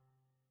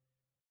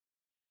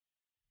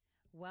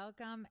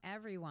Welcome,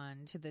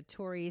 everyone, to the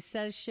Tori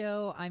Says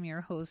Show. I'm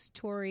your host,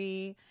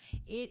 Tori.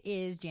 It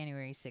is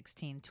January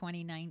 16,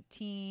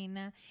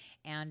 2019,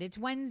 and it's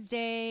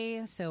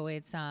Wednesday, so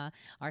it's our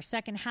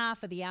second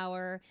half of the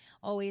hour.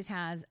 Always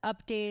has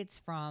updates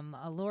from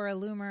Laura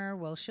Loomer.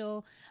 Well,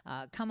 she'll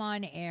come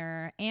on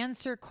air,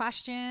 answer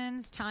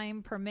questions,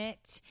 time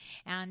permit,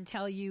 and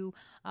tell you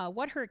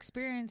what her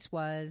experience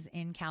was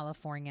in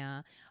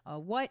California,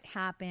 what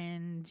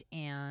happened,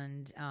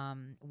 and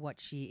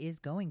what she is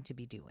going to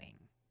be doing.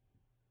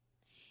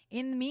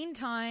 In the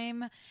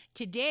meantime,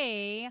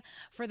 today,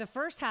 for the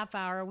first half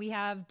hour, we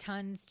have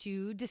tons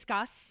to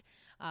discuss.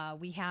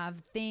 We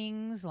have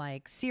things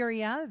like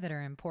Syria that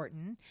are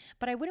important,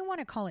 but I wouldn't want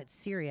to call it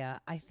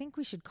Syria. I think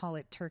we should call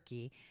it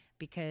Turkey,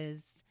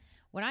 because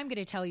what I'm going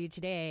to tell you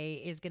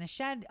today is going to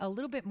shed a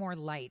little bit more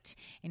light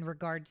in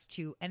regards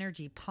to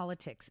energy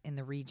politics in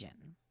the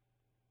region.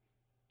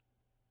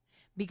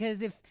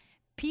 Because if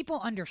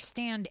people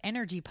understand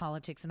energy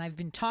politics, and I've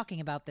been talking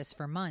about this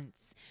for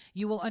months,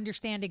 you will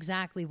understand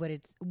exactly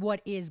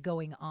what is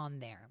going on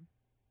there.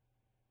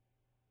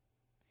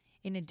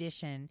 In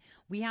addition,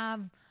 we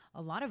have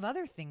a lot of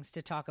other things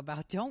to talk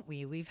about, don't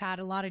we? We've had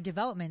a lot of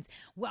developments.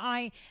 Well,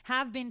 I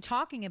have been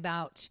talking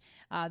about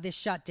this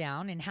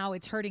shutdown and how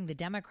it's hurting the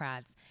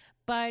Democrats.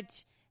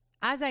 But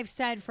as I've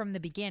said from the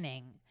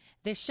beginning,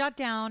 this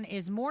shutdown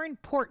is more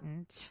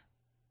important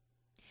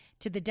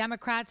to the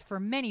Democrats for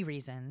many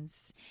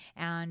reasons,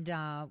 and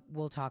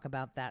we'll talk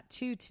about that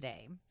too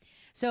today.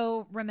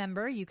 So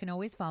remember, you can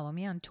always follow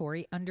me on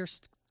Tori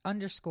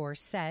underscore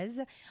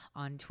says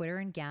on Twitter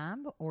and Gab,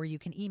 or you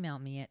can email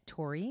me at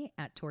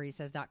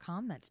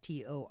Tori@torisays.com. That's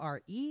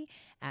TORE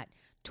at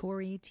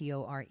Tori,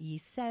 TORE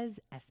says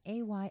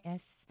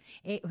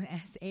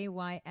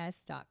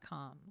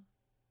SAYS.com.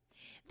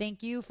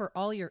 Thank you for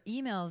all your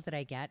emails that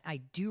I get. I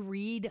do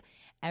read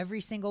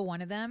every single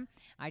one of them.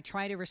 I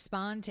try to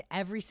respond to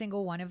every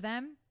single one of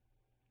them.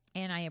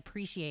 And I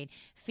appreciate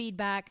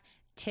feedback,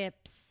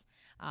 tips.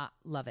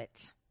 Love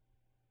it.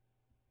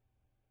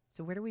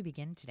 So where do we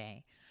begin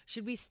today?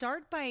 Should we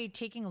start by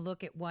taking a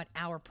look at what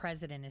our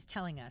president is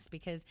telling us?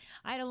 Because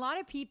I had a lot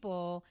of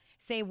people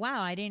say,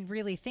 wow, I didn't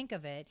really think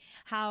of it.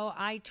 How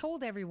I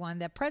told everyone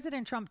that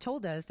President Trump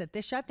told us that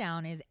this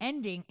shutdown is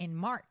ending in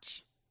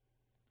March.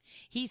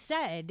 He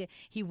said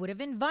he would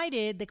have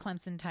invited the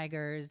Clemson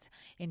Tigers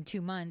in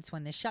 2 months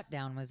when the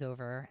shutdown was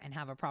over and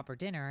have a proper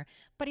dinner.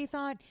 But he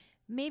thought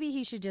maybe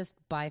he should just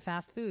buy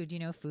fast food,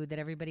 food that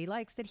everybody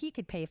likes that he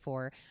could pay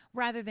for,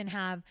 rather than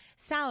have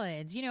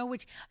salads,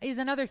 which is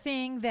another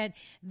thing that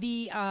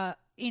the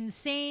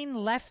insane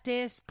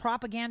leftist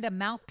propaganda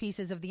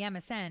mouthpieces of the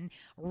MSN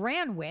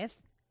ran with,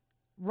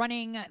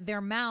 running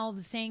their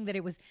mouths saying that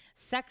it was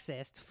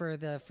sexist for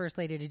the first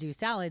lady to do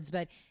salads.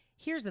 But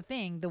here's the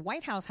thing. The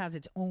White House has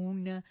its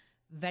own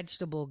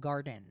vegetable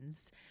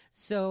gardens.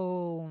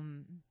 So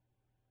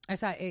I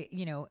saw,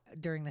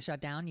 during the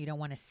shutdown, you don't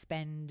want to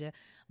spend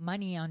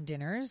money on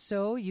dinners,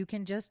 so you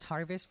can just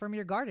harvest from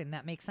your garden.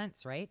 That makes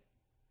sense, right?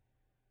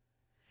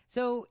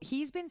 So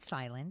he's been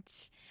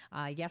silent.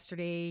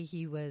 Yesterday,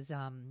 he was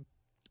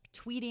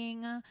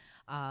tweeting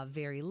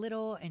very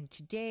little. And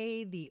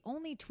today, the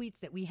only tweets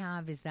that we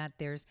have is that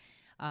there's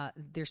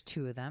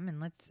 2 of them. And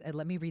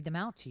let me read them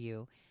out to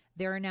you.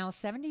 There are now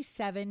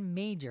 77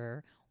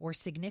 major or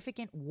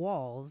significant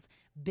walls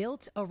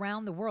built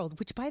around the world,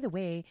 which, by the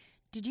way,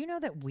 did you know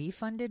that we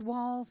funded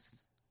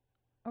walls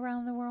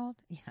around the world?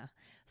 Yeah,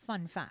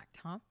 fun fact,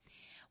 huh?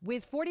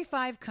 With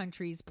 45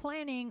 countries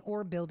planning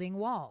or building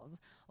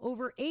walls.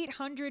 Over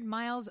 800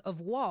 miles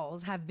of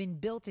walls have been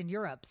built in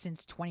Europe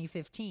since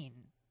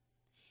 2015.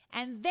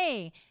 And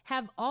they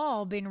have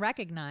all been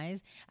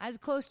recognized as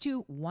close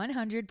to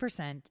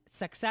 100%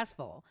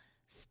 successful.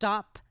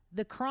 Stop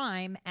the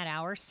crime at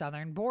our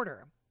southern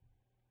border.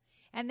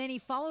 And then he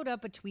followed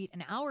up a tweet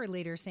an hour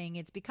later saying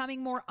it's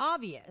becoming more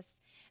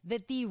obvious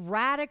that the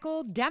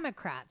radical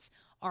Democrats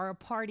are a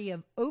party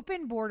of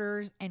open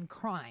borders and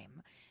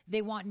crime.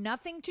 They want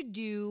nothing to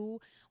do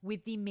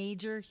with the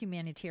major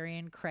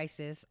humanitarian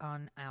crisis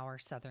on our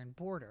southern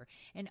border.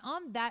 And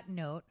on that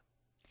note,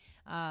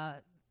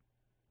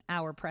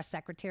 our press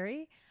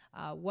secretary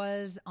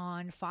was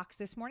on Fox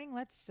this morning.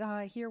 Let's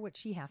hear what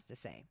she has to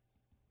say.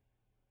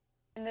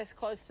 And this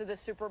close to the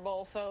Super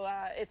Bowl, so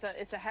it's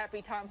a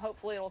happy time.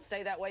 Hopefully it'll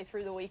stay that way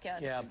through the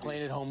weekend. Yeah,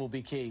 playing at home will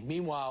be key.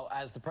 Meanwhile,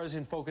 as the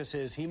president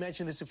focuses, he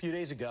mentioned this a few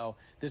days ago,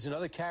 there's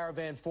another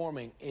caravan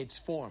forming. It's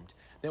formed.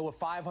 There were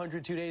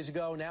 500 2 days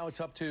ago. Now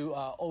it's up to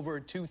over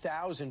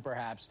 2,000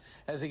 perhaps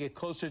as they get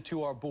closer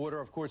to our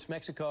border. Of course,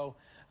 Mexico,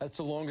 that's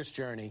the longest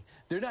journey.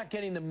 They're not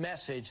getting the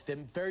message that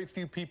very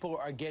few people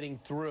are getting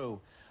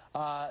through.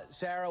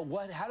 Sarah,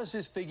 how does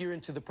this figure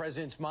into the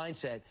president's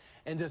mindset,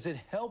 and does it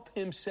help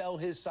him sell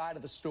his side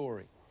of the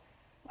story?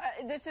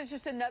 This is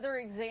just another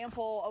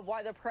example of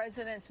why the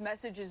president's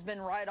message has been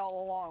right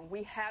all along.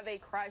 We have a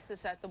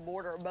crisis at the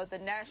border, both a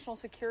national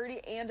security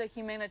and a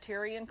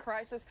humanitarian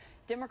crisis.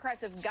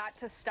 Democrats have got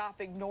to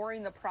stop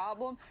ignoring the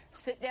problem,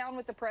 sit down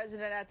with the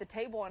president at the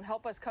table, and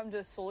help us come to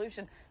a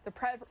solution. The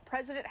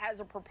president has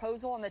a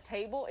proposal on the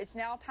table. It's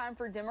now time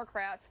for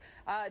Democrats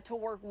to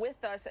work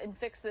with us and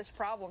fix this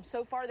problem.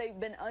 So far, they've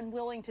been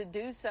unwilling to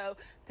do so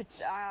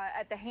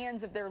at the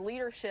hands of their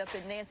leadership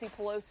in Nancy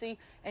Pelosi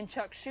and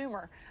Chuck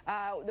Schumer.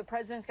 The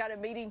president's got a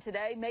meeting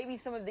today. Maybe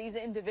some of these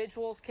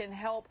individuals can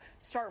help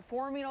start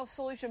forming a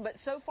solution. But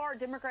so far,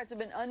 Democrats have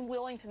been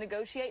unwilling to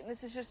negotiate. And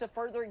this is just a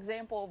further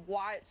example of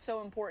why it's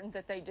so important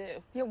that they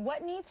do. Yeah,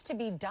 what needs to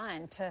be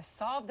done to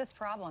solve this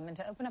problem and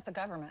to open up the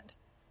government?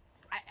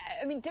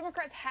 I mean,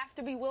 Democrats have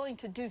to be willing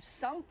to do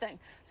something.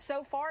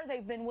 So far,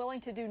 they've been willing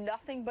to do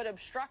nothing but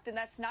obstruct, and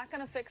that's not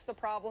going to fix the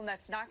problem.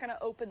 That's not going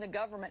to open the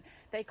government.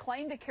 They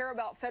claim to care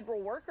about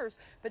federal workers,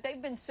 but they've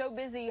been so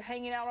busy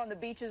hanging out on the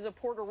beaches of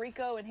Puerto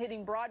Rico and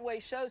hitting Broadway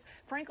shows.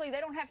 Frankly,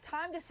 they don't have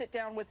time to sit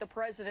down with the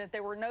president.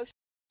 There were no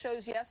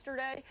shows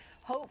yesterday.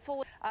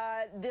 Hopefully,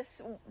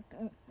 this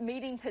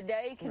meeting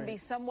today can be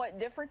somewhat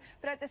different.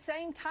 But at the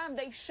same time,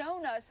 they've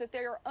shown us that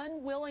they are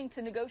unwilling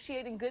to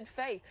negotiate in good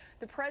faith.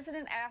 The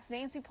president asked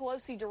Nancy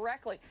Pelosi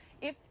directly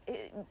if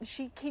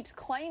she keeps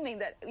claiming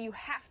that you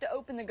have to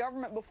open the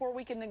government before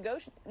we can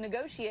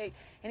negotiate.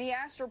 And he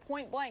asked her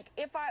point blank,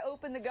 if I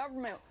open the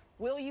government,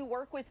 will you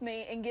work with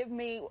me and give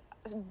me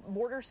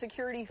border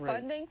security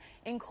funding,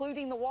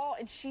 including the wall?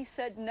 And she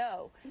said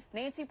no.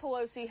 Nancy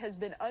Pelosi has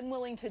been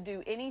unwilling to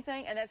do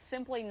anything, and that's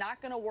simply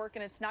not going to work,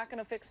 and it's not going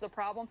to fix the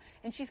problem.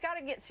 And she's got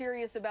to get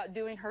serious about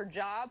doing her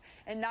job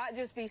and not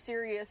just be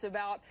serious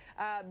about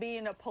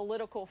being a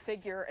political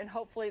figure. And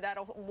hopefully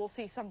we'll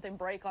see something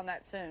break on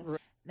that soon.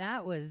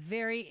 That was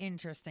very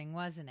interesting,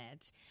 wasn't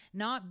it?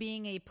 Not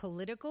being a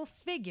political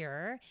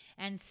figure,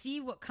 and see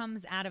what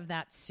comes out of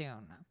that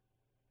soon.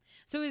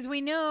 So as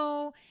we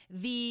know,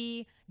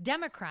 the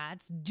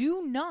Democrats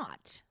do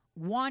not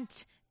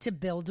want to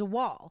build a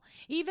wall,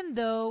 even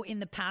though in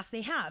the past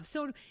they have.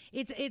 So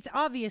it's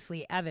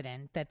obviously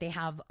evident that they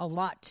have a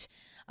lot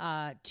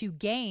to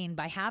gain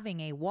by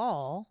having a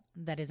wall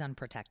that is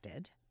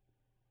unprotected.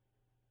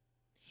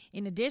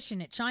 In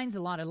addition, it shines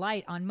a lot of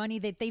light on money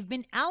that they've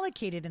been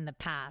allocated in the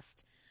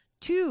past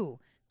to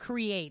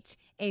create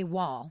a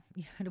wall.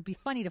 It'll be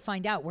funny to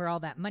find out where all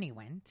that money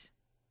went.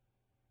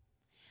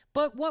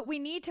 But what we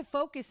need to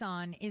focus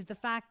on is the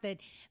fact that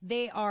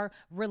they are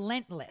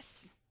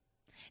relentless.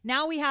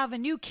 Now we have a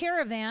new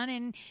caravan,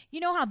 and you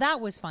know how that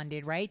was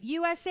funded, right?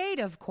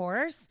 USAID, of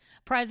course.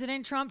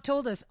 President Trump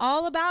told us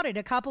all about it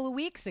a couple of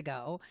weeks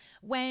ago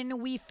when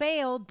we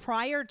failed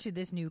prior to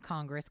this new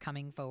Congress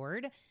coming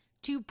forward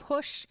to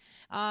push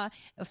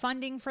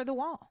funding for the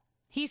wall.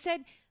 He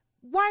said,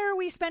 why are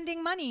we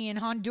spending money in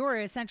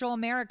Honduras, Central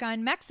America,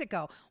 and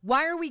Mexico?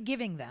 Why are we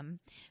giving them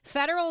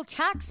federal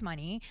tax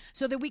money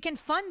so that we can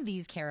fund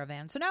these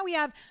caravans? So now we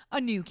have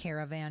a new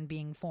caravan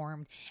being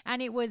formed.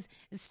 And it was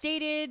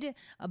stated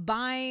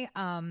by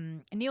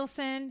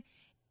Nielsen,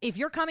 if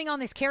you're coming on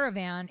this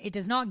caravan, it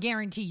does not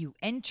guarantee you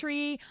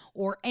entry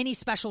or any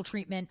special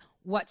treatment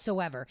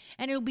whatsoever.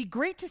 And it'll be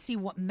great to see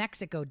what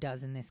Mexico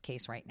does in this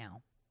case right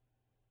now.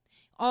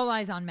 All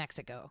eyes on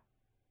Mexico.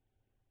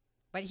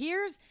 But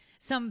here's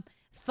some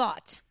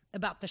thought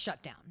about the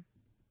shutdown.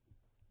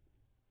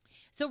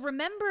 So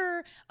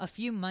remember a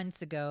few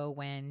months ago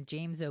when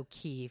James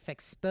O'Keefe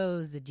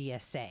exposed the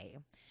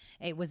DSA.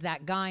 It was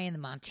that guy in the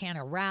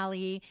Montana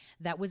rally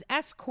that was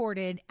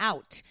escorted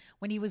out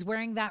when he was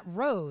wearing that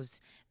rose,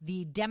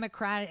 the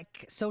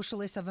Democratic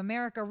Socialists of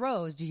America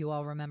rose. Do you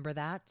all remember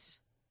that?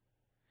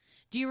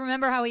 Do you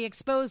remember how he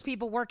exposed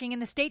people working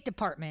in the State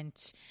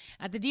Department,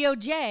 at the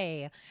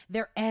DOJ?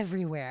 They're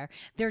everywhere.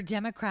 They're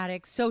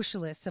Democratic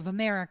Socialists of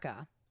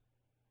America.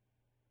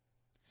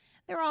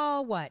 They're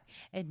all what?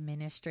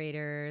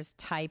 Administrators,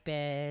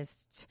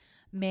 typists,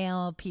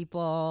 mail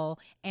people,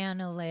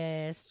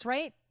 analysts,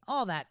 right?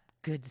 All that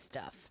good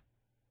stuff.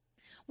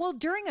 Well,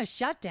 during a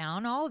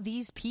shutdown, all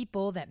these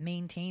people that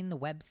maintain the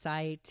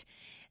website,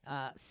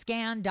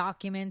 scan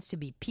documents to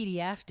be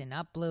PDF'd and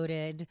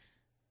uploaded,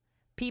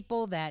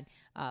 people that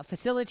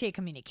facilitate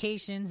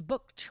communications,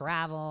 book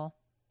travel,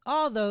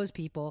 all those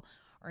people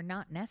are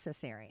not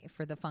necessary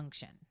for the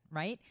function,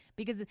 right?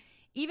 Because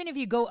even if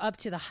you go up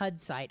to the HUD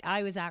site,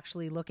 I was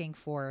actually looking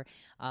for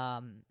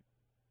an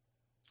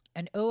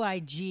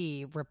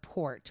OIG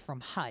report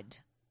from HUD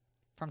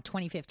from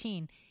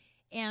 2015,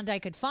 and I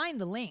could find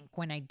the link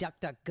when I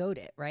DuckDuckGo'd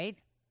it, right?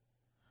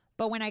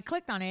 But when I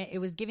clicked on it, it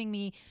was giving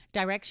me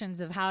directions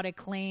of how to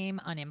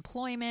claim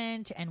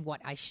unemployment and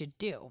what I should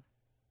do.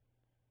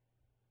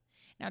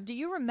 Now, do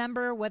you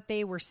remember what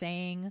they were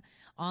saying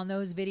on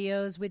those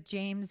videos with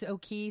James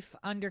O'Keefe,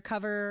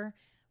 undercover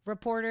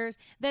reporters?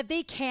 That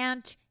they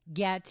can't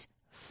get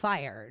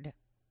fired.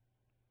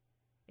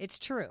 It's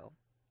true.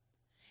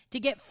 To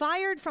get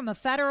fired from a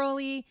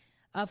federal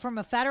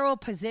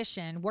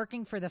position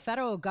working for the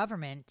federal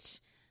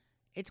government,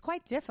 it's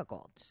quite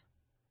difficult.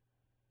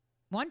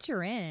 Once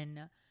you're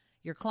in,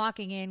 You're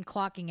clocking in,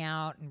 clocking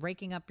out, and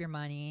raking up your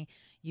money.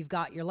 You've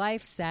got your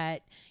life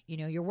set.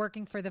 You're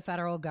working for the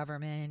federal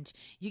government.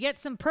 You get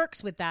some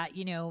perks with that,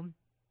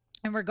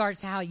 in regards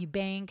to how you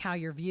bank, how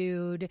you're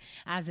viewed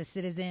as a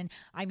citizen.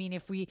 I mean,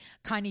 if we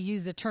kind of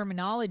use the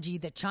terminology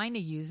that China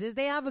uses,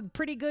 they have a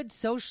pretty good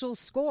social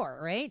score,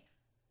 right?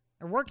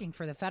 They're working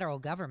for the federal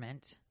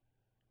government.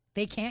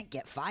 They can't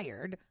get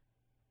fired.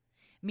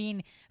 I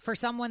mean, for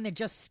someone that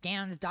just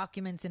scans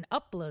documents and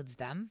uploads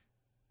them,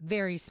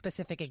 very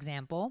specific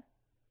example,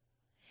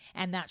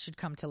 and that should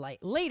come to light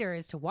later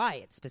as to why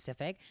it's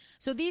specific.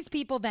 So these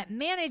people that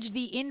manage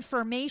the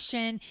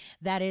information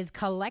that is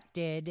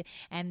collected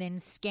and then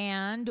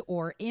scanned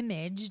or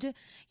imaged,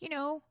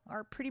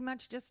 are pretty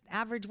much just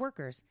average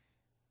workers,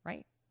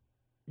 right?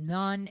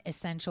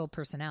 Non-essential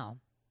personnel.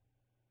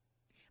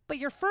 But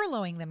you're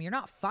furloughing them. You're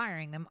not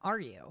firing them, are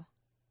you?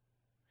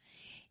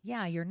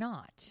 Yeah, you're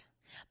not.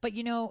 But,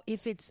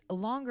 if it's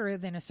longer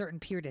than a certain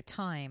period of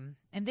time,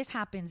 and this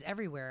happens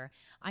everywhere,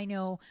 I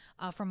know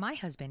from my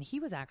husband, he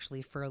was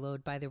actually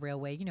furloughed by the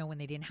railway, when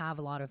they didn't have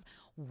a lot of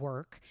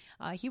work.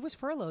 He was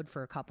furloughed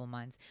for a couple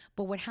months.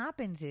 But what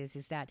happens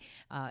is that,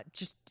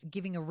 just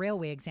giving a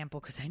railway example,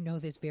 because I know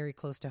this very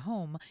close to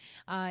home,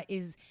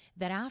 is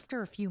that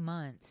after a few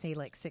months, say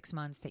like 6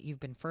 months that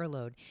you've been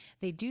furloughed,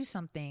 they do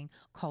something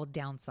called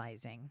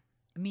downsizing.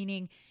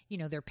 Meaning,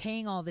 they're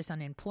paying all this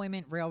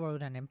unemployment,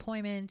 railroad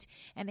unemployment,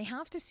 and they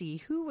have to see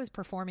who was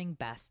performing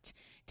best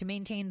to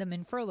maintain them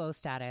in furlough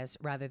status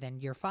rather than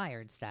you're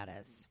fired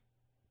status.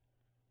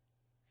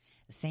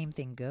 The same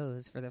thing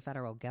goes for the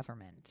federal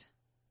government.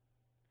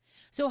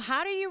 So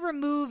how do you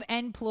remove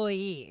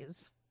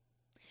employees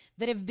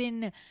that have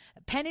been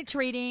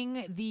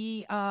penetrating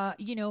I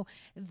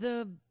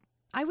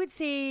would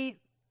say,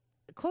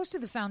 close to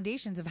the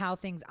foundations of how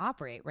things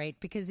operate, right?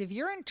 Because if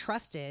you're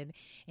entrusted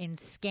in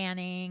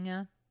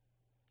scanning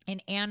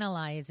and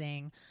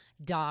analyzing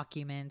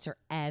documents or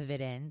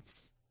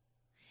evidence,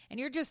 and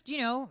you're just,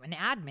 an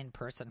admin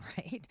person,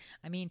 right?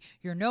 I mean,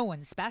 you're no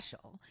one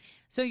special.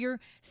 So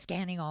you're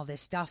scanning all this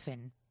stuff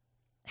and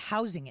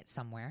housing it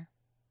somewhere.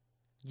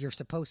 You're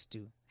supposed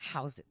to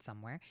house it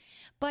somewhere.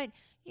 But,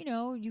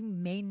 you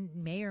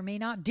may or may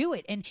not do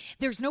it. And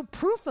there's no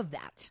proof of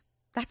that.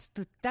 That's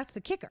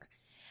the kicker.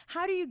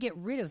 How do you get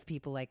rid of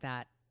people like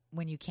that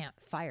when you can't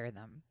fire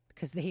them?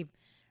 Because they've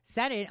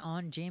said it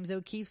on James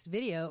O'Keefe's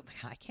video.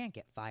 I can't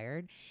get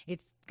fired.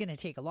 It's going to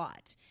take a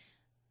lot.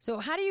 So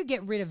how do you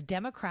get rid of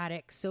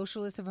democratic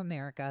socialists of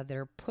America that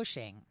are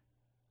pushing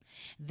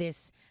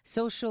this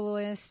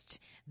socialist,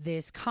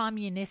 this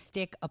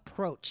communistic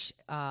approach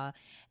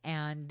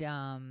and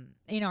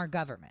in our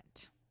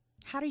government?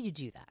 How do you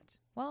do that?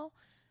 Well,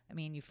 I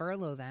mean, you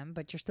furlough them,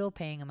 but you're still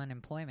paying them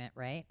unemployment,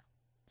 right?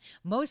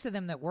 Most of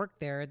them that work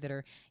there that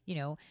are,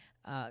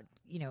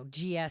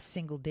 GS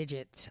single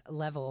digit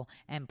level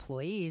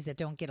employees that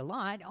don't get a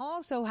lot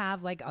also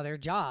have like other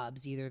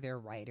jobs. Either they're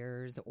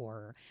writers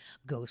or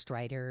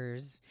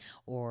ghostwriters,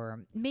 or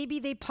maybe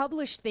they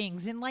publish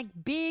things in like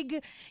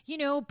big,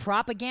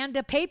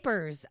 propaganda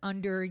papers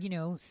under,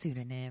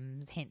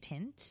 pseudonyms, hint,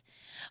 hint.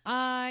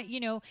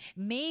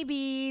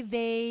 Maybe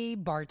they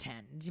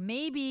bartend.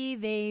 Maybe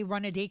they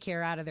run a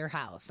daycare out of their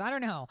house. I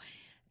don't know.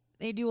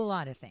 They do a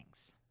lot of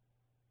things.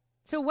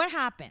 So what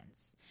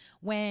happens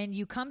when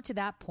you come to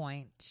that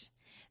point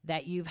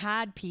that you've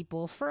had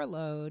people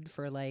furloughed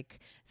for like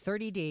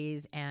 30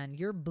 days and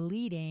you're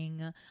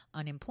bleeding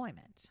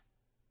unemployment?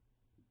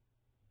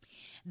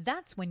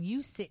 That's when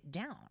you sit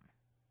down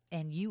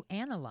and you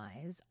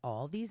analyze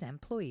all these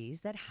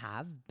employees that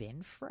have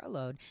been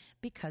furloughed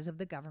because of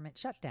the government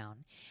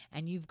shutdown.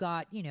 And you've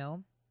got,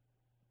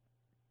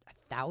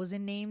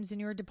 1,000 names in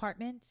your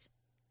department.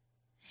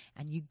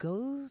 And you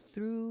go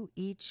through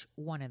each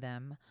one of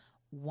them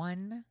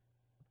one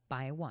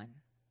by one.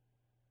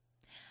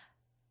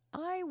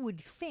 I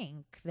would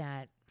think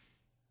that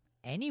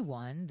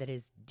anyone that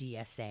is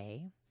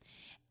DSA,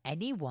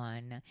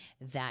 anyone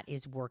that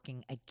is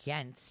working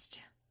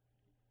against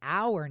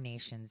our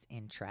nation's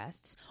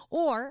interests,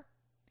 or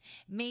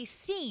may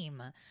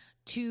seem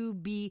to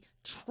be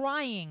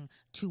trying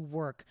to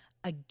work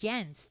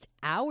against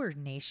our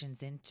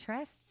nation's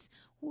interests,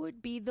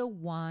 would be the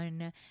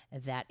one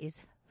that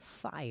is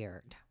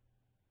fired.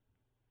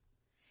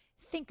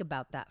 Think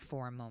about that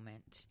for a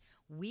moment.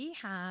 We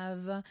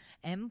have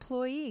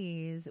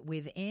employees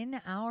within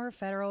our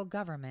federal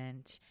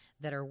government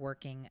that are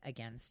working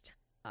against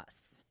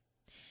us.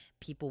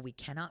 People we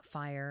cannot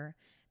fire,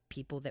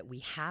 people that we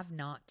have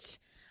not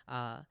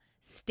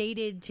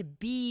stated to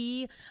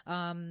be,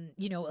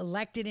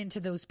 elected into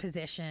those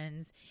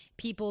positions,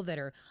 people that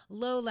are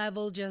low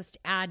level, just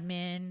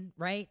admin,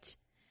 right?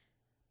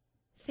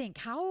 Think,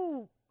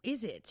 how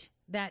is it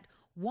that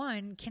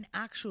one can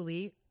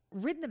actually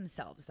rid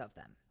themselves of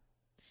them?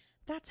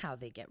 That's how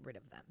they get rid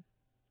of them.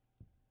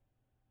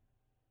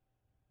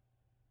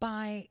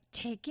 By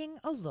taking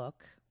a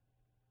look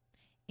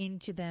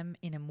into them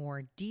in a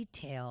more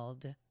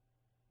detailed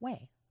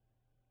way.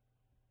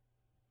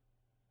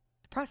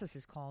 The process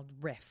is called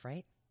RIF,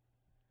 right?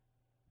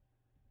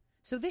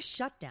 So this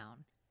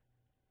shutdown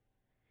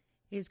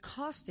is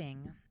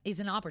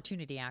an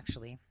opportunity,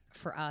 actually,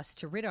 for us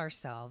to rid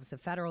ourselves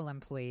of federal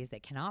employees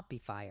that cannot be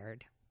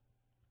fired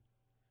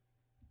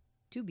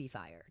to be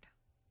fired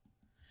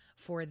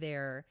for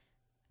their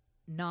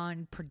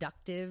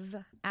non-productive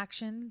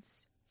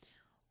actions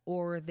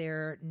or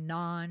their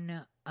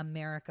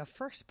non-America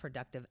First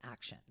productive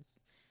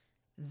actions.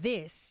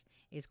 This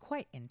is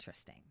quite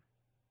interesting.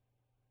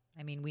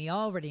 I mean, we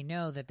already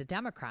know that the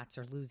Democrats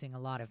are losing a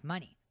lot of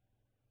money.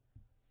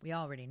 We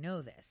already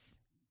know this.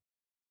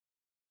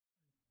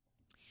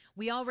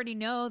 We already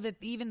know that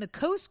even the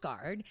Coast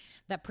Guard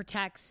that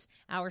protects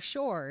our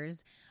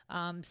shores,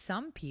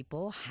 some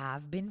people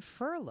have been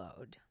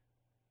furloughed.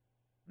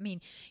 I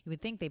mean, you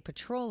would think they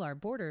patrol our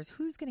borders.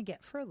 Who's going to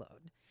get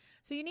furloughed?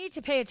 So you need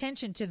to pay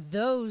attention to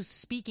those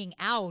speaking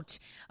out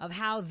of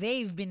how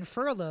they've been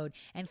furloughed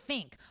and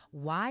think,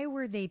 why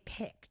were they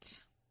picked?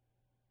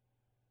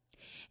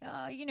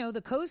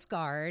 The Coast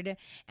Guard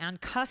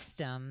and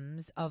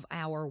customs of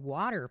our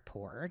water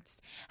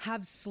ports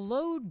have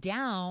slowed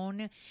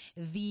down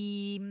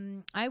the,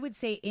 I would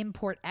say,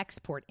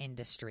 import-export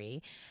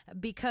industry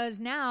because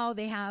now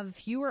they have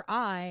fewer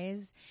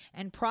eyes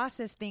and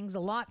process things a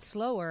lot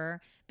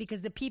slower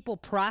because the people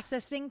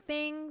processing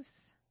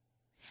things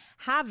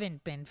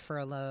haven't been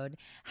furloughed,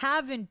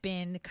 haven't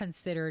been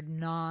considered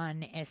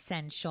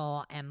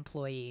non-essential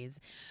employees.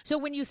 So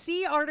when you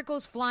see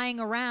articles flying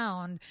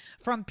around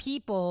from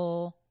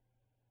people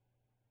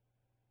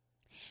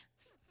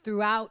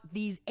throughout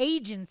these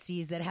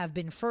agencies that have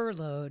been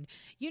furloughed,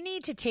 you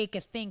need to take a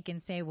think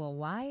and say, well,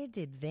 why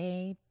did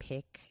they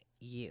pick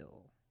you?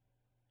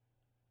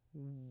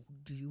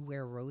 Do you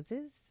wear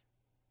roses?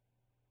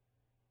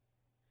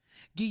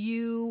 Do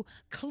you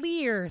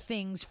clear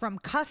things from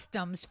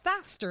customs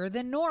faster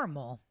than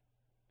normal?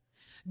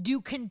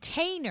 Do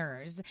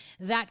containers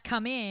that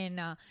come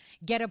in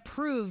get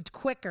approved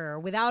quicker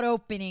without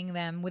opening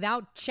them,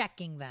 without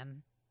checking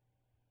them?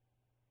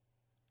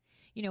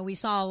 We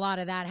saw a lot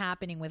of that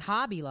happening with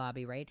Hobby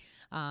Lobby, right?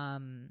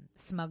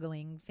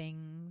 Smuggling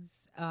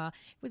things. It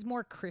was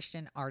more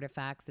Christian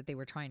artifacts that they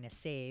were trying to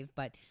save,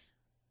 but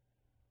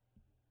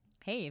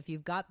hey, if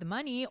you've got the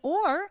money,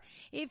 or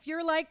if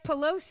you're like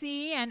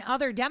Pelosi and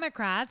other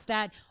Democrats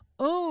that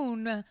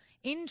own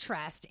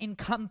interest in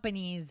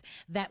companies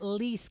that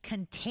lease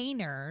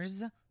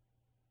containers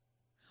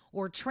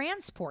or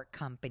transport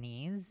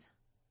companies,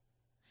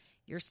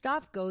 your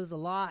stuff goes a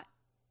lot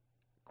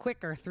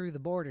quicker through the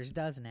borders,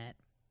 doesn't it?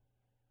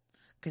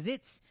 Because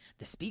it's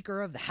the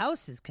Speaker of the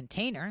House's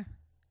container.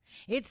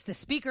 It's the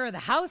Speaker of the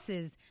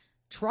House's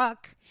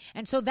truck.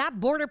 And so that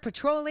Border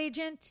Patrol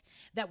agent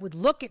that would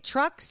look at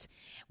trucks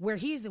where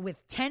he's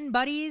with 10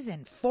 buddies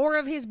and 4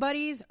 of his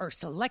buddies are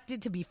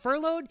selected to be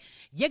furloughed,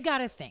 you got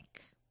to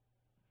think,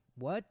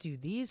 what do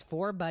these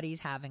 4 buddies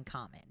have in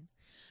common?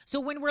 So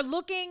when we're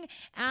looking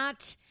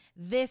at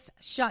this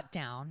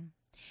shutdown,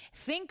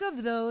 think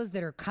of those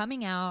that are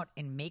coming out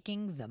and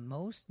making the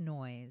most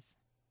noise.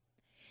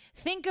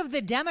 Think of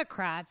the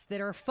Democrats that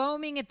are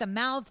foaming at the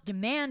mouth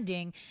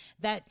demanding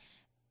that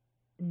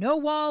no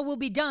wall will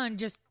be done,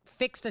 just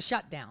fix the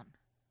shutdown.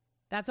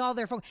 That's all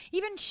they're focused.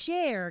 Even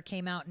Cher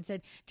came out and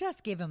said,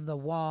 just give him the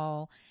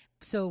wall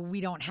so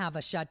we don't have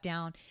a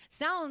shutdown.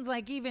 Sounds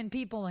like even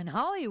people in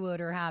Hollywood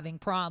are having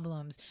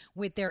problems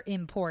with their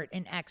import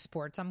and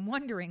exports. I'm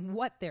wondering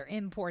what they're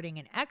importing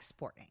and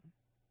exporting.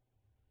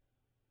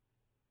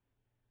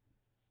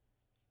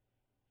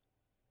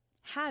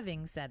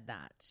 Having said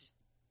that,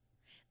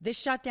 this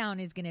shutdown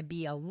is going to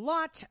be a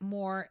lot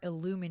more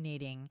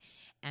illuminating.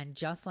 And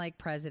just like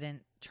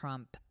President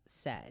Trump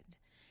said,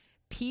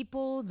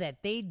 people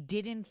that they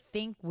didn't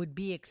think would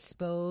be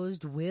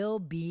exposed will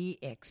be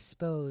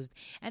exposed.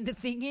 And the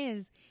thing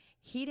is,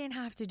 he didn't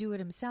have to do it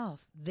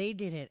himself. They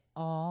did it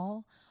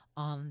all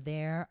on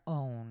their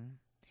own.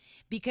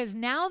 Because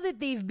now that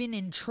they've been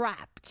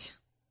entrapped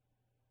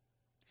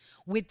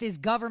with this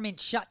government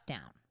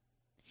shutdown,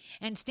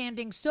 and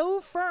standing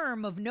so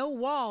firm of no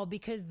wall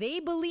because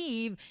they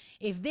believe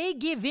if they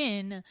give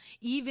in,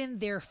 even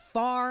their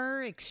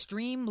far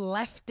extreme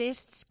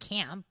leftists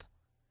camp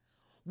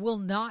will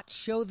not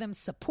show them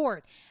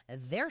support.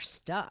 They're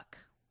stuck.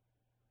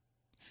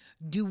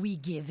 Do we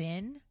give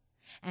in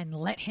and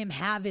let him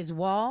have his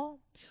wall?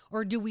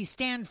 Or do we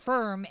stand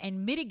firm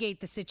and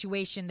mitigate the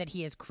situation that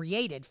he has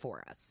created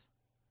for us?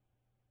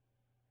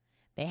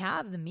 They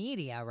have the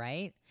media,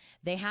 right?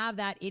 They have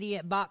that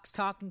idiot box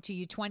talking to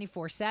you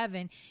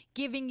 24/7,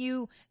 giving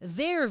you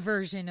their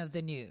version of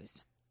the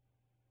news.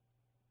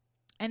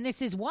 And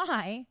this is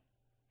why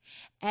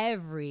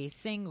every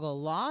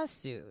single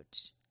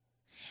lawsuit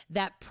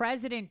that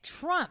President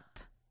Trump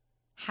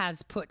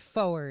has put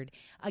forward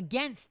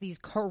against these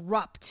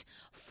corrupt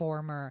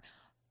former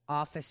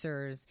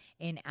officers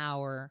in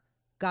our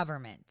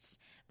government,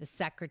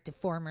 the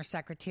former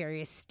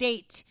Secretary of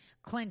State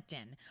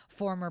Clinton,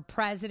 former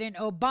President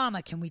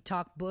Obama. Can we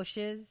talk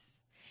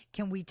Bushes?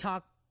 Can we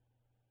talk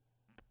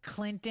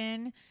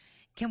Clinton?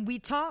 Can we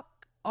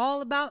talk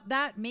all about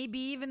that? Maybe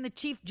even the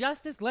Chief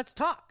Justice? Let's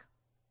talk.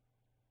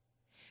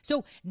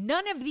 So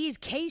none of these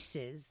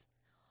cases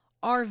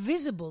are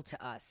visible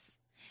to us.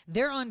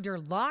 They're under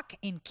lock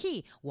and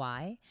key.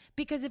 Why?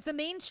 Because if the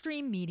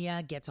mainstream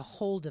media gets a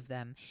hold of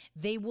them,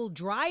 they will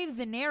drive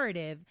the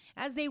narrative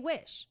as they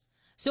wish.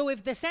 So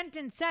if the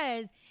sentence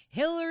says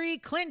Hillary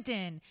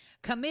Clinton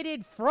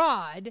committed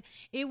fraud,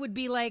 it would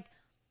be like,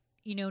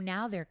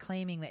 now they're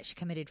claiming that she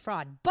committed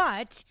fraud.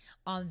 But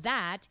on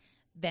that,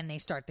 then they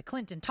start the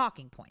Clinton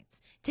talking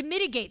points to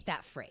mitigate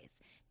that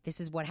phrase.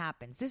 This is what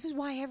happens. This is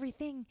why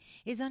everything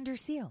is under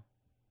seal.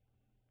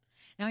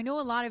 Now, I know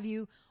a lot of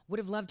you would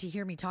have loved to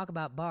hear me talk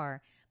about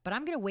Barr, but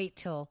I'm going to wait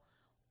till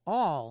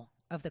all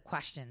of the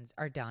questions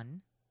are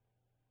done.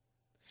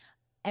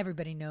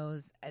 Everybody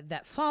knows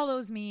that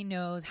follows me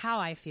knows how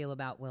I feel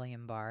about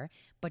William Barr,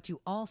 but you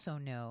also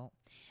know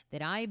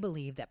that I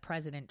believe that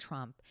President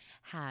Trump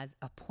has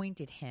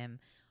appointed him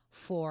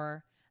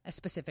for a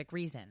specific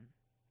reason.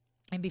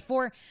 And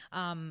before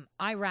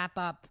I wrap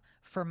up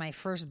for my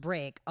first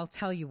break, I'll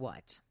tell you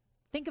what.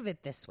 Think of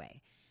it this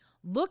way.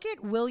 Look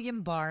at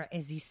William Barr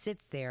as he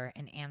sits there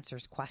and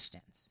answers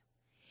questions.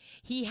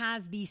 He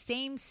has the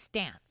same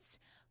stance,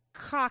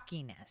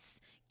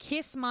 cockiness,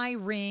 kiss my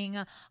ring,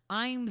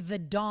 I'm the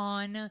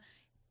Don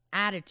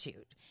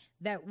attitude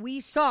that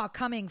we saw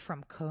coming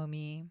from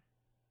Comey,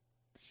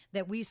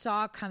 that we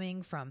saw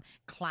coming from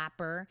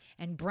Clapper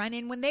and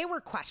Brennan when they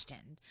were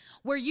questioned,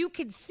 where you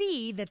could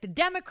see that the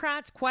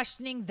Democrats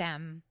questioning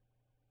them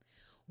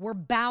were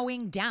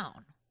bowing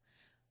down.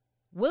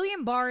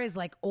 William Barr is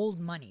like old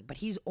money, but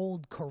he's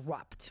old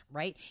corrupt,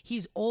 right?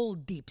 He's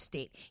old deep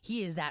state.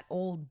 He is that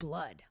old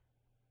blood.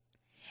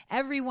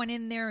 Everyone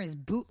in there is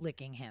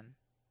bootlicking him.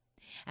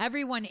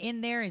 Everyone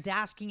in there is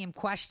asking him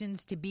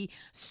questions to be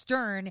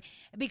stern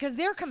because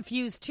they're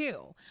confused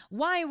too.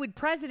 Why would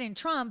President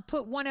Trump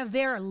put one of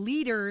their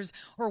leaders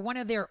or one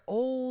of their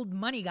old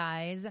money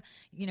guys,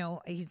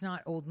 he's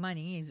not old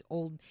money, he's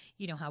old,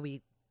 how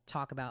we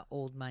talk about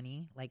old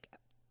money, like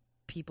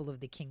people of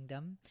the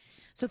kingdom.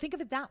 So think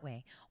of it that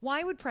way.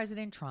 Why would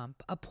President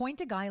Trump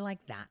appoint a guy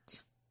like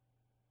that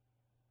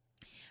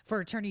for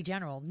Attorney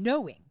General,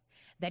 knowing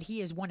that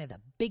he is one of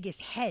the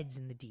biggest heads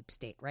in the deep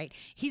state, right?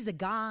 He's a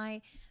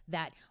guy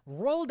that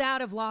rolled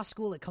out of law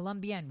school at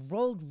Columbia and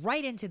rolled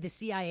right into the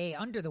CIA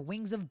under the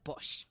wings of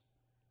Bush.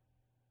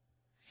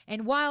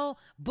 And while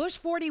Bush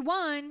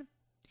 41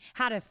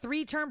 had a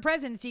 3-term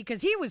presidency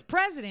because he was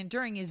president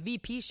during his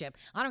VP-ship,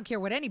 I don't care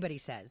what anybody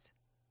says.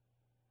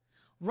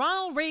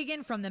 Ronald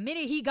Reagan, from the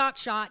minute he got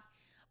shot,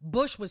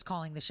 Bush was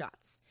calling the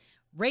shots.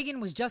 Reagan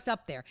was just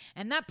up there.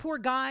 And that poor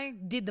guy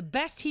did the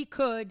best he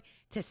could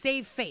to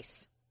save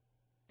face.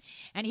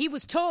 And he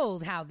was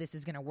told how this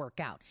is going to work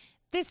out.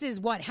 This is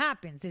what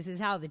happens. This is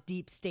how the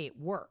deep state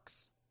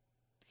works.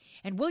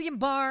 And William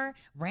Barr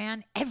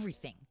ran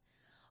everything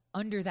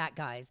under that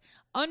guy's,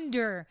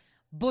 under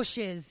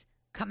Bush's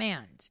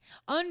command,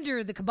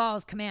 under the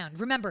cabal's command.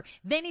 Remember,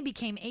 then he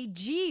became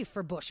AG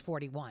for Bush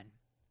 41.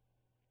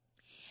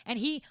 And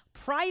he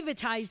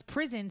privatized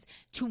prisons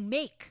to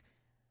make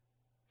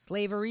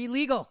slavery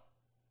legal.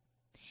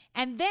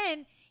 And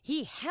then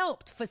he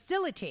helped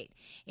facilitate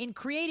in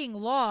creating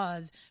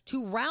laws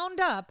to round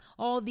up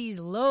all these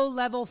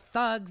low-level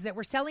thugs that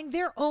were selling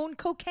their own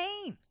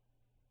cocaine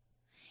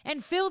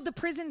and filled the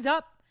prisons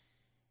up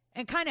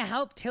and kind of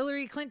helped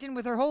Hillary Clinton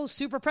with her whole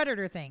super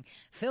predator thing.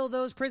 Fill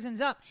those prisons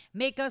up,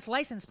 make us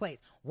license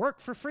plates, work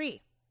for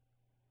free.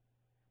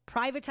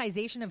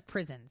 Privatization of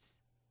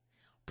prisons,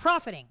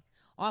 profiting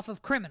off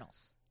of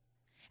criminals.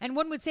 And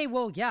one would say,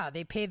 well, yeah,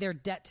 they pay their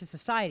debt to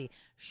society.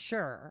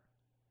 Sure.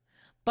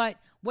 But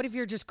what if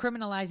you're just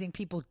criminalizing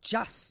people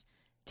just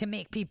to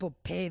make people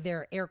pay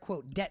their air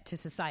quote debt to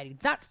society?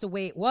 That's the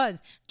way it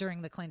was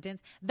during the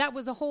Clintons. That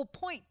was the whole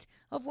point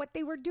of what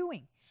they were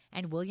doing.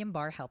 And William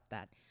Barr helped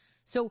that.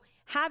 So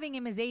having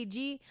him as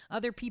AG,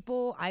 other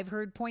people, I've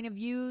heard point of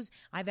views.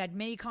 I've had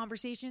many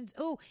conversations.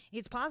 Oh,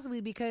 it's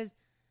possibly because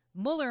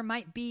Mueller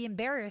might be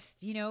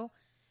embarrassed,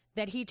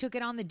 that he took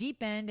it on the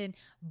deep end, and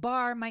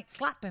Barr might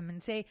slap him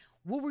and say,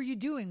 what were you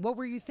doing? What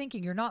were you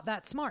thinking? You're not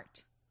that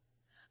smart.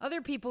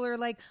 Other people are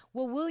like,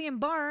 well, William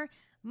Barr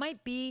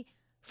might be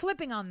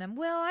flipping on them.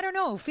 Well, I don't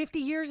know. 50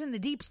 years in the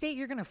deep state,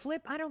 you're going to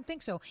flip? I don't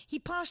think so. He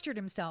postured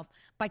himself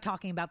by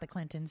talking about the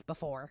Clintons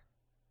before.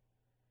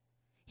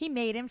 He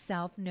made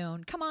himself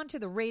known, come onto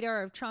the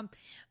radar of Trump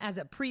as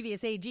a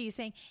previous AG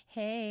saying,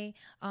 hey,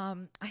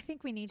 I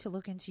think we need to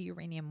look into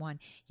Uranium One.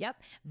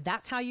 Yep,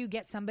 that's how you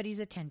get somebody's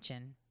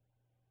attention.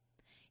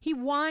 He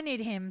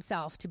wanted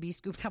himself to be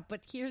scooped up,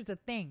 but here's the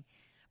thing.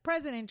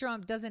 President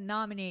Trump doesn't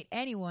nominate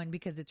anyone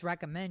because it's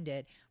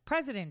recommended.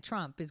 President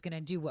Trump is going to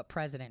do what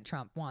President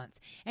Trump wants,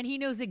 and he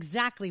knows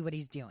exactly what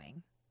he's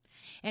doing.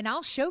 And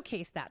I'll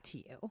showcase that to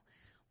you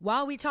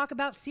while we talk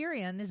about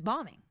Syria and this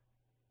bombing.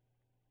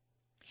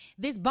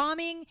 This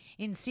bombing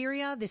in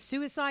Syria, this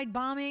suicide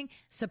bombing,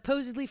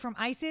 supposedly from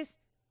ISIS,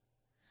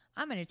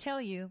 I'm going to tell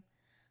you,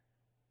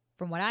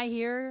 from what I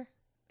hear,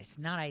 it's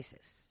not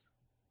ISIS.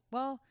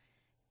 Well,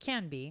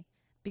 can be,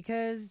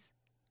 because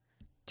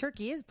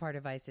Turkey is part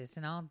of ISIS,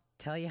 and I'll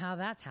tell you how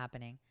that's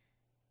happening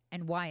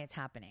and why it's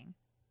happening.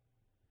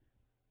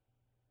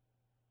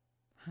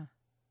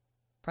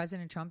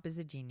 President Trump is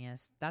a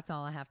genius. That's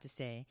all I have to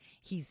say.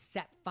 He's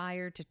set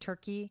fire to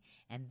Turkey,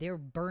 and they're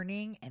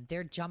burning, and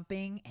they're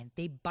jumping, and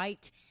they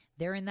bite.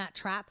 They're in that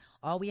trap.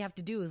 All we have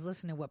to do is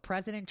listen to what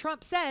President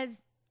Trump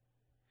says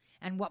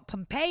and what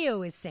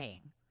Pompeo is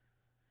saying.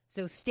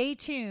 So stay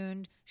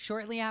tuned.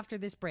 Shortly after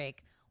this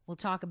break, we'll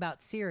talk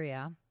about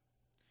Syria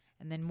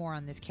and then more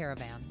on this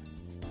caravan.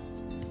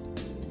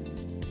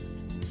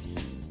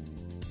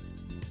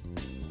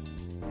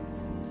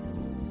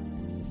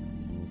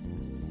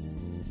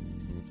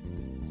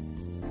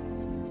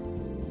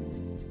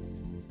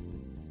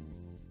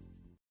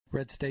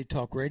 Red State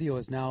Talk Radio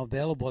is now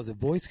available as a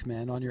voice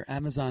command on your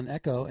Amazon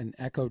Echo and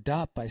Echo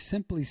Dot by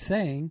simply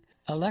saying,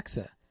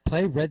 Alexa,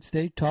 play Red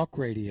State Talk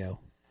Radio.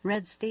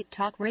 Red State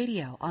Talk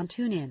Radio on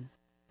TuneIn.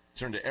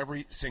 Concern to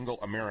every single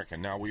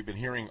American. Now, we've been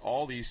hearing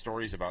all these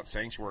stories about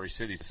sanctuary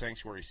cities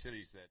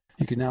that...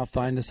 You can now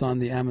find us on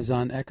the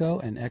Amazon Echo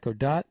and Echo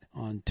Dot,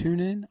 on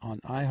TuneIn,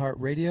 on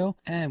iHeartRadio,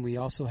 and we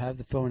also have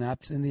the phone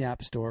apps in the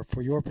App Store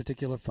for your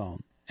particular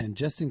phone. And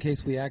just in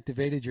case we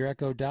activated your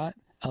Echo Dot,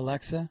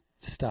 Alexa,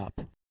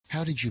 stop.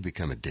 How did you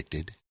become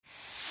addicted?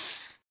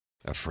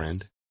 A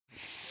friend?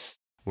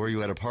 Were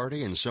you at a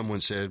party and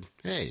someone said,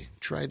 hey,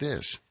 try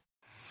this?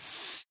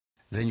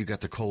 Then you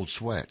got the cold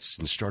sweats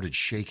and started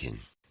shaking.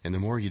 And the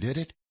more you did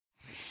it,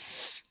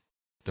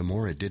 the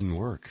more it didn't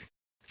work.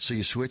 So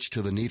you switched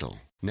to the needle.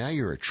 Now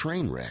you're a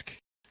train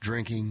wreck.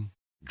 Drinking,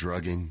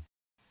 drugging,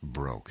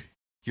 broke.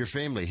 Your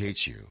family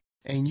hates you.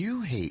 And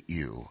you hate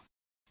you.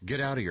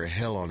 Get out of your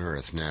hell on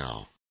earth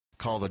now.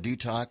 Call the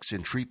Detox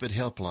and Treatment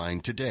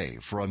Helpline today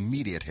for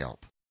immediate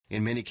help.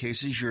 In many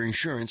cases, your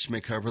insurance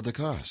may cover the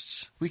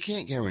costs. We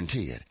can't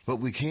guarantee it, but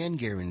we can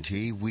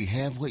guarantee we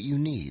have what you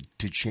need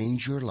to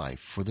change your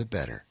life for the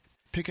better.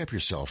 Pick up your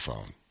cell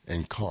phone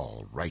and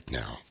call right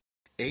now.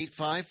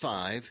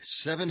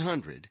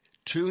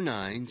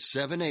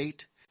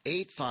 855-700-2978.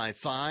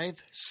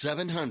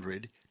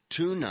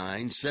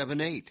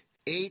 855-700-2978.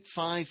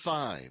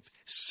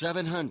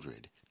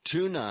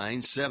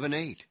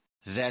 855-700-2978.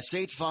 That's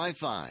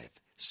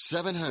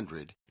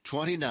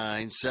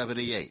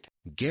 855-700-2978.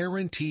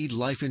 Guaranteed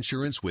life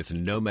insurance with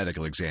no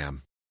medical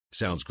exam.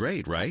 Sounds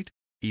great, right?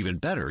 Even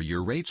better,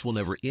 your rates will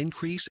never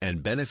increase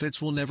and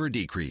benefits will never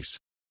decrease.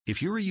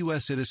 If you're a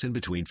U.S. citizen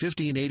between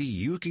 50 and 80,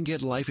 you can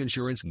get life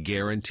insurance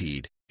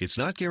guaranteed. It's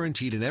not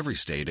guaranteed in every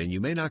state, and you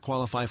may not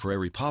qualify for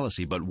every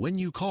policy, but when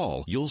you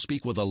call, you'll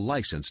speak with a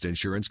licensed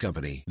insurance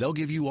company. They'll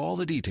give you all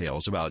the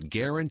details about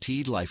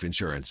guaranteed life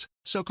insurance.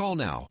 So call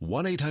now,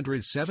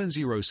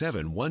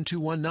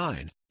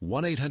 1-800-707-1219,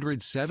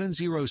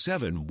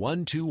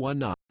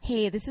 1-800-707-1219.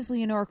 Hey, this is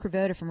Leonora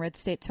Cravota from Red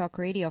State Talk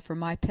Radio for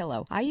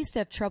MyPillow. I used to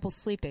have trouble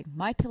sleeping.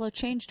 MyPillow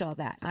changed all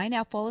that. I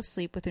now fall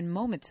asleep within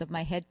moments of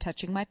my head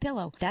touching my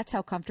pillow. That's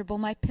how comfortable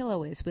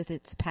MyPillow is with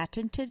its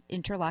patented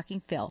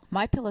interlocking fill.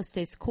 MyPillow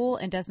stays cool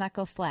and does not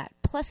go flat.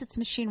 Plus, it's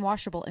machine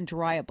washable and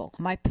dryable.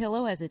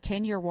 MyPillow has a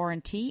 10-year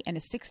warranty and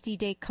a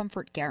 60-day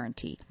comfort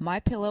guarantee.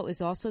 MyPillow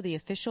is also the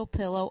official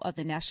pillow of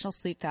the National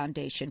Sleep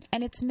Foundation,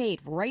 and it's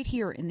made right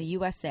here in the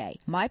USA.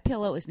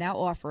 MyPillow is now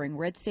offering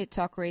Red State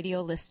Talk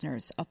Radio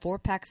listeners a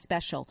 4-pack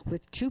special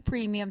with 2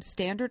 premium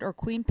standard or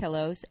queen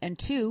pillows and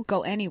 2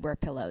 go anywhere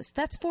pillows.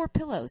 That's 4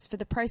 pillows for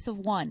the price of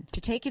 1.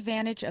 To take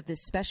advantage of this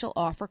special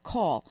offer,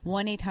 call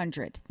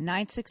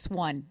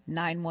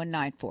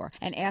 1-800-961-9194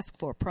 and ask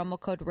for promo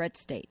code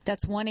RedState.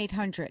 That's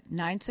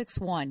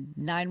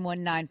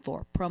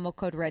 1-800-961-9194, promo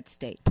code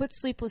RedState. Put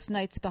sleepless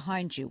nights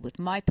behind you with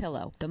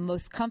MyPillow, the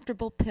most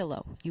comfortable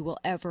pillow you will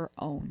ever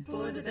own.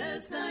 For the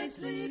best night's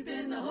sleep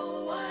in the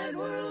whole wide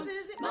world,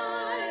 visit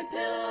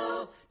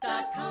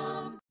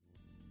MyPillow.com.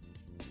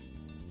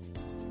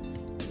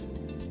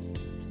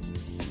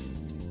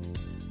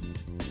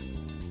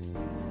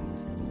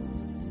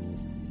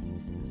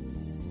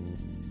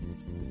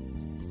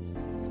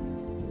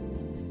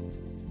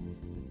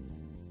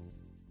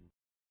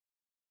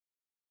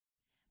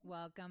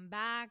 Welcome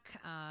back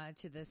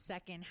to the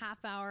second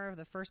half hour of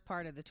the first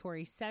part of the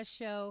Tori Says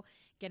Show.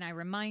 Again, I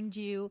remind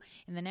you,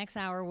 in the next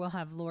hour, we'll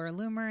have Laura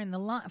Loomer, and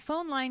the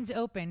phone lines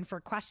open for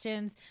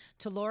questions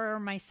to Laura or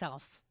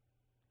myself.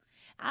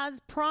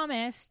 As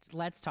promised,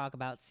 let's talk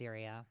about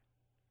Syria.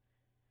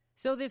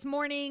 So this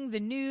morning, the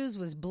news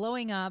was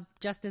blowing up,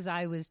 just as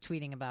I was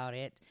tweeting about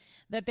it,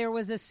 that there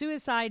was a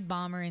suicide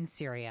bomber in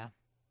Syria,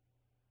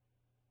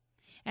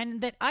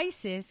 and that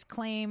ISIS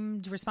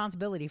claimed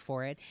responsibility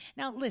for it.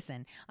 Now,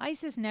 listen,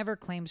 ISIS never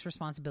claims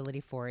responsibility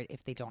for it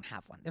if they don't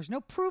have one. There's no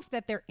proof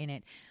that they're in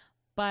it,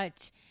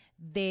 but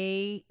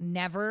they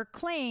never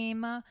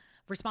claim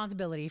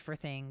responsibility for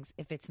things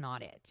if it's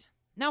not it.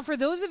 Now, for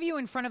those of you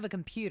in front of a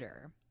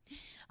computer,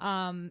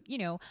 I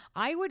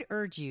would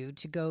urge you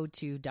to go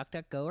to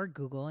DuckDuckGo or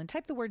Google and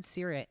type the word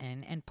Syria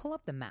in and pull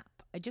up the map.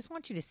 I just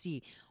want you to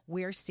see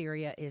where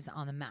Syria is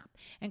on the map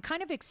and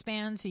kind of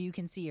expand so you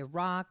can see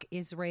Iraq,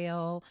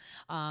 Israel,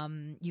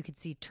 you can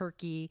see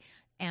Turkey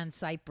and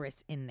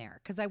Cyprus in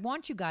there, because I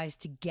want you guys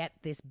to get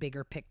this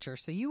bigger picture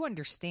so you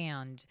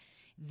understand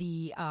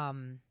the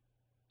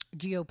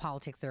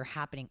geopolitics that are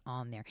happening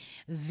on there.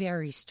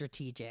 Very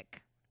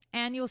strategic.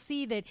 And you'll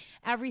see that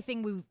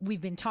everything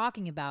we've been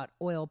talking about,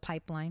 oil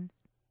pipelines,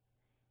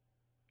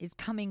 is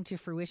coming to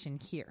fruition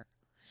here.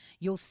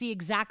 You'll see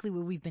exactly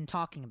what we've been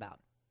talking about.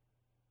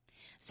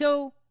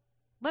 So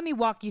let me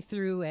walk you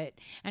through it.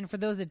 And for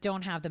those that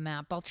don't have the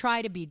map, I'll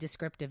try to be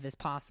descriptive as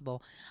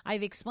possible.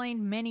 I've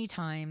explained many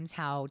times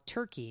how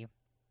Turkey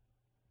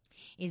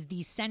is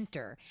the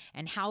center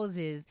and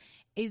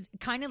is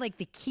kind of like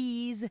the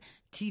keys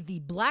to the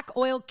black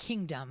oil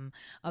kingdom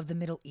of the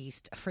Middle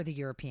East for the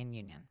European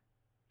Union.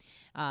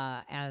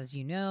 As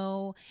you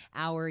know,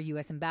 our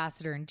U.S.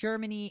 ambassador in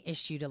Germany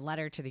issued a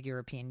letter to the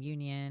European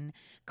Union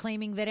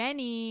claiming that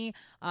any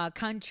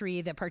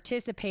country that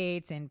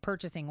participates in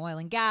purchasing oil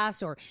and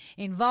gas or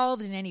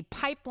involved in any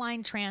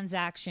pipeline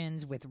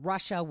transactions with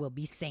Russia will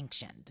be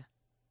sanctioned.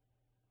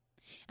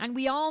 And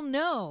we all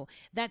know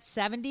that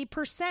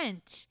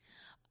 70%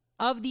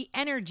 of the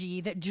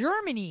energy that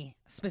Germany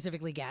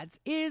specifically gets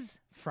is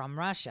from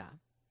Russia.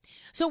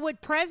 So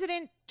what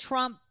President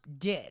Trump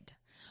did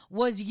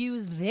was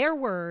use their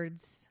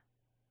words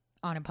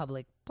on a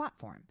public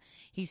platform.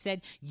 He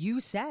said, you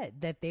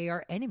said that they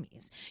are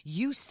enemies.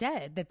 You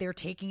said that they're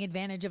taking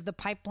advantage of the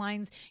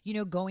pipelines,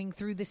 going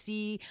through the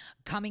sea,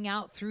 coming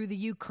out through the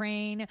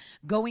Ukraine,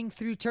 going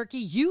through Turkey.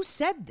 You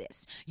said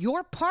this.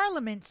 Your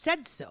parliament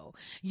said so.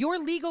 Your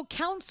legal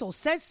counsel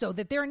says so,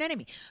 that they're an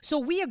enemy. So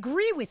we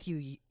agree with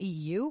you,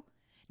 EU.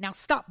 Now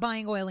stop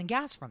buying oil and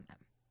gas from them.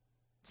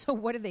 So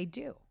what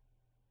do?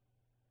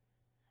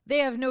 They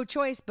have no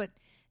choice but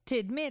to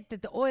admit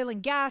that the oil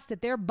and gas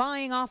that they're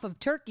buying off of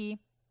Turkey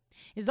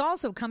is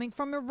also coming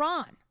from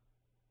Iran.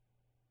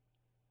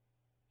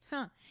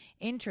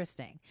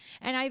 Interesting.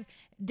 And I've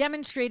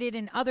demonstrated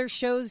in other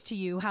shows to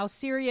you how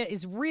Syria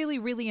is really,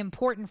 really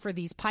important for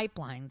these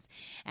pipelines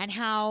and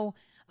how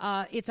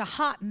it's a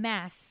hot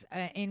mess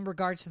in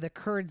regards to the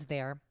Kurds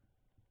there.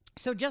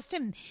 So just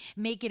to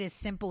make it as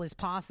simple as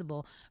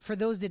possible for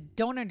those that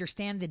don't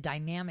understand the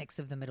dynamics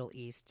of the Middle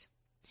East,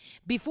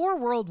 before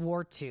World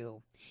War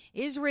II,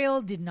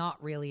 Israel did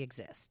not really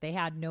exist. They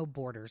had no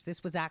borders.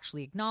 This was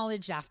actually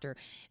acknowledged after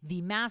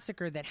the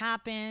massacre that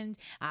happened,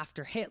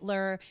 after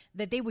Hitler,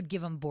 that they would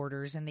give them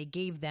borders, and they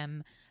gave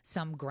them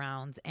some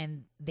grounds,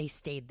 and they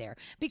stayed there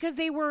because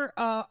they were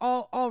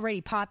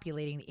already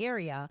populating the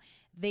area.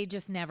 They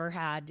just never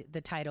had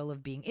the title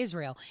of being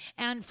Israel.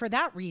 And for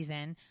that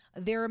reason,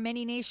 there are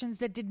many nations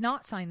that did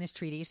not sign this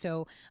treaty.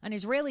 So an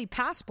Israeli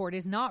passport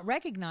is not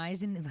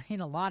recognized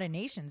in a lot of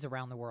nations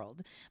around the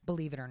world,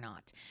 believe it or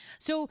not.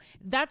 So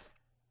that's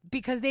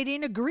because they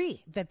didn't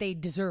agree that they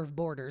deserve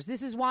borders.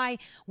 This is why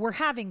we're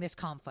having this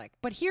conflict.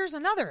 But here's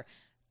another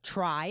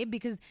tribe,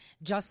 because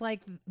just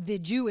like the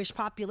Jewish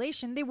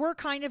population, they were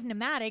kind of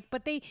nomadic,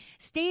 but they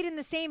stayed in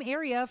the same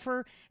area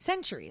for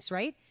centuries,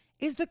 right?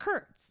 Is the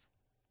Kurds.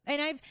 And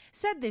I've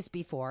said this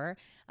before,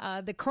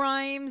 the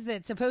crimes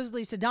that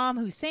supposedly Saddam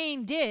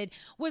Hussein did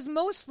was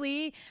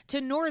mostly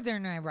to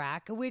northern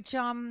Iraq, which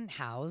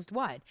housed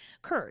what?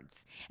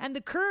 Kurds. And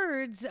the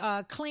Kurds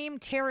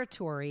claimed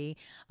territory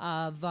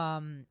of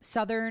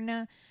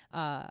southern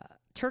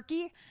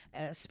Turkey,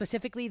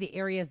 specifically the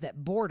areas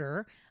that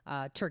border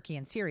Turkey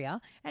and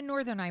Syria, and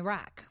northern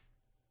Iraq.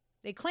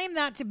 They claim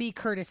that to be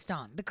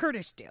Kurdistan. The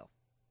Kurdish do.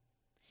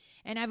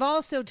 And I've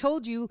also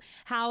told you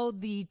how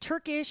the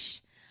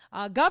Turkish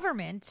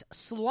government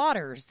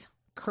slaughters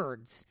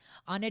Kurds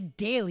on a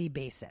daily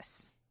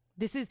basis.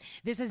 This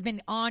has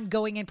been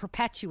ongoing and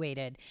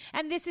perpetuated.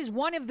 And this is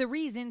one of the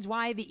reasons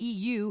why the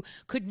EU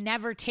could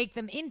never take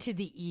them into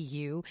the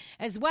EU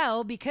as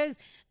well, because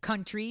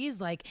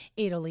countries like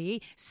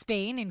Italy,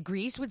 Spain, and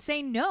Greece would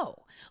say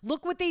no.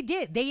 Look what they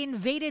did. They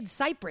invaded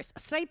Cyprus.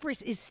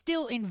 Cyprus is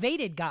still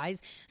invaded,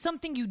 guys.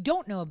 Something you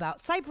don't know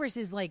about. Cyprus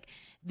is like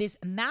this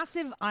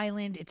massive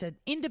island. It's an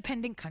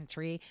independent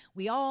country.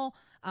 We all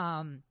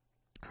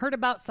heard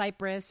about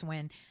Cyprus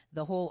when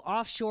the whole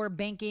offshore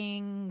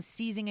banking,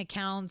 seizing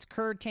accounts,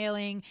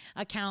 curtailing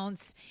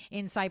accounts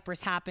in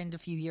Cyprus happened a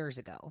few years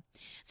ago.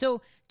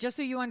 So just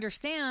so you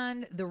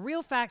understand the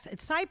real facts,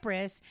 at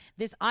Cyprus,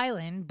 this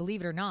island,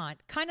 believe it or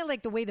not, kind of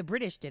like the way the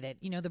British did it.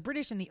 The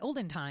British in the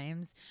olden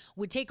times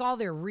would take all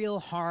their real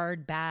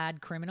hard,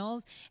 bad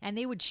criminals and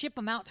they would ship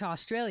them out to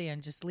Australia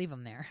and just leave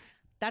them there.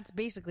 That's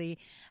basically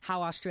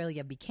how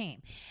Australia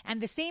became.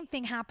 And the same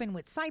thing happened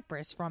with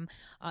Cyprus from,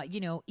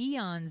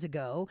 eons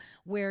ago,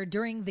 where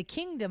during the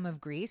Kingdom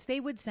of Greece, they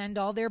would send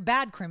all their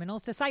bad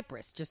criminals to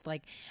Cyprus, just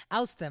like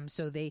oust them.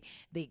 So they'd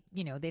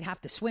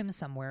have to swim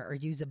somewhere or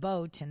use a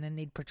boat, and then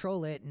they'd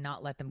patrol it and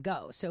not let them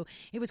go. So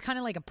it was kind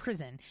of like a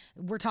prison.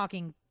 We're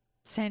talking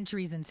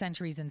centuries and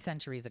centuries and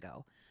centuries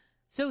ago.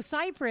 So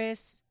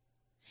Cyprus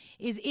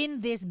is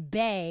in this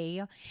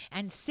bay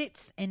and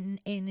sits and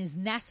is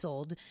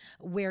nestled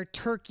where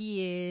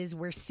Turkey is,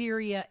 where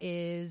Syria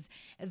is.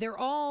 They're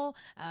all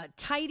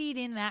tidied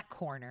in that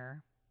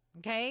corner,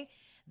 okay?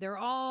 They're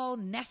all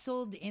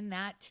nestled in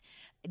that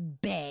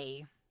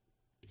bay.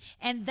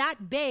 And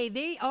that bay,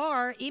 they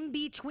are in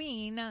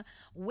between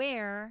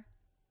where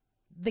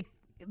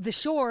the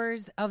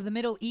shores of the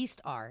Middle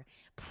East are.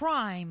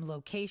 Prime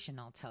location,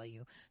 I'll tell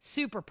you.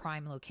 Super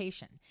prime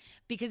location.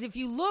 Because if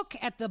you look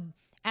at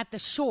the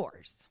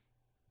shores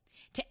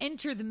to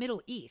enter the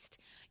Middle East,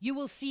 you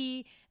will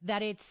see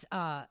that it's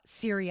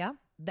Syria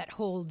that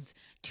holds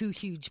 2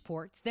 huge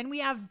ports. Then we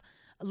have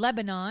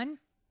Lebanon,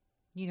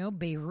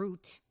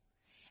 Beirut,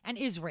 and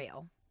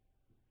Israel.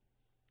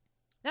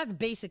 That's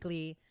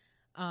basically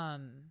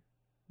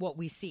what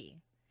we see.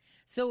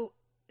 So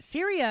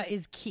Syria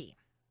is key.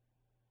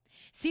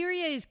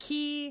 Syria is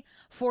key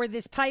for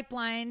this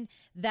pipeline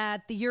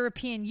that the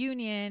European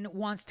Union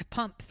wants to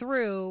pump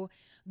through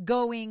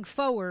going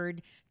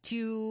forward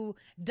to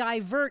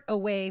divert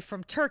away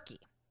from Turkey.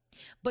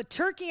 But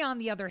Turkey, on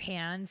the other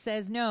hand,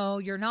 says, no,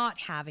 you're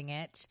not having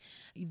it.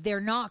 They're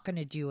not going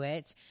to do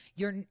it.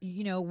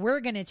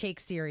 We're going to take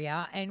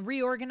Syria and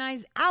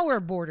reorganize our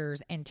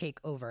borders and take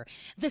over.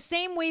 The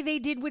same way they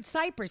did with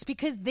Cyprus,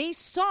 because they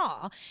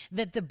saw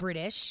that the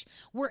British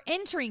were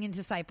entering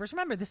into Cyprus.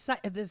 Remember,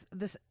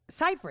 the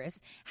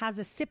Cyprus has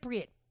a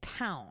Cypriot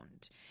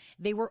pound.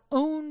 They were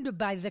owned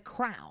by the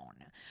crown,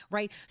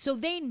 right? So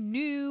they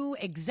knew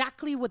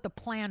exactly what the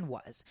plan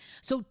was.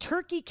 So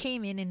Turkey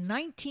came in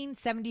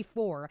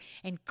 1974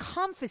 and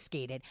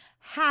confiscated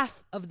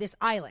half of this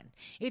island.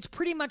 It's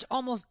pretty much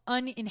almost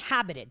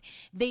uninhabited.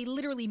 They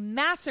literally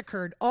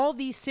massacred all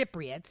these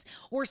Cypriots,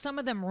 or some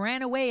of them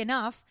ran away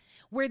enough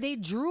where they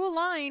drew a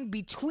line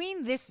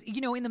between this,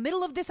 in the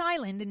middle of this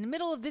island, in the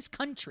middle of this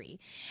country,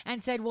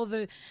 and said, well,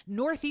 the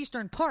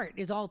northeastern part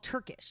is all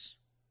Turkish.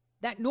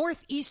 That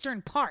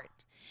northeastern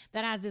part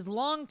that has this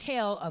long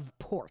tail of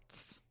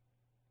ports.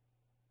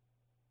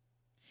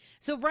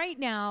 So right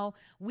now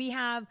we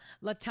have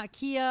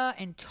Latakia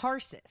and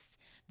Tarsus,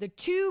 the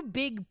 2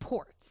 big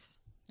ports.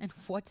 And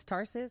what's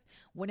Tarsus?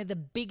 One of the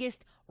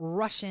biggest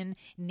Russian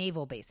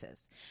naval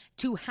bases.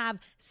 To have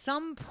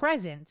some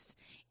presence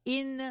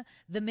in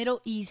the Middle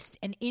East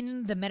and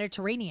in the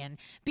Mediterranean,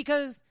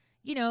 because,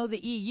 the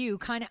EU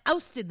kind of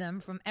ousted them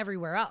from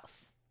everywhere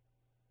else.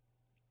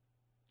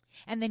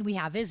 And then we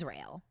have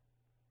Israel,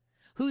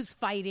 who's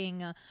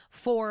fighting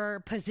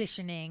for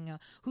positioning,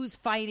 who's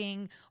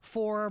fighting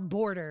for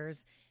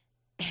borders.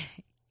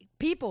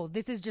 People,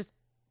 this is just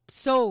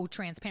so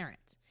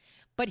transparent.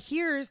 But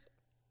here's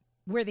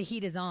where the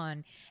heat is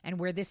on, and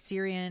where this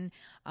Syrian,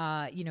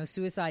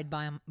 suicide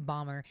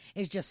bomber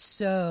is just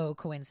so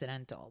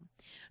coincidental.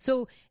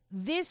 So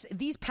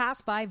these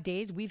past 5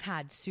 days, we've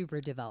had super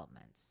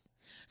developments.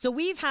 So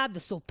we've had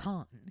the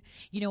Sultan,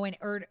 and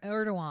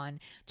Erdogan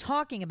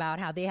talking about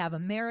how they have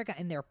America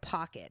in their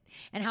pocket,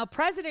 and how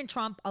President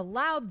Trump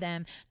allowed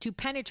them to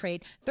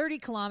penetrate 30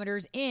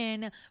 kilometers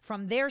in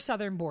from their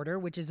southern border,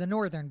 which is the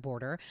northern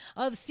border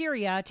of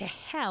Syria, to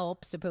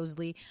help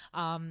supposedly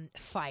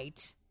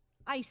fight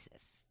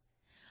ISIS.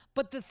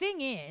 But the thing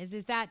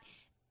is that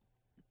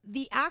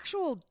the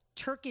actual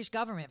Turkish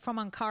government from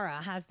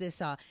Ankara has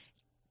this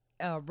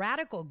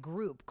radical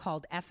group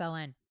called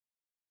FLN.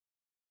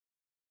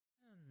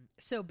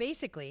 So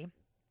basically,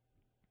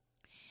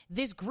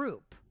 this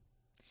group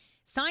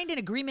signed an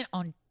agreement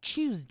on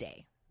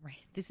Tuesday, right?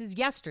 This is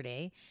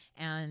yesterday,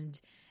 and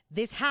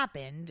this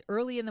happened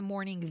early in the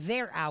morning,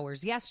 their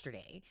hours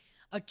yesterday,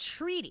 a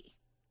treaty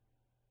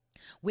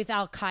with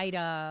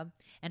Al-Qaeda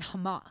and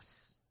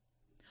Hamas,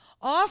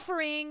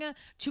 offering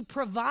to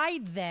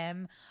provide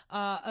them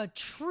a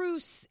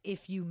truce,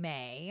 if you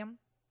may,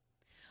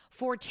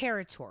 for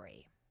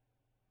territory.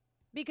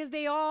 Because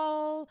they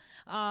all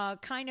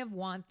kind of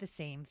want the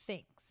same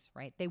things,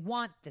 right? They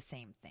want the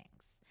same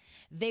things.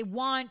 They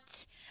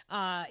want,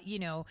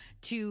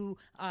 to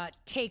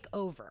take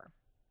over.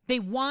 They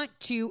want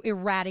to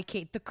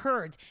eradicate the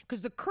Kurds,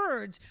 because the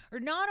Kurds are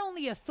not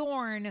only a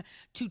thorn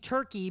to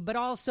Turkey, but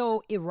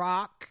also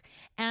Iraq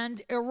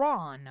and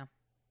Iran.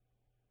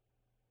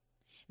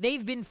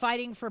 They've been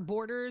fighting for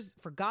borders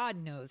for God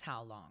knows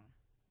how long.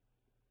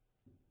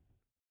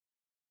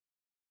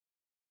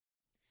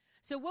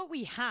 So what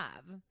we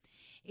have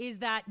is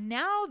that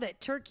now that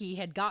Turkey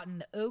had gotten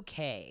the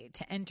okay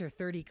to enter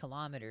 30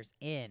 kilometers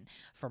in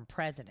from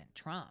President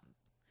Trump,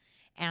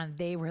 and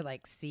they were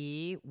like,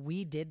 see,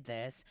 we did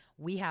this.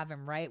 We have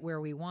him right where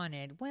we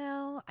wanted.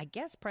 Well, I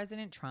guess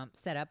President Trump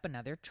set up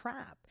another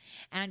trap.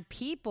 And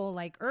people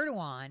like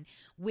Erdogan,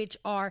 which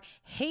are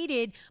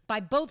hated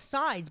by both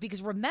sides,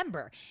 because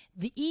remember,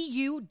 the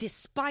EU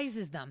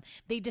despises them.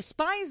 They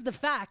despise the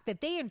fact that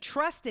they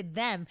entrusted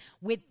them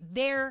with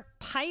their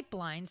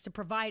pipelines to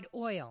provide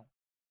oil.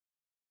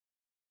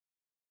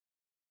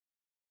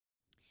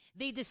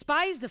 They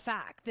despise the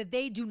fact that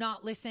they do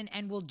not listen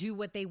and will do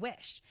what they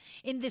wish.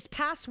 In this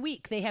past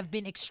week, they have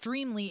been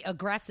extremely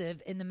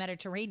aggressive in the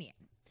Mediterranean.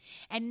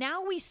 And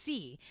now we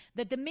see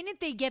that the minute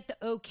they get the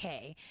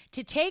okay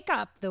to take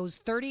up those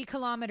 30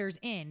 kilometers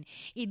in,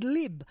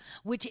 Idlib,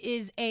 which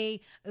is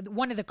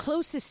one of the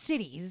closest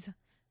cities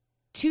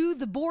to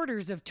the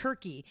borders of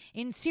Turkey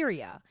in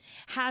Syria,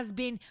 has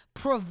been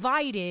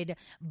provided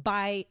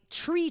by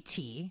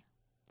treaty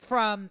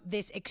from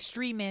this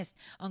extremist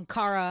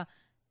Ankara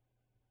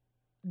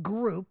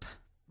group,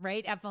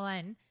 right?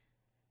 FLN.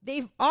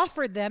 They've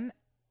offered them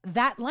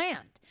that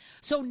land.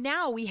 So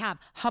now we have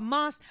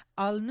Hamas,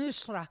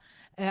 al-Nusra,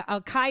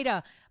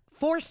 al-Qaeda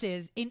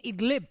forces in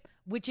Idlib,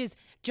 which is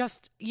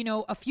just,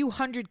 a few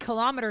hundred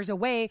kilometers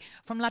away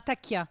from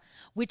Latakia,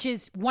 which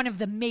is one of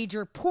the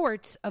major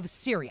ports of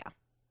Syria.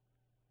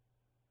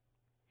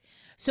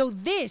 So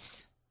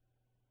this,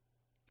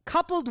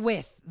 coupled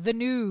with the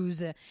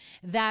news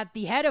that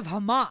the head of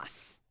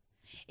Hamas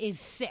is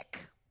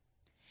sick,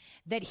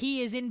 that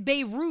he is in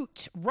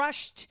Beirut,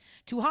 rushed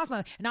to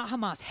hospital, not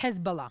Hamas,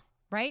 Hezbollah,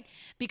 right?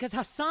 Because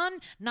Hassan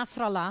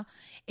Nasrallah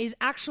is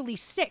actually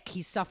sick.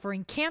 He's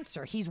suffering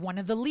cancer. He's one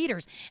of the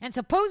leaders. And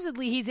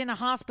supposedly he's in a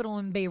hospital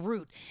in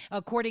Beirut,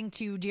 according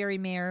to Jerry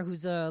Mayer,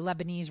 who's a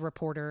Lebanese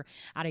reporter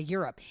out of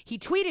Europe. He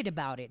tweeted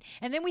about it.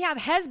 And then we have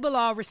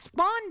Hezbollah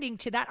responding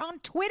to that on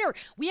Twitter.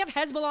 We have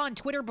Hezbollah on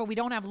Twitter, but we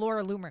don't have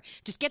Laura Loomer.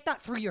 Just get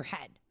that through your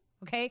head,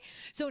 okay?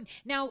 So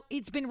now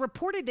it's been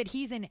reported that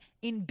he's in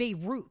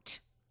Beirut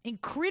in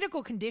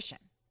critical condition.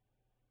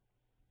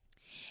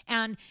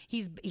 And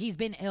he's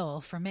been ill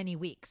for many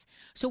weeks.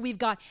 So we've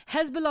got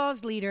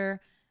Hezbollah's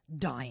leader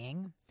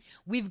dying.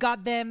 We've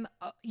got them,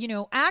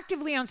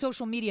 actively on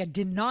social media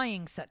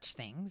denying such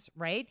things,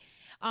 right?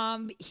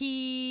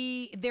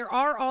 There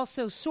are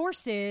also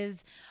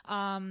sources,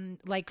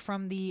 like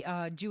from the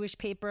Jewish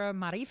paper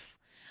Marif,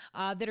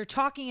 that are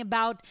talking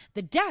about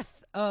the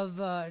death of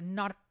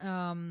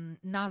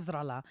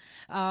Nasrallah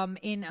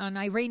in an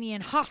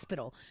Iranian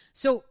hospital.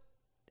 So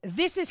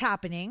this is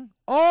happening.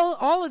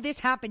 All of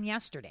this happened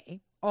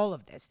yesterday. All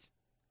of this.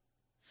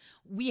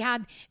 We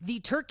had the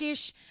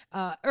Turkish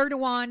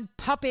Erdogan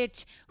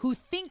puppet who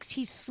thinks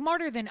he's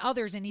smarter than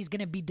others and he's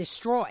going to be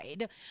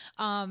destroyed.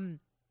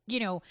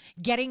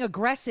 Getting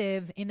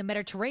aggressive in the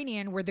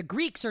Mediterranean, where the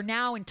Greeks are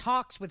now in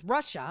talks with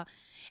Russia.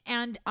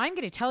 And I'm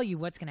going to tell you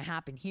what's going to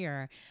happen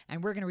here,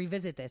 and we're going to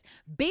revisit this.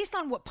 Based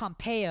on what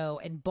Pompeo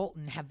and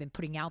Bolton have been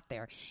putting out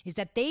there, is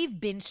that they've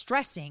been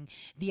stressing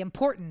the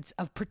importance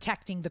of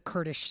protecting the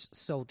Kurdish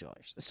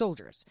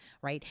soldiers,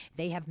 right?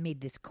 They have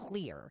made this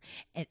clear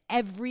at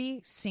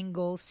every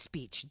single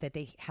speech that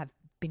they have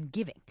been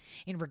giving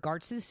in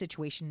regards to the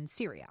situation in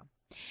Syria.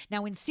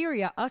 Now, in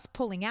Syria, us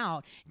pulling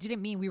out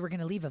didn't mean we were going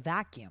to leave a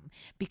vacuum,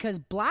 because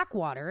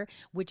Blackwater,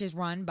 which is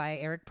run by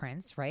Eric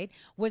Prince, right,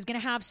 was going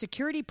to have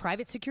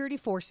private security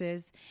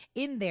forces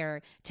in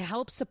there to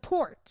help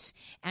support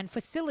and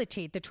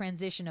facilitate the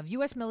transition of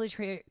U.S.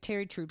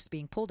 military troops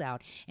being pulled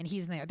out, and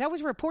he's in there. That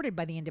was reported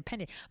by The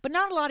Independent, but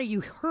not a lot of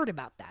you heard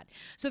about that.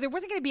 So there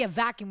wasn't going to be a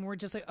vacuum where we're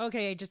just like,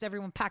 okay, just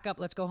everyone pack up,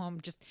 let's go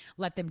home, just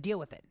let them deal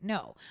with it.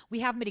 No,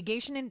 we have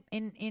mitigation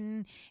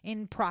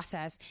in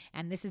process,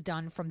 and this is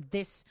done from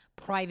this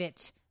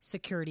private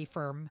security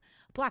firm,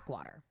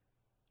 Blackwater.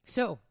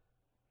 So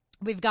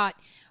we've got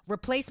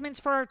replacements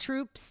for our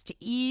troops to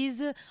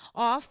ease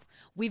off.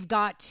 We've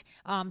got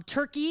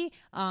Turkey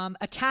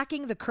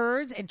attacking the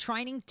Kurds and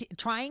trying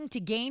to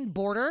gain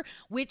border,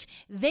 which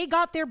they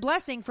got their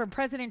blessing from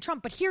President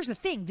Trump. But here's the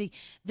thing.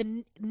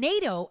 The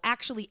NATO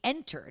actually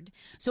entered.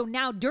 So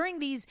now during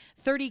these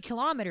 30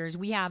 kilometers,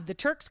 we have the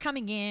Turks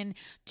coming in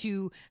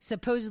to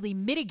supposedly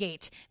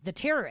mitigate the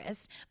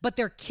terrorists, but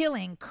they're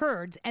killing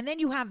Kurds. And then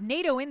you have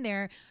NATO in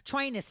there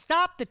trying to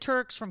stop the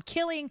Turks from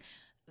killing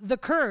the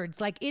Kurds.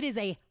 Like, it is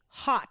a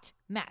hot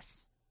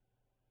mess.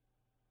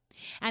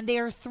 And they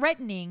are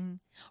threatening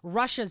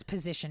Russia's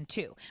position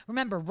too.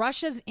 Remember,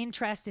 Russia's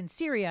interest in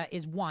Syria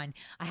is one,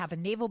 I have a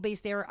naval base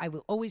there, I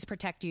will always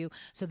protect you,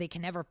 so they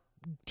can never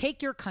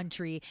take your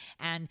country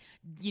and,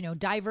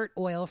 divert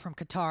oil from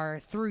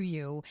Qatar through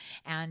you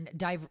and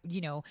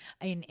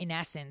in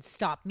essence,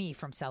 stop me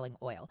from selling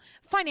oil.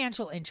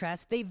 Financial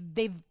interest,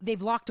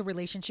 they've locked a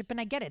relationship, and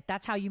I get it.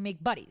 That's how you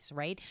make buddies,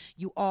 right?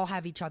 You all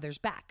have each other's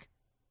back.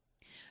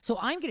 So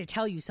I'm going to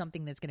tell you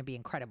something that's going to be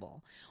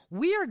incredible.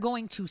 We are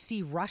going to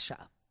see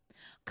Russia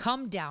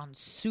come down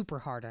super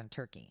hard on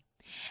Turkey.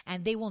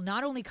 And they will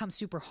not only come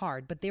super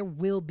hard, but there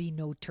will be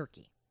no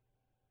Turkey.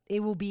 It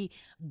will be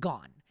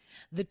gone.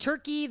 The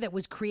Turkey that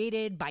was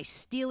created by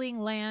stealing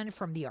land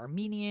from the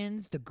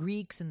Armenians, the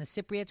Greeks, and the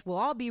Cypriots will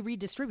all be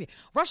redistributed.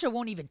 Russia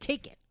won't even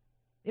take it.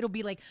 It'll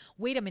be like,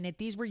 wait a minute,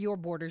 these were your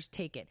borders,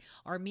 take it.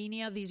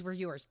 Armenia, these were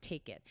yours,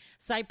 take it.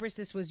 Cyprus,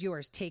 this was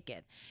yours, take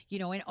it.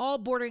 And all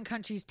bordering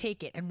countries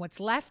take it. And what's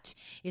left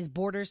is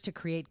borders to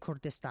create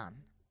Kurdistan.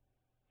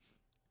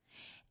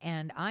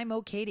 And I'm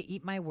okay to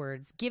eat my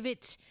words. Give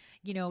it,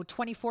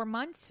 24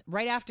 months.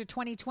 Right after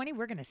 2020,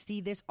 we're going to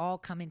see this all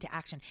come into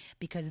action,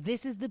 because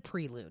this is the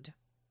prelude.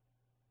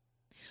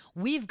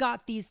 We've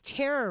got these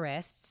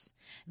terrorists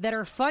that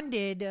are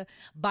funded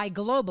by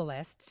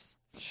globalists,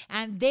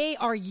 and they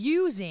are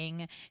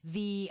using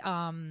the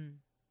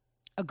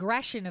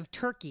aggression of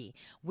Turkey,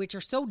 which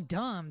are so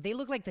dumb. They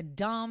look like the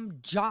dumb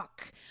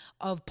jock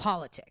of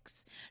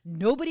politics.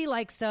 Nobody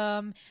likes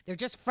them. They're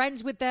just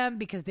friends with them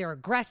because they're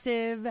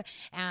aggressive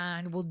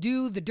and will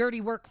do the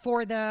dirty work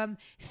for them,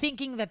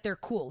 thinking that they're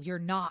cool. You're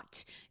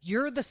not.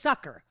 You're the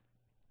sucker.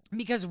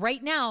 Because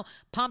right now,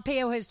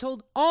 Pompeo has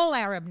told all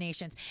Arab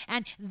nations,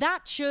 and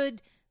that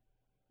should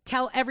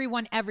tell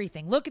everyone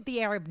everything. Look at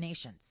the Arab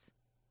nations.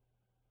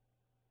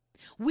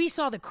 We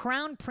saw the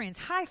crown prince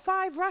high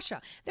five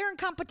Russia. They're in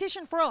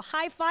competition for oil,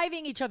 high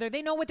fiving each other.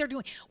 They know what they're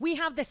doing. We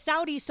have the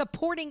Saudis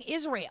supporting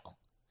Israel.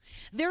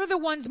 They're the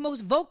ones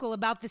most vocal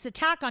about this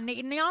attack on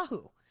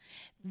Netanyahu.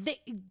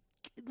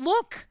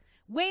 Look,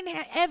 when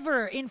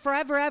ever in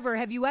forever ever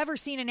have you ever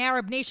seen an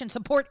Arab nation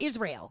support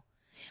Israel?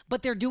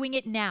 But they're doing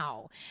it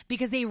now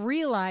because they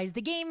realize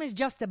the game is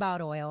just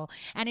about oil,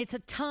 and it's a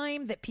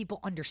time that people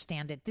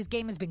understand it. This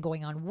game has been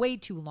going on way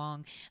too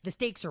long. The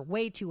stakes are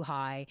way too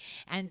high,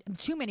 and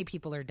too many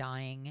people are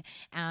dying,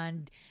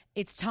 and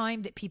it's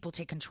time that people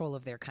take control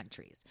of their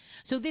countries.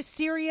 So this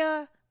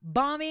Syria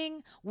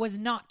bombing was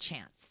not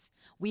chance.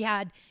 We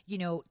had,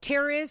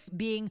 terrorists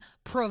being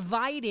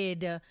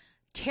provided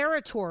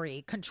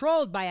territory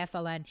controlled by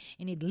FLN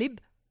in Idlib.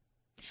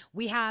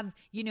 We have,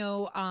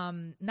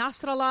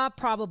 Nasrallah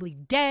probably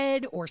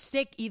dead or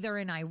sick either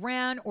in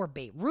Iran or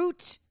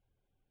Beirut.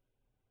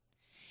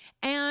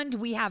 And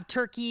we have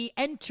Turkey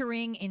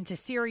entering into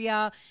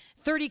Syria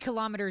 30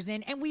 kilometers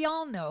in. And we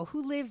all know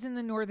who lives in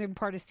the northern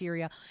part of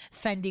Syria,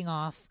 fending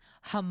off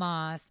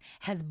Hamas,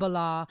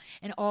 Hezbollah,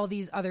 and all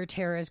these other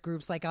terrorist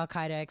groups like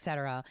Al-Qaeda,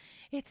 etc.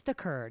 It's the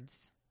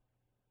Kurds.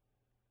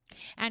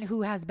 And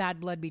who has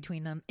bad blood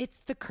between them?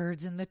 It's the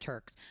Kurds and the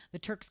Turks. The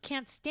Turks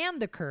can't stand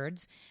the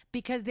Kurds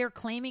because they're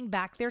claiming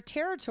back their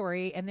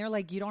territory, and they're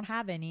like, you don't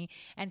have any.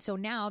 And so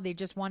now they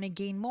just want to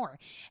gain more.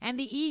 And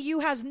the EU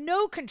has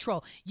no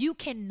control. You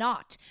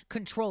cannot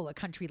control a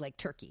country like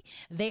Turkey.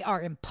 They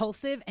are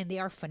impulsive and they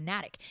are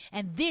fanatic.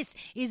 And this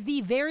is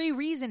the very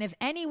reason, if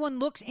anyone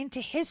looks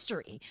into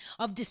history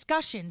of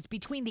discussions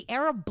between the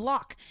Arab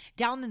bloc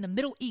down in the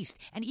Middle East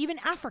and even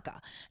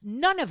Africa,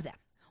 none of them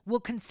will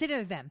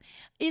consider them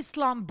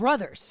Islam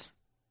brothers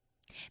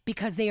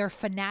because they are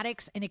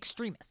fanatics and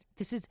extremists.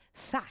 This is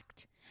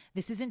fact.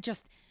 This isn't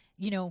just,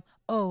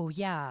 oh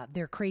yeah,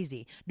 they're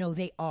crazy. No,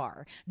 they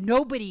are.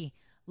 Nobody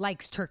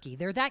likes Turkey.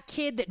 They're that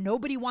kid that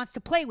nobody wants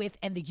to play with,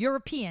 and the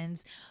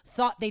Europeans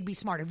thought they'd be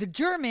smarter. The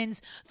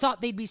Germans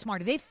thought they'd be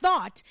smarter. They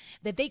thought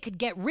that they could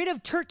get rid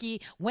of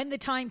Turkey when the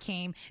time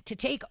came to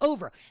take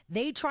over.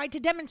 They tried to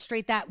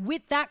demonstrate that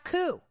with that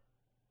coup.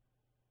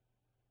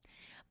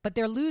 But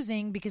they're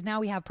losing because now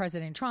we have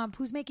President Trump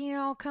who's making it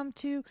all come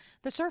to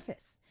the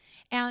surface.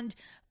 And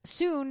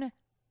soon,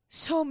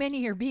 so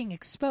many are being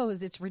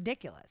exposed. It's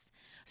ridiculous.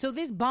 So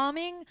this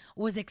bombing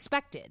was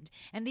expected.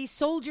 And these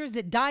soldiers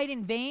that died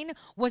in vain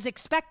was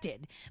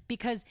expected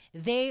because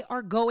they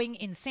are going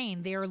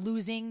insane. They are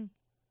losing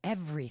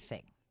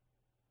everything.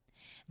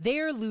 They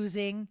are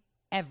losing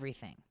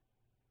everything.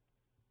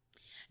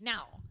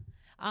 Now,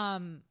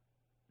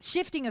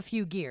 shifting a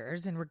few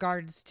gears in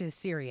regards to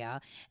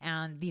Syria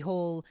and the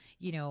whole,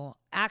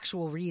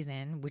 actual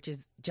reason, which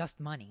is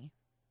just money.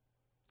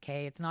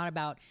 Okay, it's not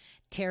about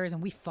terrorism.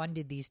 We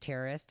funded these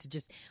terrorists to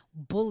just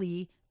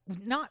bully,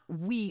 not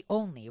we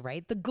only,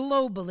 right? The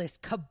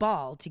globalist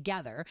cabal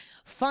together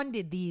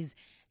funded these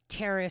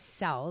terrorist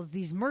cells,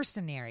 these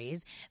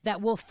mercenaries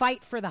that will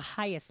fight for the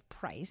highest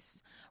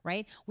price,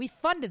 right? We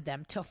funded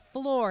them to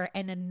floor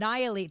and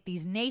annihilate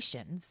these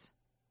nations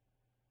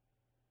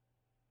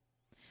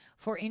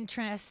for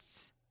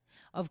interests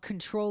of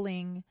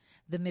controlling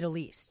the Middle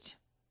East.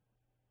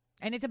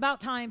 And it's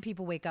about time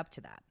people wake up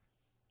to that.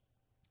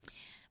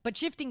 But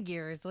shifting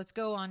gears, let's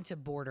go on to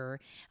border,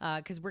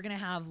 because we're going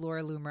to have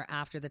Laura Loomer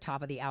after the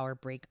top of the hour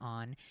break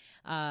on.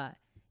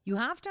 You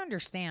have to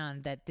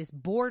understand that this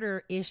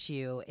border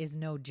issue is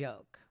no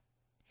joke.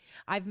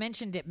 I've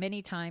mentioned it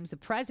many times. The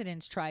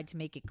president's tried to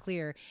make it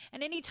clear.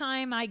 And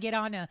anytime I get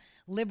on a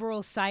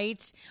liberal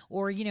site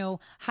or,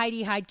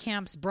 Heidi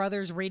Heitkamp's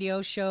brother's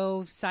radio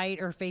show site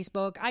or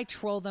Facebook, I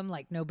troll them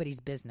like nobody's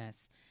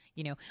business,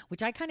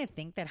 which I kind of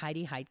think that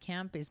Heidi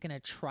Heitkamp is going to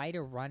try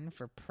to run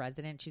for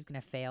president. She's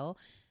going to fail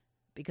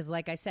because,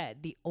 like I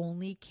said, the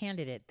only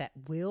candidate that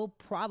will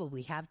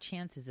probably have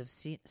chances of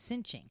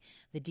cinching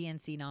the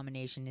DNC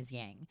nomination is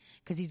Yang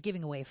because he's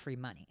giving away free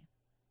money.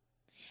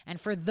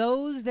 And for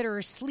those that are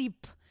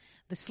asleep,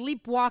 the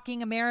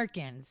sleepwalking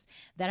Americans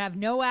that have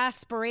no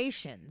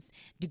aspirations,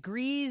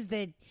 degrees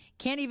that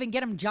can't even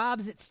get them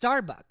jobs at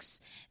Starbucks,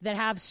 that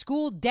have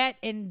school debt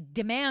and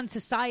demand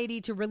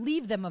society to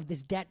relieve them of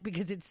this debt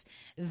because it's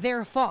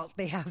their fault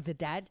they have the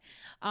debt,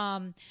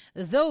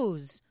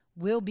 those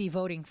will be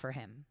voting for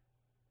him.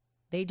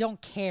 They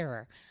don't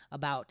care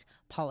about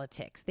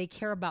politics. They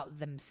care about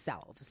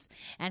themselves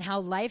and how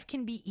life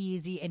can be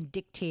easy and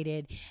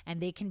dictated and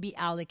they can be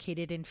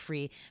allocated and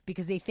free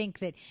because they think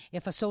that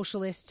if a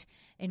socialist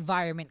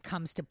environment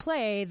comes to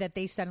play that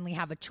they suddenly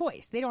have a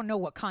choice. They don't know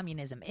what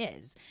communism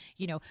is.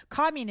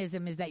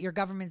 Communism is that your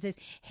government says,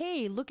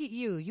 hey, look at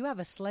you. You have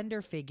a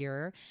slender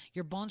figure.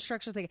 Your bone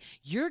structure is like,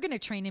 you're going to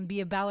train and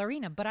be a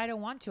ballerina, but I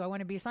don't want to. I want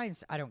to be a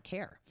scientist. I don't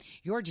care.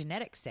 Your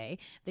genetics say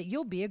that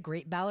you'll be a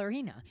great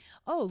ballerina.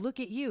 Oh,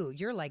 look at you.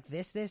 You're like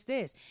this.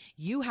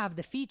 you have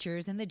the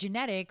features and the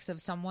genetics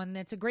of someone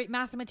that's a great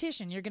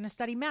mathematician. You're going to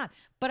study math,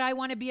 but I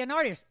want to be an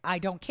artist. I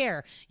don't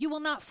care. You will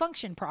not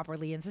function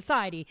properly in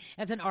society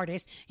as an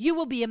artist. You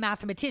will be a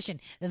mathematician.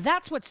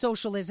 That's what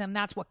socialism,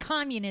 that's what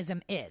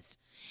communism is.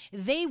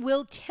 They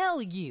will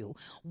tell you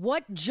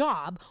what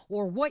job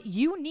or what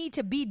you need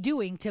to be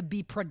doing to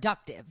be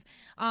productive.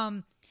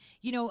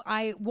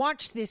 I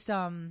watched this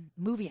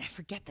movie, and I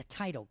forget the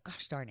title,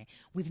 gosh darn it,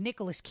 with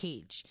Nicolas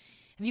Cage.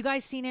 Have you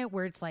guys seen it,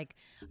 where it's like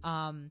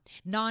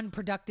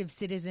non-productive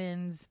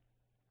citizens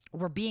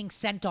were being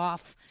sent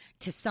off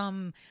to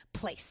some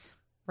place,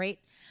 right?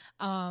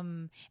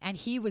 And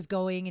he was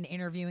going and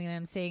interviewing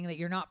them, saying that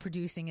you're not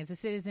producing as a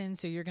citizen,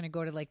 so you're going to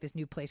go to like this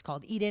new place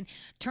called Eden.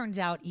 Turns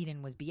out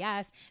Eden was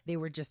BS. They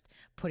were just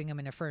putting them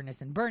in a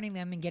furnace and burning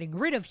them and getting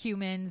rid of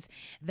humans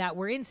that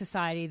were in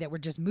society, that were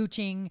just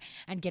mooching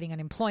and getting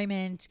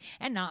unemployment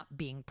and not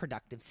being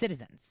productive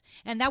citizens.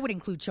 And that would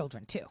include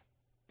children too.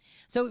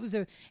 So it was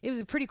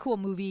a pretty cool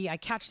movie. I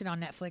catched it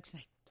on Netflix, and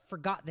I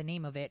forgot the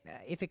name of it.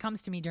 If it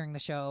comes to me during the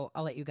show,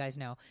 I'll let you guys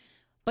know.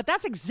 But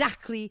that's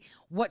exactly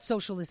what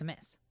socialism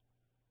is.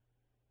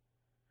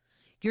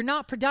 You're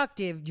not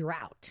productive, you're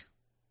out.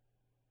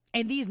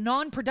 And these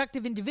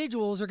non-productive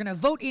individuals are going to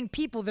vote in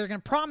people that are going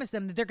to promise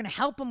them that they're going to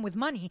help them with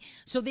money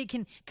so they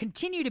can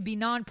continue to be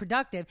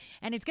non-productive.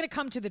 And it's going to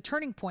come to the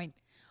turning point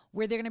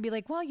where they're going to be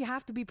like, well, you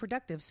have to be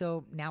productive,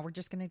 so now we're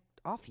just going to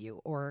off you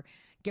or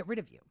get rid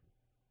of you.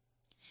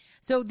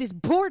 So this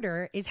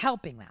border is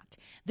helping that.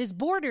 This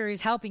border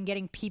is helping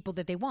getting people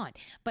that they want.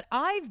 But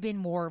I've been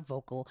more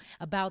vocal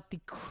about the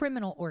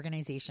criminal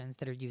organizations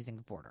that are using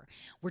the border.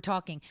 We're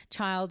talking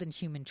child and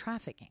human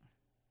trafficking.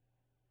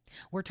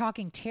 We're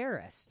talking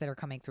terrorists that are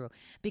coming through,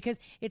 because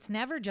it's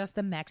never just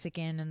the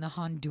Mexican and the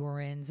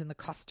Hondurans and the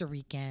Costa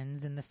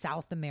Ricans and the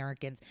South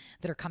Americans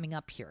that are coming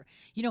up here.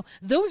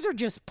 Those are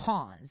just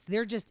pawns.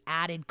 They're just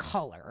added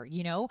color,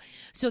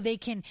 so they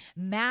can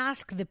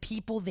mask the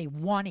people they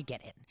want to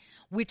get in,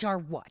 which are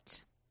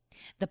what?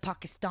 The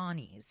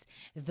Pakistanis,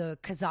 the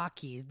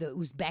Kazakhis, the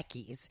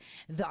Uzbekis,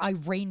 the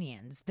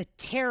Iranians, the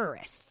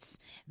terrorists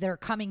that are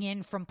coming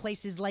in from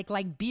places like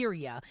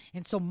Liberia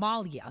and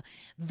Somalia.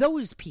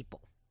 Those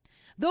people.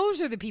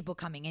 Those are the people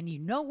coming. And you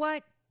know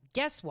what?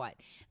 Guess what?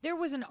 There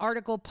was an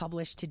article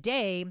published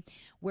today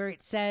where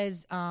it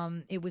says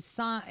it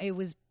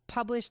was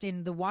published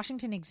in the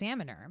Washington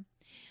Examiner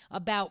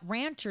about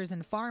ranchers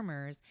and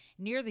farmers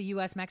near the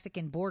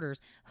U.S.-Mexican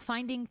borders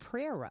finding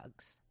prayer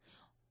rugs,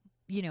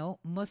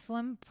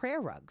 Muslim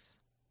prayer rugs.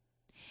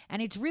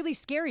 And it's really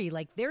scary.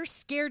 Like, they're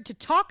scared to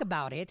talk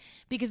about it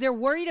because they're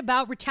worried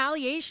about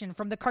retaliation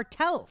from the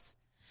cartels,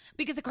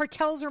 because the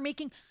cartels are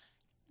making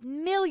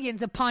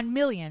millions upon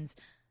millions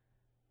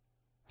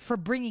for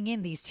bringing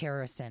in these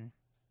terrorists in.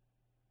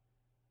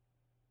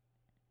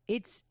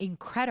 It's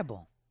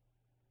incredible.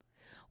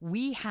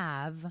 We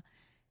have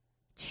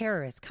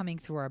terrorists coming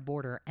through our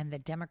border, and the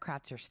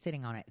Democrats are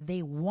sitting on it.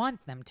 They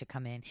want them to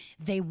come in.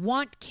 They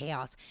want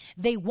chaos.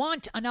 They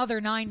want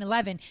another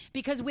 9/11,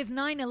 because with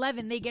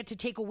 9/11, they get to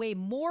take away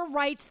more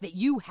rights that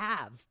you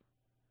have.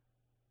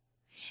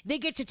 They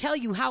get to tell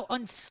you how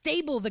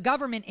unstable the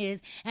government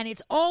is, and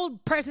it's all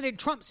President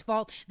Trump's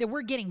fault that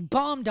we're getting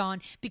bombed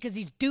on because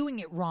he's doing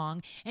it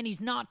wrong and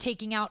he's not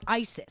taking out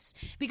ISIS.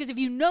 Because if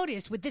you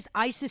notice with this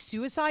ISIS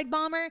suicide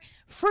bomber,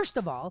 first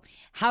of all,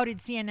 how did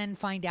CNN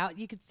find out?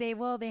 You could say,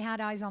 well, they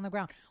had eyes on the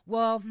ground.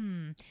 Well,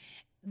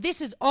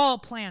 this is all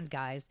planned,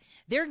 guys.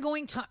 They're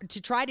going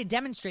to try to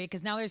demonstrate,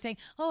 because now they're saying,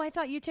 oh, I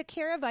thought you took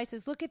care of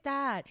ISIS. Look at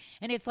that.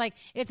 And it's like,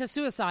 it's a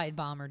suicide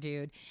bomber,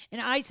 dude. And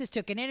ISIS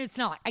took it, and it's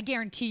not. I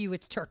guarantee you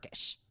it's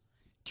Turkish.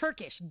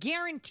 Turkish.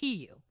 Guarantee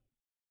you.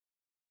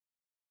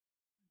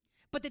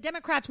 But the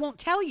Democrats won't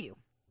tell you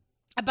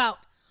about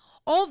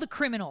all the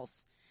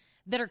criminals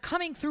that are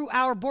coming through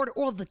our border,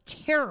 all the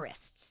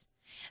terrorists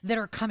that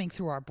are coming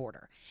through our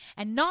border,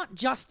 and not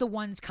just the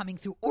ones coming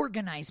through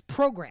organized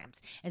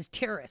programs as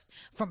terrorists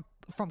from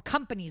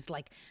companies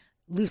like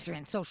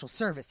Lutheran Social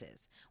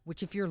Services,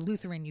 which if you're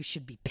Lutheran, you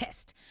should be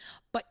pissed.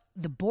 But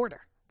the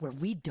border, where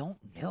we don't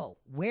know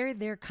where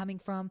they're coming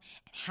from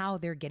and how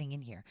they're getting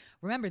in here.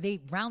 Remember,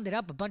 they rounded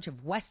up a bunch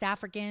of West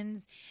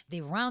Africans.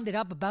 They rounded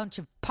up a bunch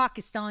of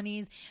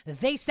Pakistanis.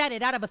 They said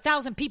it, out of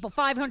 1,000 people,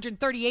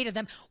 538 of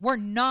them were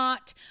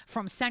not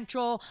from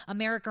Central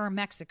America or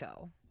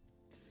Mexico.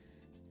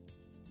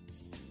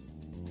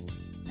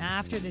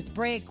 After this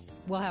break,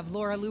 we'll have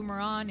Laura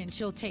Loomer on, and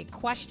she'll take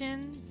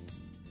questions,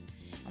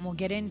 and we'll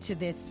get into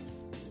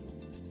this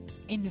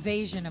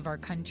invasion of our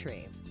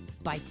country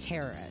by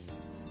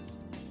terrorists.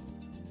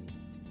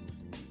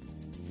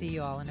 See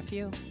you all in a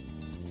few.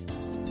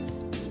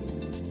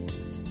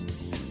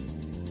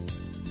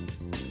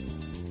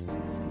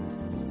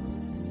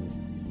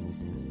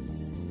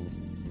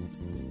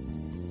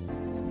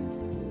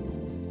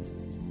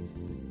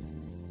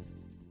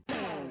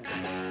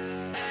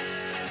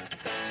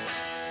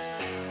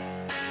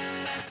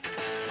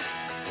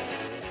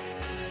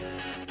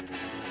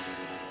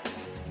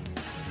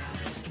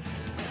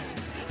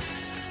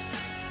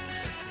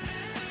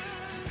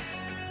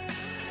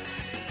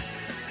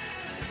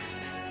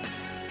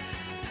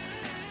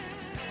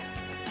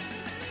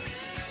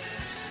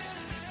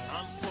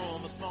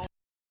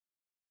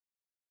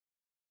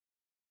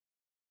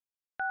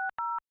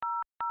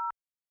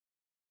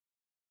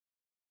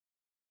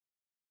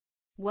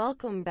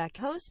 Welcome back,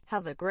 host.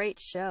 Have a great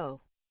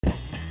show.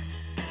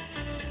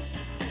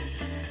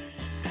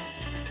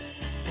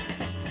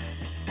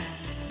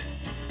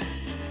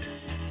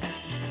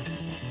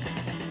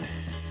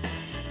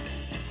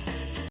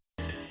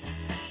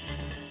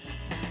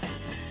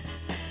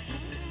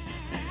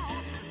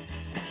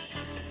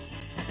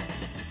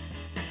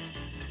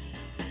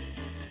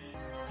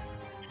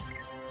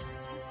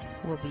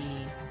 We'll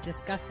be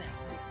discussing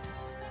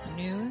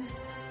news,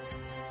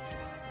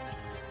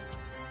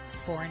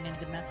 foreign and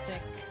domestic,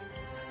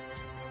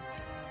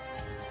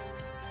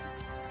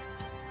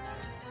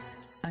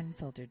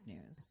 unfiltered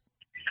news.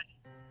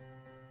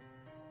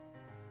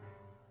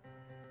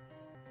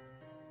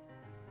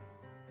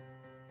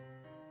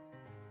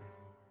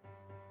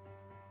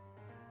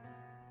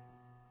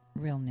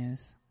 Real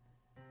news.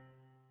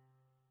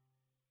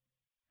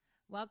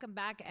 Welcome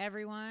back,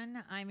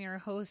 everyone. I'm your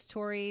host,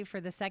 Tori, for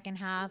the second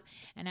half.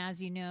 And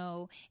as you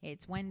know,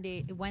 it's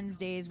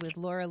Wednesdays with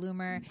Laura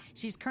Loomer.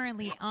 She's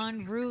currently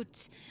en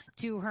route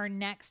to her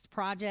next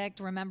project.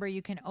 Remember,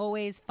 you can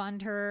always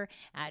fund her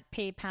at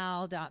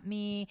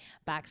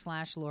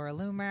paypal.me/Laura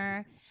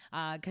Loomer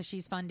because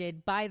she's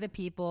funded by the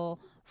people,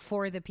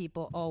 for the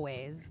people,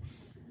 always.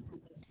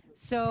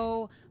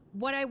 So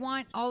what I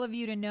want all of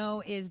you to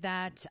know is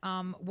that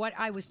what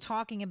I was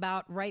talking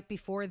about right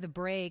before the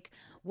break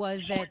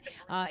was that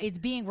it's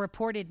being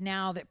reported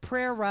now that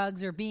prayer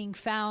rugs are being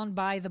found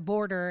by the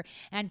border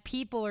and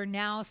people are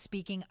now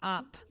speaking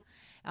up.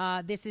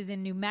 This is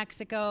in New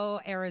Mexico,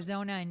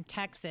 Arizona, and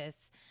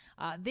Texas.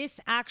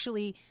 This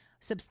actually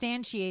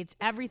substantiates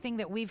everything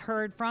that we've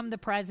heard from the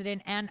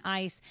president and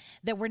ICE,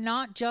 that we're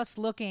not just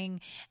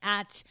looking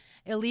at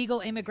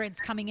illegal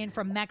immigrants coming in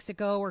from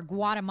Mexico or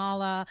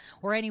Guatemala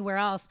or anywhere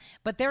else,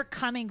 but they're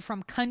coming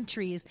from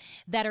countries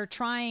that are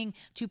trying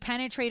to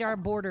penetrate our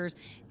borders,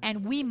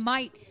 and we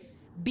might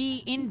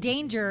be in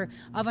danger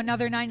of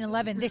another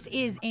 9/11. This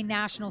is a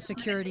national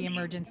security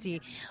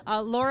emergency.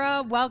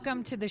 Laura,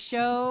 welcome to the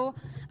show.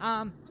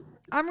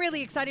 I'm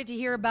really excited to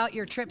hear about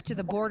your trip to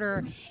the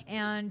border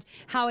and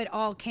how it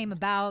all came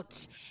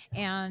about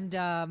and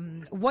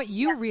what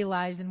you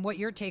realized and what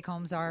your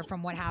take-homes are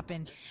from what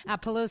happened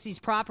at Pelosi's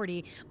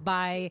property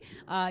by,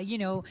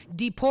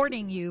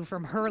 deporting you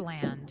from her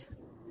land.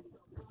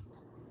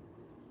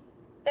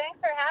 Thanks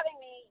for having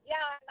me.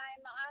 Yeah, I'm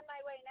on my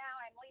way now.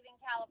 I'm leaving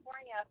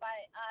California,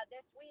 but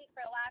this week,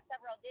 for the last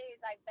several days,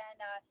 I've been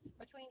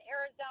between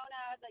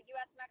Arizona, the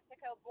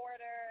U.S.-Mexico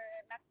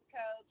border,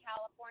 Mexico,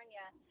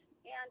 California.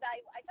 And I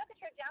took a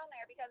trip down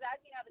there because,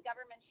 as you know, the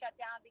government shut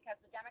down because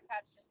the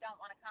Democrats just don't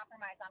want to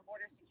compromise on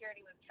border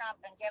security with Trump,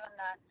 and given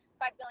the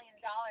 $5 billion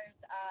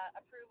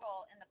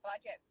approval in the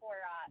budget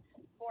for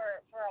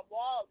a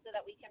wall so that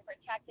we can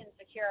protect and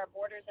secure our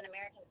borders and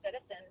American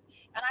citizens.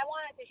 And I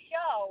wanted to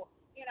show,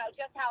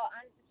 just how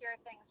unsecure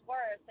things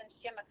were since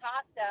Jim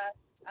Acosta,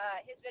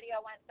 his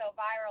video went so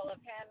viral of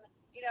him,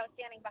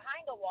 standing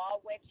behind a wall,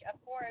 which, of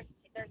course,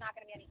 there's not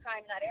going to be any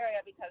crime in that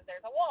area because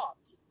there's a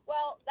wall.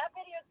 Well, that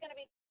video is going to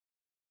be.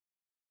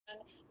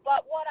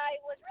 But what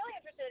I was really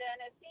interested in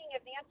is seeing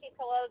if Nancy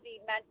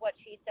Pelosi meant what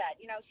she said.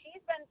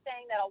 She's been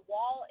saying that a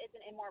wall is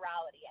an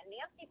immorality. And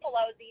Nancy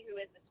Pelosi, who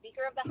is the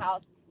Speaker of the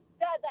House,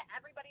 said that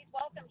everybody's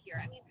welcome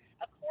here. I mean,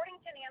 according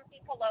to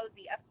Nancy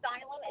Pelosi,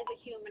 asylum is a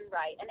human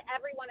right, and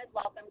everyone is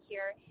welcome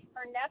here.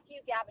 Her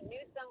nephew, Gavin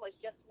Newsom, was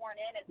just sworn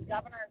in as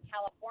governor of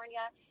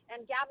California,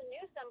 and Gavin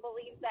Newsom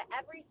believes that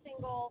every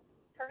single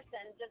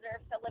person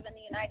deserves to live in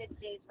the United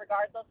States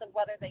regardless of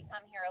whether they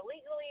come here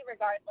illegally,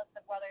 regardless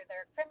of whether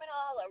they're a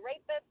criminal, a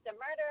rapist, a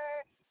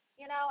murderer.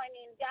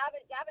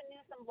 Gavin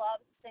Newsom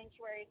loves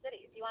sanctuary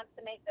cities. He wants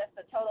to make this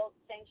a total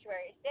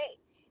sanctuary state,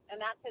 and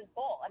that's his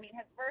goal. I mean,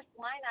 his first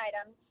line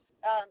item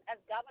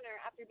as governor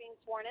after being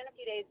sworn in a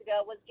few days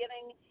ago was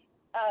giving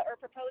or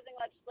proposing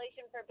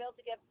legislation for a bill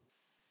to give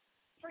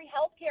free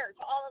health care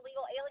to all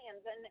illegal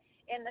aliens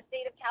in the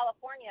state of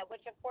California,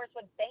 which of course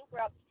would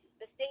bankrupt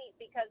the state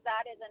because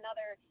that is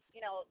another,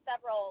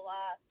 several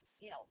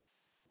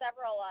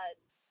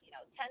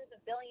tens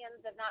of billions,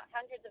 if not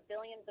hundreds of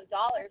billions of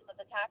dollars that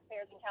the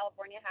taxpayers in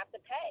California have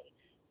to pay.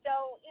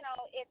 So,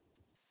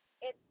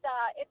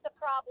 it's a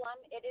problem.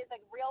 It is a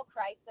real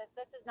crisis.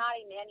 This is not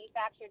a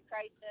manufactured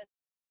crisis.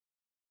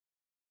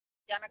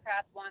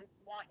 Democrats want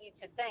you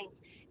to think.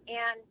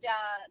 And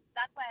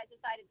that's why I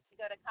decided to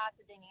go to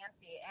Casa de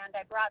Nancy, and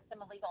I brought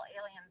some illegal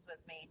aliens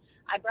with me.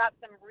 I brought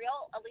some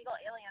real illegal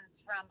aliens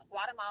from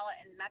Guatemala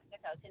and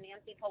Mexico to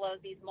Nancy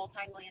Pelosi's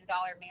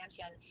multi-million-dollar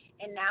mansion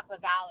in Napa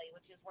Valley,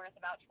 which is worth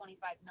about $25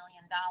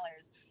 million.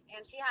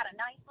 And she had a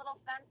nice little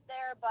fence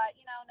there, but,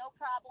 no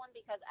problem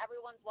because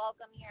everyone's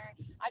welcome here.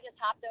 I just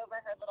hopped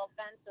over her little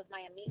fence with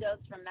my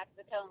amigos from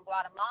Mexico and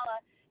Guatemala,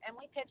 and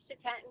we pitched a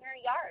tent in her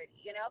yard,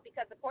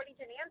 because according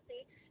to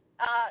Nancy,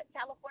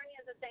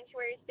 California is a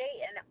sanctuary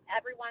state and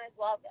everyone is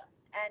welcome.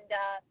 And,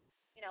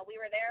 we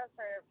were there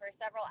for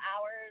several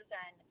hours,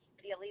 and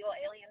the illegal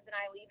aliens and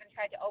we even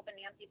tried to open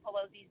Nancy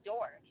Pelosi's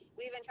door.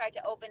 We even tried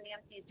to open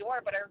Nancy's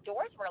door, but our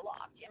doors were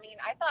locked. I mean,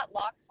 I thought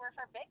locks were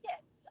for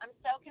bigots. I'm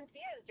so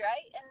confused,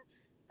 right? And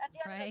At the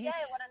end of the Right.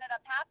 day, what ended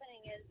up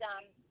happening is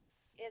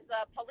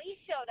police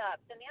showed up.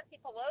 So Nancy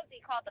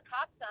Pelosi called the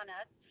cops on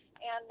us,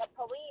 and the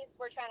police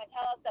were trying to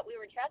tell us that we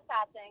were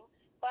trespassing.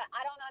 But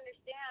I don't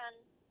understand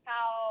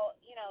how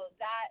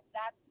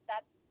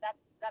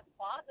that's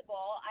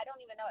plausible. I don't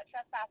even know what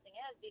trespassing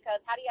is,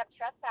 because how do you have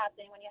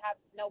trespassing when you have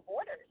no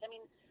borders? I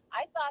mean,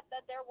 I thought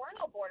that there were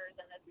no borders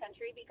in this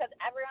country because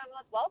everyone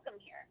was welcome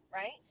here,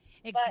 right?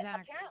 Exactly.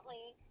 But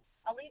apparently,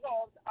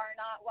 illegals are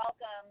not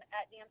welcome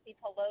at Nancy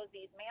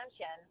Pelosi's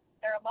mansion.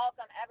 They're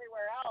welcome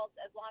everywhere else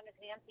as long as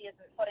Nancy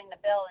isn't footing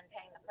the bill and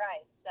paying the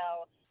price.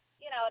 So,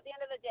 at the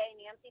end of the day,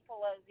 Nancy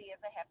Pelosi is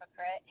a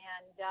hypocrite,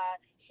 and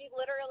she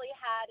literally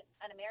had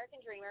an American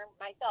dreamer,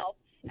 myself,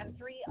 and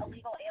 3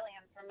 illegal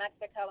aliens from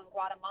Mexico and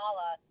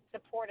Guatemala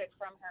deported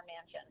from her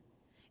mansion.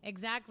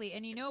 Exactly.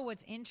 And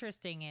what's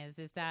interesting is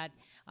that,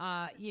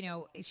 how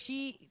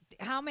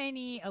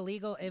many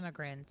illegal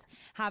immigrants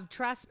have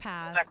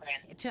trespassed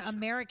to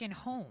American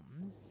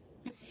homes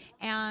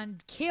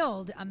and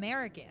killed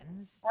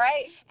Americans.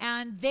 Right.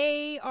 And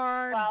they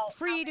are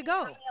free to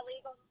go. How many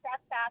illegals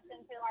trespass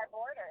into our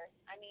border?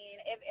 I mean,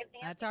 if Nancy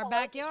That's our Pelosi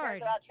backyard.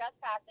 cares about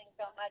trespassing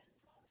so much,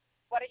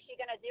 what is she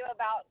going to do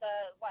about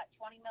the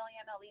 20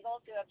 million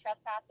illegals who have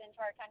trespassed into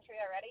our country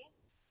already?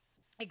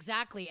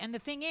 Exactly. And the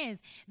thing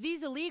is,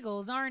 these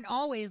illegals aren't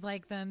always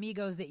like the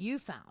amigos that you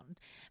found,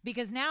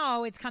 because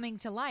now it's coming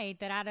to light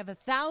that out of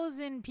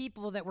 1,000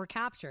 people that were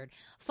captured,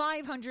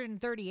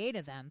 538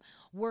 of them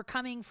were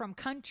coming from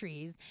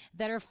countries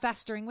that are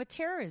festering with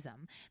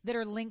terrorism, that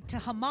are linked to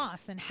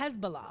Hamas and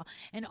Hezbollah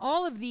and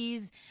all of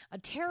these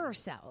terror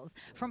cells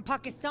from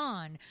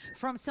Pakistan,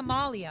 from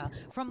Somalia,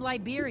 from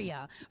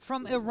Liberia,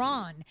 from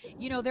Iran.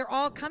 They're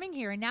all coming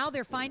here, and now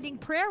they're finding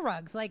prayer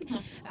rugs. Like,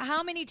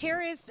 how many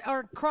terrorists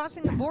are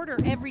crossing the border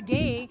every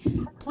day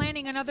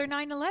planning another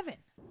 9/11?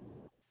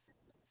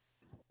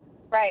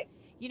 Right.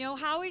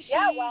 How is she?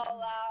 Yeah, well,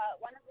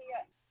 one of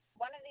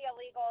the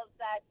illegals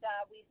that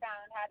we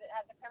found has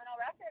a criminal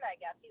record, I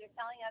guess. He was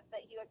telling us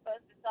that he was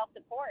supposed to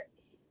self-deport.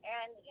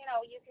 And,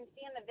 you can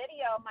see in the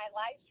video, my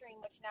live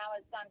stream, which now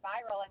has gone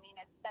viral. I mean,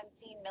 it's been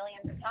seen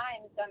millions of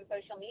times on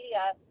social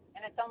media,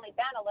 and it's only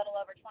been a little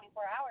over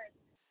 24 hours.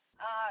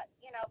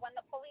 When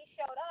the police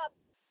showed up,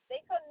 they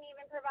couldn't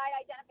even provide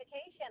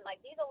identification. Like,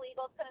 these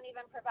illegals couldn't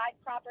even provide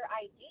proper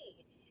ID.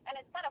 And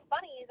it's kind of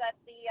funny that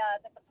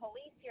the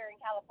police here in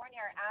California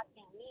are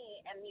asking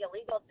me and the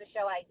illegals to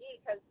show ID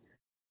because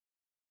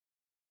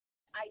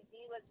ID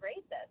was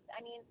racist.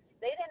 I mean,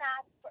 they didn't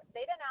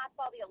ask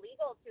all the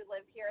illegals who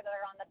live here that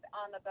are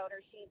on the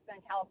voter sheets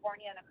in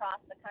California and across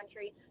the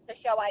country to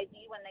show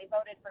ID when they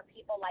voted for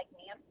people like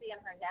Nancy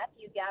and her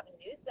nephew Gavin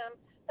Newsom.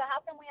 So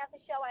how come we have to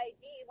show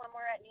ID when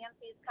we're at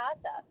Nancy's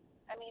casa?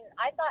 I mean,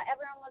 I thought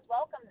everyone was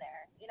welcome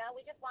there.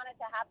 We just wanted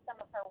to have some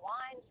of her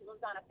wine. She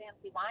lives on a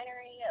fancy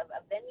winery,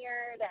 a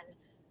vineyard, and,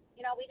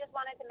 we just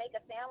wanted to make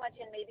a sandwich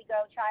and maybe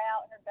go try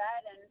out her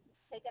bed and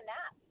take a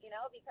nap,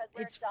 because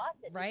we're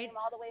exhausted. Right. We came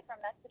all the way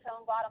from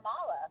Mexico and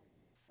Guatemala.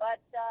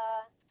 But,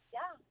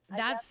 yeah.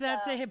 That's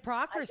a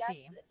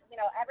hypocrisy. I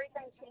guess,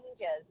 everything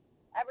changes.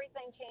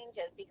 Everything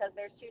changes because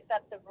there's 2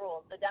 sets of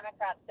rules. The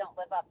Democrats don't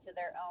live up to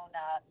their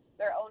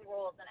own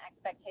rules and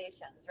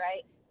expectations,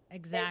 right?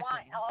 Exactly.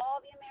 They want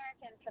all the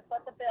Americans to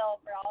foot the bill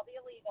for all the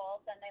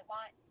illegals, and they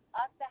want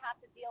us to have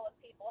to deal with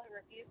people who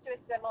refuse to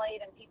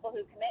assimilate and people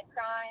who commit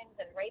crimes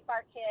and rape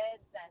our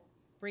kids and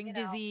bring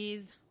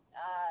disease.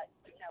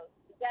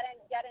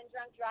 Get in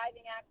drunk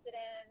driving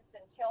accidents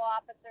and kill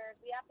officers.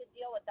 We have to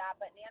deal with that.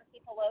 But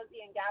Nancy Pelosi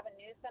and Gavin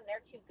Newsom,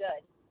 they're too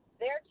good.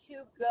 They're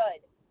too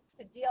good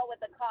to deal with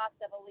the cost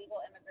of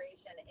illegal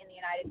immigration in the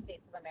United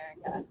States of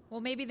America.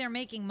 Well, maybe they're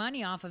making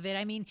money off of it.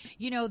 I mean,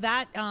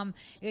 that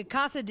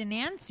Casa de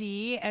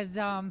Nancy, as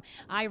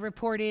I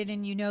reported,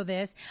 and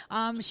this,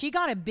 she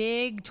got a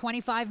big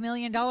 $25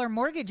 million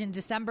mortgage in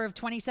December of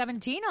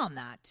 2017 on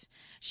that.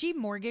 She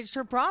mortgaged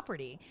her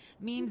property.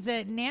 Means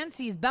that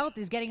Nancy's belt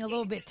is getting a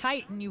little bit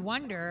tight, and you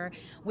wonder,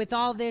 with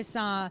all this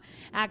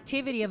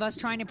activity of us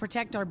trying to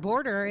protect our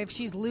border, if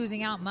she's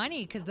losing out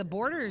money because the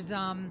border's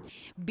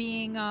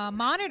being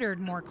monitored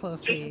more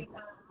closely.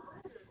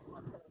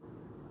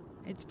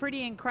 It's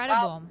pretty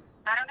incredible. Well,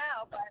 I don't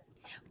know, but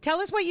tell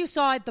us what you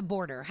saw at the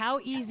border. How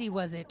easy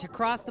was it to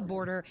cross the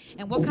border,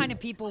 and what kind of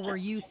people were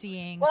you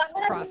seeing cross?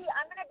 I'm going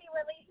to be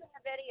releasing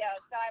a video,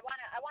 so I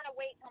want to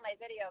wait till my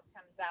video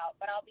comes out,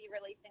 but I'll be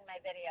releasing my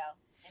video,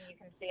 and you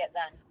can see it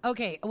then.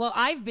 Okay, well,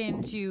 I've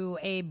been to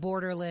a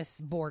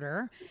borderless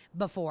border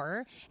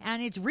before,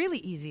 and it's really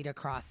easy to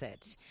cross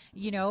it.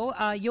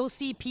 You'll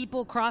see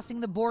people crossing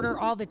the border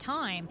all the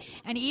time,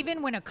 and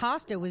even when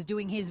Acosta was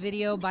doing his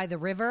video by the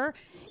river,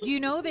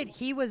 that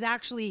he was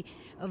actually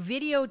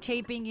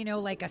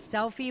videotaping, like a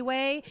selfie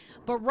way,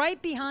 but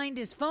right behind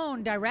his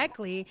phone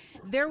directly,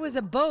 there was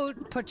a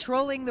boat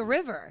patrolling the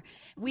river.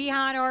 We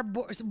had our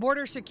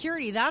border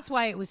security. That's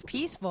why it was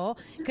peaceful,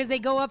 because they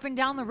go up and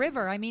down the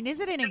river. I mean, is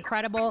it it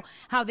incredible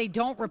how they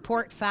don't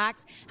report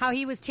facts, how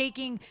he was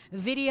taking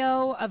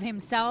video of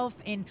himself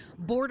in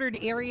bordered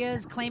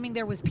areas claiming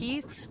there was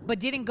peace, but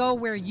didn't go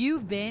where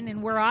you've been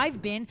and where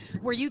I've been,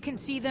 where you can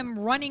see them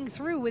running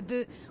through with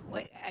the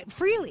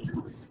freely.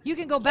 You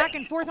can go back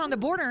and forth on the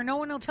border and no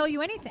one will tell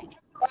you anything.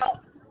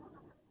 Well,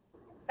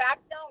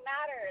 facts don't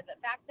matter. The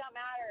facts don't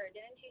matter.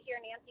 Didn't you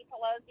hear Nancy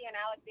Pelosi and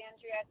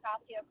Alexandria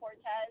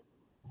Ocasio-Cortez?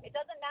 It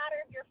doesn't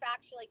matter if you're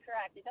factually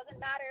correct. It doesn't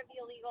matter if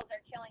the illegals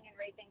are killing and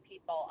raping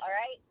people, all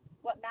right?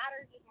 What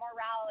matters is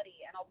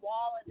morality, and a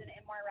wall is an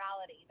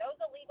immorality. Those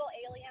illegal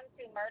aliens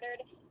who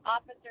murdered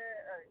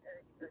Officer or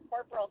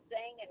Corporal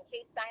Singh and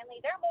Case Steinley,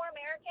 they're more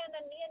American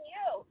than me and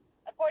you.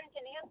 According to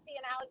Nancy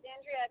and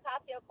Alexandria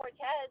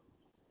Ocasio-Cortez,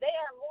 they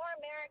are more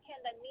American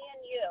than me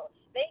and you.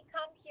 They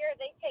come here,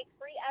 they take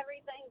free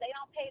everything, they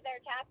don't pay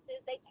their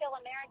taxes, they kill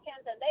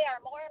Americans, and they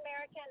are more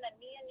American than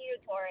me and you,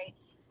 Tori.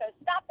 So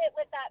stop it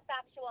with that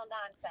factual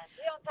nonsense.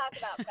 We don't talk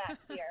about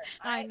facts here.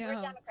 I know.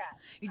 We're Democrats.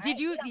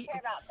 Did you? We don't care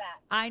about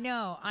facts. I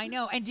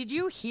know. And did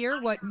you hear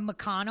what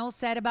McConnell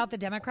said about the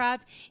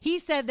Democrats? He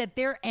said that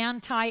they're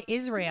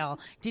anti-Israel.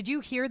 Did you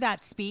hear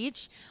that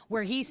speech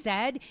where he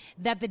said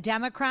that the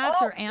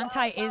Democrats are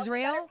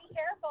anti-Israel?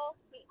 Well,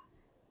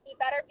 he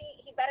better be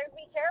careful. He better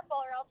be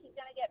careful, or else he's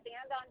going to get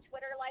banned on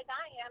Twitter like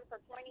I am for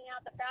pointing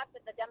out the fact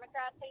that the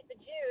Democrats hate the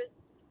Jews.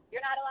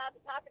 You're not allowed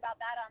to talk about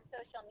that on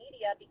social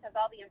media because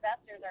all the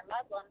investors are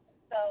Muslims.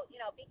 So,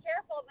 be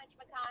careful, Mitch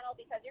McConnell,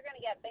 because you're going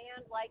to get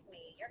banned like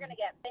me. You're going to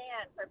get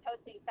banned for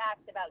posting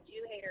facts about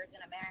Jew haters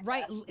in America.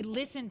 Right.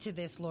 Listen to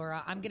this,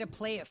 Laura. I'm going to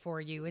play it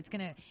for you. It's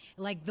going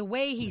to, the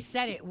way he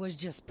said it was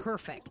just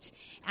perfect.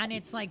 And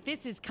it's like,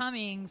 this is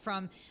coming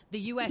from the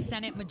U.S.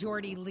 Senate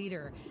Majority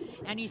Leader.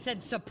 And he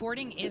said,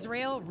 supporting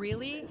Israel?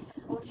 Really?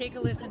 Take a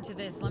listen to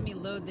this. Let me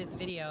load this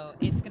video.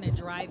 It's going to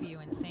drive you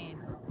insane.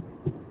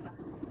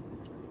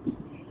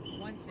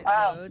 Once it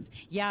loads.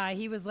 Yeah,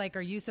 he was like,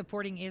 are you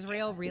supporting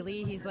Israel?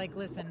 Really? He's like,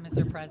 listen,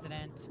 Mr.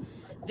 President,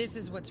 this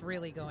is what's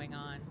really going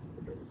on.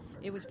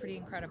 It was pretty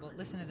incredible.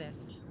 Listen to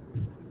this.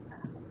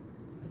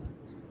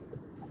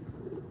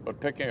 But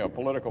picking a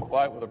political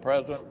fight with the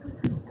president,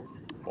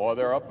 boy,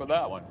 they're up for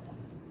that one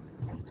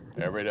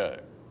every day.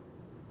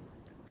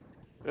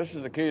 This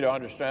is the key to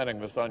understanding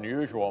this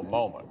unusual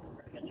moment,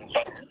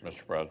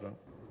 Mr. President.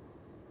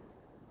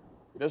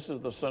 This is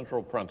the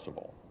central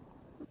principle.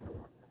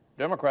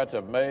 Democrats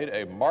have made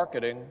a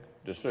marketing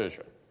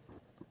decision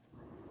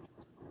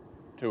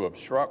to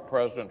obstruct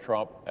President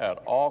Trump at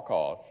all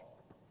costs,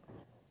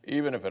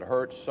 even if it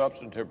hurts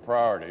substantive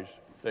priorities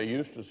they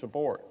used to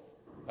support.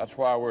 That's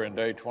why we're in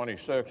day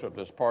 26 of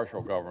this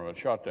partial government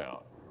shutdown,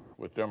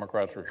 with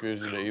Democrats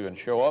refusing to even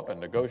show up and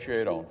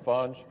negotiate on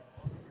funds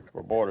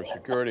for border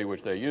security,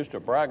 which they used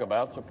to brag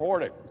about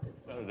supporting.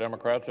 The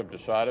Democrats have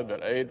decided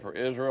that aid for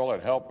Israel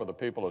and help for the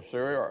people of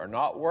Syria are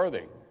not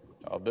worthy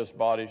of this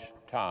body's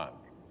time.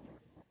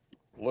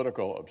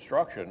 Political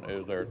obstruction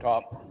is their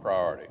top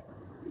priority.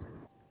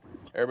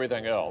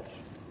 Everything else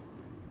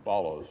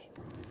follows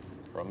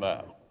from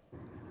that.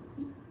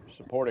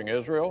 Supporting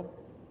Israel,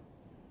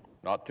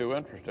 not too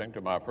interesting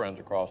to my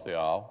friends across the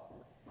aisle,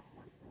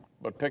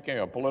 but picking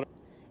a political...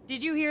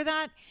 Did you hear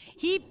that?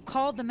 He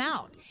called them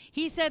out.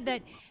 He said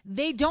that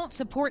they don't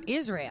support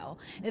Israel.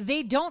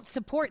 They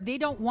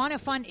don't want to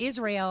fund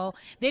Israel.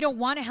 They don't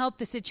want to help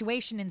the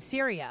situation in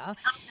Syria,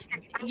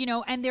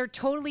 and they're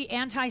totally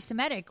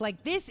anti-Semitic.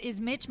 Like, this is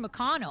Mitch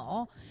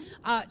McConnell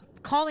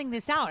calling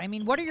this out. I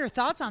mean, what are your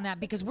thoughts on that?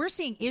 Because we're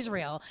seeing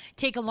Israel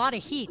take a lot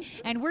of heat,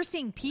 and we're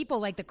seeing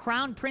people like the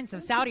Crown Prince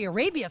of Saudi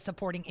Arabia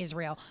supporting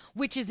Israel,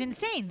 which is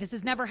insane. This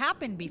has never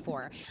happened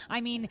before.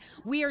 I mean,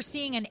 we are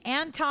seeing an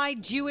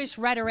anti-Jewish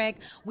rhetoric.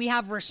 We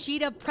have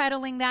Rashida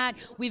peddling that.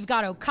 We've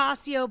got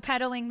Ocasio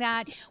peddling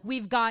that.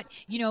 We've got,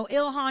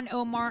 Ilhan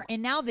Omar,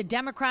 and now the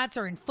Democrats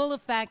are in full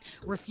effect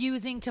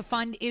refusing to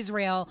fund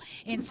Israel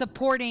in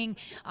supporting,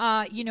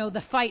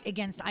 the fight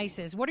against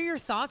ISIS. What are your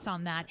thoughts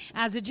on that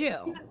as a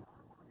Jew?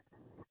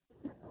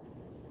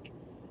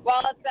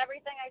 Well, it's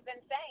everything I've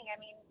been saying. I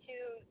mean, to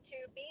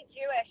be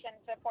Jewish and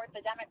support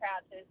the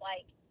Democrats is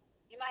like,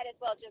 you might as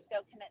well just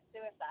go commit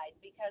suicide,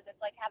 because it's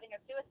like having a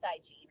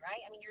suicide gene, right?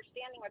 I mean, you're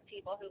standing with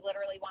people who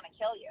literally want to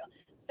kill you.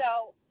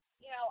 So,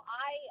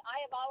 I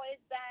have always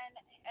been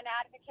an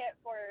advocate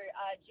for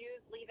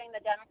Jews leaving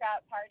the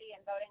Democrat Party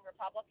and voting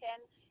Republican,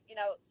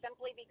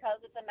 simply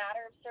because it's a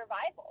matter of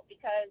survival.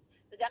 Because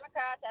the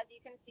Democrats, as you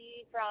can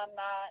see from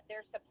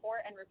their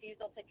support and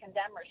refusal to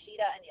condemn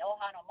Rashida and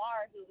Ilhan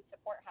Omar, who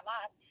support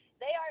Hamas,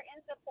 they are in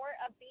support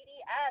of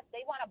BDS.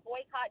 They want to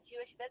boycott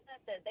Jewish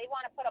businesses. They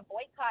want to put a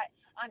boycott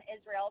on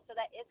Israel so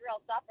that Israel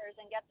suffers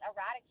and gets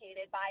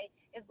eradicated by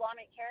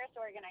Islamic terrorist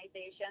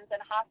organizations and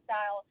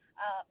hostile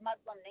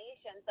Muslim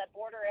nations that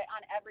border it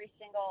on every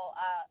single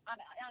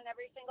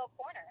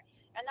corner.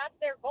 And that's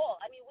their goal.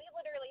 I mean, we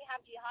literally have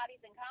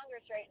jihadis in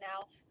Congress right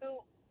now who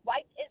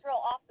wiped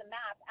Israel off the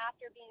map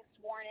after being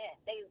sworn in.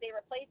 They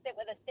replaced it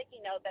with a sticky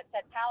note that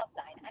said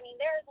Palestine. I mean,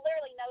 there is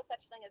literally no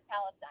such thing as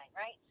Palestine,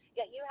 right?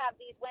 Yet you have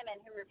these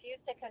women who refuse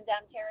to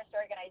condemn terrorist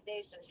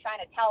organizations trying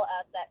to tell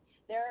us that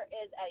there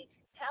is a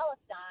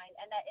Palestine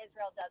and that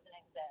Israel doesn't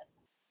exist.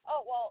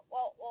 Oh,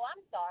 well,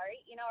 I'm sorry.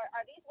 You know,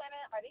 are these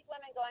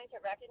women going to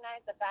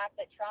recognize the fact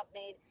that Trump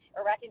made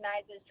or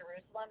recognizes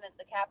Jerusalem as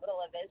the capital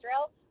of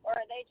Israel, or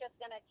are they just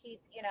going to keep,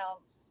 you know,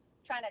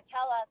 trying to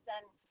tell us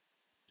and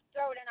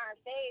throw it in our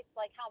face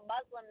like how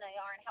Muslim they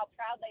are and how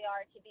proud they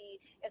are to be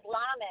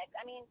Islamic?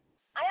 I mean,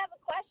 I have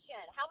a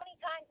question. How many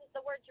times is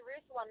the word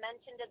Jerusalem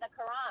mentioned in the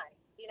Quran?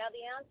 Do you know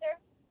the answer?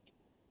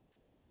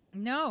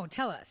 No,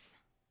 tell us.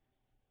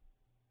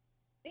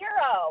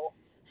 0.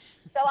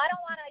 So I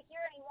don't want to hear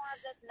any more of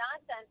this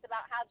nonsense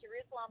about how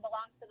Jerusalem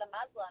belongs to the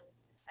Muslims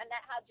and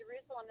that how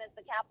Jerusalem is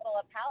the capital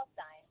of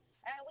Palestine.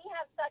 I mean, we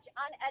have such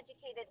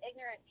uneducated,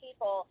 ignorant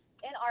people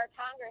in our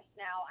Congress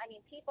now. I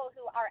mean, people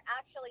who are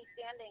actually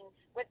standing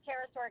with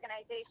terrorist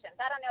organizations.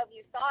 I don't know if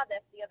you saw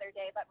this the other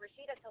day, but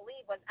Rashida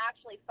Tlaib was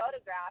actually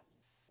photographed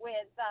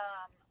with,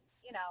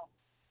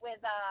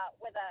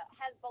 with a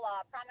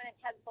Hezbollah, prominent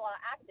Hezbollah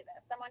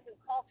activist, someone who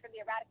calls for the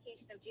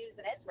eradication of Jews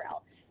in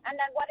Israel. And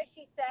then what does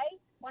she say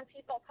when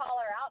people call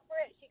her out for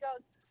it? She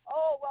goes,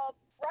 oh, well,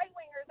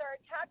 right-wingers are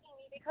attacking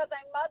me because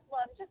I'm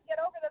Muslim. Just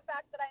get over the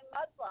fact that I'm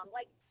Muslim.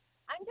 Like,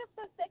 I'm just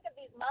so sick of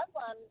these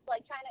Muslims,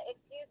 like, trying to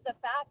excuse the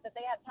fact that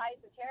they have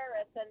ties to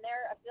terrorists and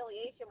their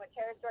affiliation with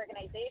terrorist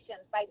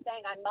organizations by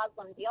saying I'm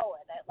Muslim, deal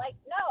with it. Like,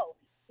 no,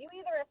 you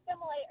either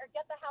assimilate or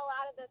get the hell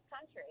out of this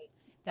country.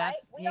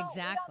 That's right?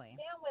 exactly. We don't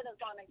stand with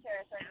Islamic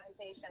terrorist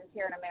organizations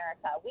here in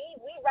America. We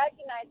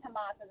recognize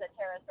Hamas as a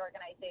terrorist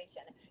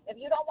organization. If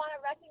you don't want to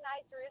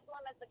recognize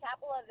Jerusalem as the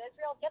capital of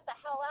Israel, get the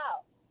hell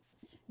out.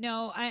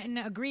 No, and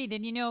agreed.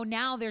 And, you know,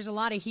 now there's a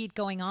lot of heat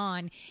going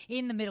on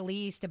in the Middle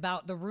East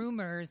about the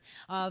rumors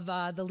of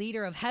the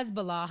leader of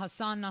Hezbollah,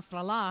 Hassan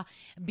Nasrallah,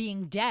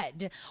 being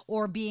dead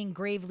or being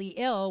gravely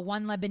ill.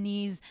 One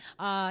Lebanese,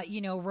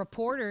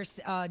 reporter,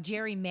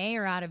 Jerry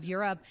Mayer out of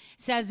Europe,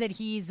 says that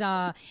he's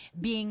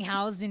being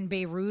housed in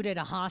Beirut at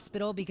a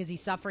hospital because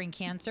he's suffering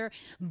cancer.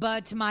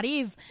 But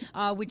Mariv,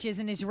 which is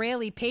an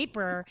Israeli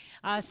paper,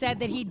 said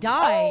that he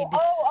died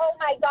oh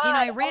my God. in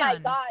Iran. Oh, my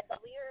God. The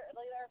leader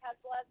of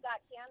Hezbollah's got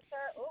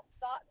cancer. Oops,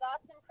 thoughts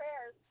and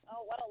prayers.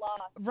 Oh, what a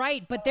loss.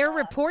 Right, but they're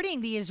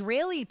reporting, the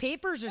Israeli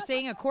papers are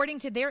saying, according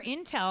to their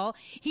intel,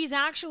 he's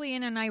actually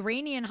in an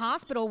Iranian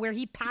hospital where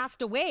he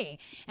passed away,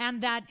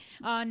 and that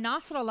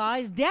Nasrallah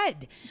is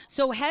dead.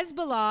 So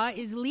Hezbollah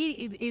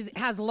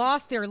has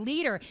lost their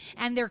leader,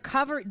 and they're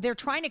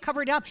trying to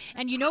cover it up.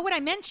 And you know what I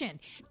mentioned?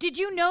 Did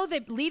you know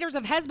that leaders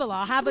of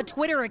Hezbollah have a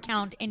Twitter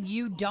account and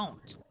you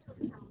don't?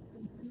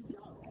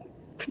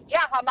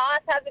 Yeah,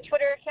 Hamas has a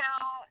Twitter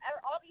account.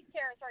 All these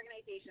terrorist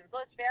organizations.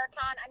 Louis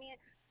Farrakhan. I mean,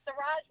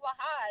 Siraj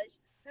Wahhaj,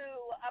 who,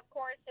 of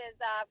course, is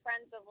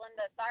friends of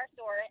Linda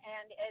Sarsour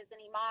and is an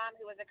imam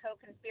who was a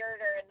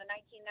co-conspirator in the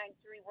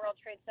 1993 World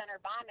Trade Center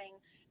bombing,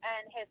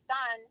 and his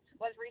son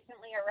was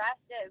recently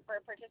arrested for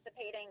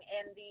participating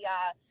in the,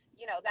 that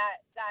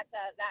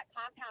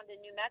compound in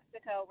New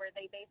Mexico where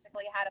they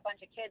basically had a bunch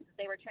of kids that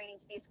they were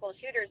training to be school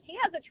shooters. He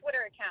has a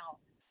Twitter account.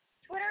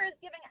 Twitter is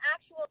giving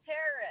actual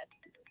terrorists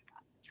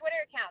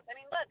Twitter accounts. I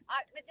mean, look,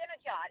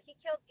 Ahmadinejad, he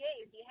kills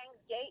gays. He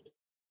hangs gays.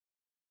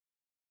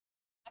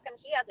 How come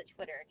he has a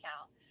Twitter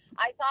account?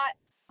 I thought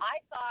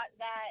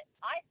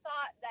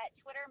that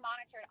Twitter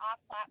monitored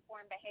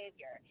off-platform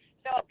behavior.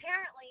 So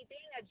apparently,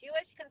 being a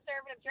Jewish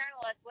conservative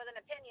journalist with an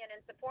opinion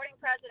and supporting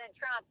President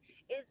Trump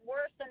is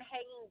worse than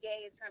hanging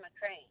gays from a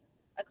crane,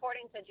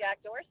 according to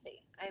Jack Dorsey.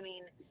 I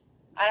mean,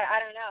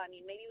 I don't know. I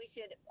mean, maybe we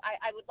should.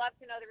 I would love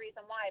to know the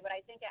reason why, but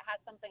I think it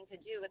has something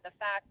to do with the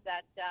fact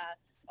that.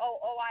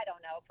 I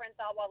don't know. Prince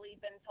Al-Walid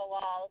bin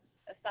Talal,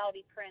 a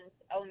Saudi prince,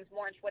 owns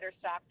more Twitter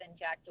stock than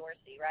Jack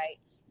Dorsey, right?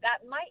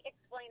 That might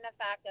explain the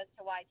fact as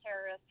to why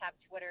terrorists have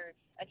Twitter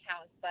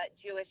accounts, but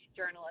Jewish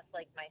journalists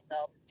like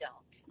myself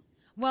don't.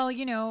 Well,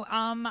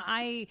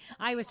 I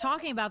was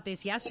talking about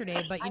this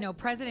yesterday, but,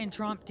 President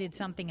Trump did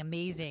something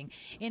amazing.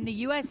 In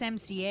the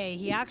USMCA,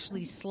 he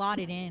actually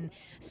slotted in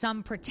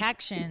some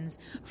protections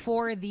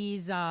for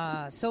these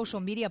social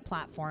media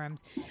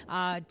platforms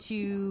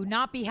to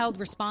not be held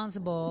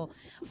responsible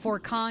for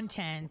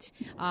content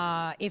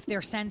if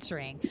they're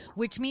censoring,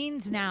 which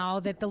means now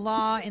that the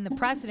law and the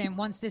precedent,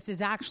 once this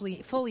is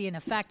actually fully in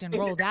effect and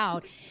rolled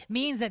out,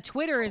 means that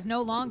Twitter is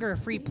no longer a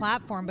free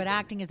platform but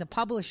acting as a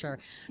publisher.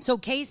 So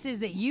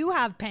cases that you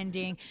have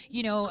pending,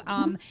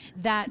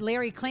 that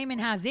Larry Klayman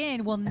has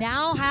in, will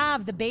now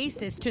have the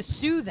basis to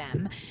sue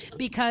them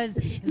because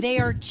they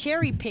are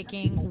cherry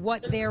picking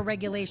what their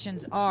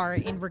regulations are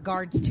in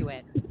regards to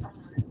it.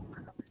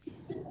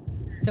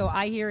 So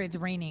I hear it's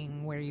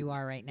raining where you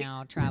are right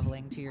now,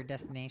 traveling to your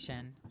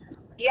destination.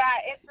 Yeah,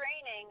 it's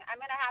raining. I'm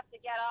going to have to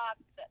get off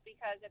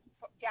because it's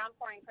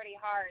downpouring pretty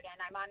hard, and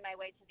I'm on my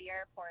way to the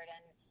airport,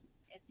 and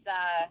it's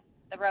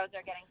the roads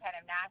are getting kind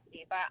of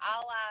nasty. But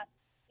I'll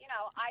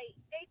I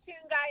stay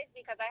tuned, guys,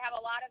 because I have a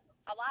lot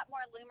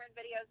more Loomer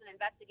videos and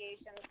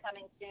investigations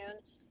coming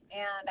soon.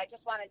 And I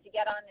just wanted to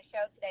get on the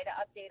show today to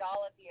update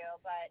all of you.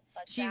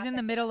 But she's in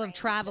the middle of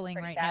traveling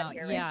right now.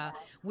 Yeah,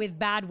 with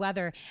bad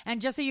weather.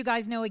 And just so you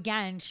guys know,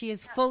 again, she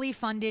is fully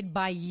funded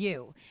by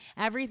you.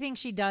 Everything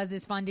she does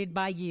is funded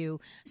by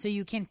you. So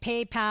you can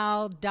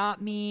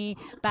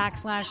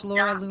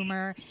PayPal.me/Laura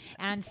Loomer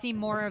and see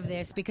more of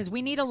this, because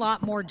we need a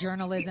lot more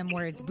journalism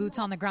where it's boots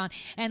on the ground.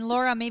 And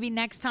Laura, maybe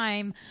next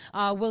time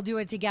we'll do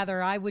it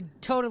together. I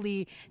would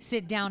totally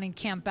sit down and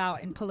camp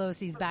out in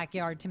Pelosi's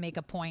backyard to make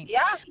a point.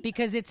 Yeah.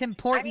 Because it's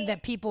important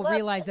that people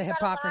realize the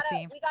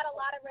hypocrisy. We got a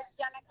lot of rich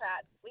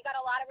Democrats. We got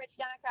a lot of rich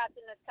Democrats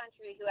in this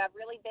country who have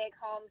really big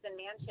homes and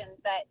mansions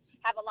that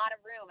have a lot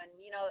of room. And,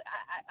 you know,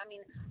 I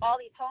mean, all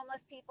these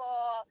homeless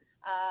people,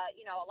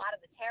 you know, a lot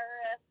of the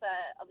terrorists,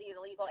 these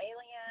illegal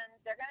aliens,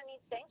 they're going to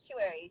need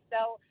sanctuary.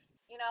 So,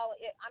 you know,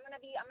 I'm going to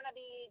be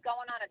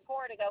going on a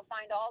tour to go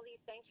find all these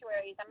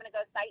sanctuaries. I'm going to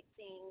go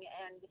sightseeing,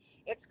 and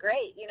it's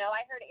great. You know,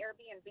 I heard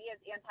Airbnb is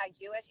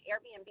anti-Jewish.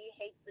 Airbnb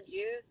hates the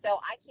Jews,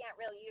 so I can't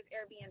really use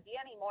Airbnb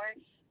anymore.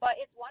 But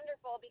it's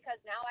wonderful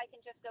because now I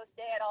can just go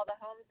stay at all the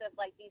homes of,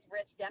 like, these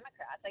rich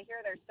Democrats. I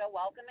hear they're so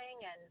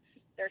welcoming and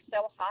they're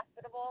so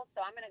hospitable.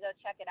 So I'm going to go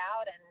check it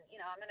out, and,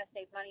 you know, I'm going to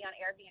save money on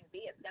Airbnb.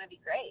 It's going to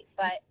be great.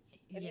 But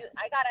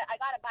I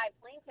gotta buy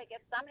plane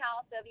tickets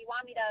somehow. So if you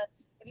want me to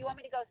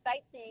go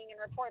sightseeing and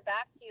report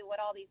back to you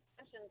what all these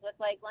mansions look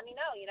like, let me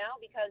know, you know,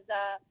 because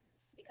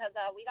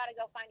we got to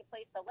go find a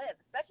place to live,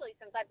 especially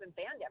since I've been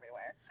banned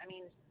everywhere. I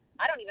mean,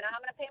 I don't even know how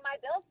I'm going to pay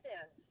my bills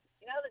soon.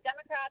 You know, the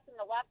Democrats and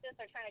the leftists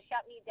are trying to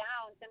shut me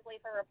down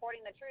simply for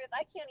reporting the truth.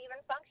 I can't even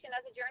function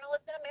as a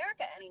journalist in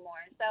America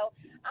anymore. So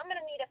I'm going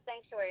to need a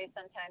sanctuary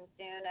sometime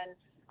soon. And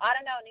I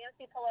don't know,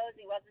 Nancy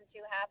Pelosi wasn't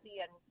too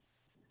happy, and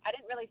I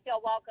didn't really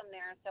feel welcome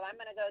there. So I'm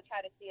going to go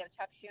try to see if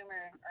Chuck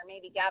Schumer or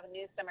maybe Gavin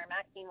Newsom or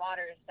Maxine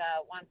Waters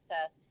wants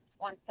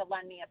to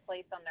lend me a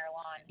place on their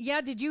lawn.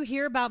 Yeah, did you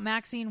hear about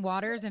Maxine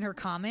Waters and her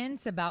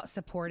comments about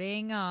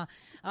supporting,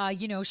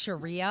 you know,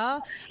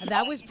 Sharia?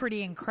 That was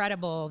pretty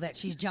incredible that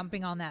she's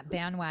jumping on that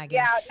bandwagon.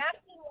 Yeah,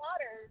 Maxine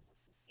Waters.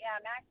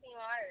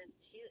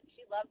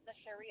 She loves the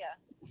Sharia.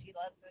 She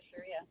loves the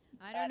Sharia.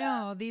 I don't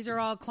know. These are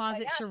all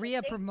closet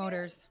Sharia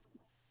promoters.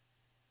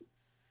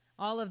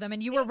 All of them.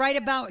 And you were right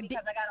about...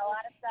 Because I got a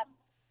lot of stuff.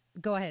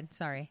 Go ahead.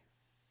 Sorry.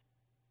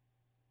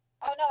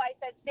 Oh, no, I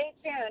said stay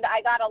tuned.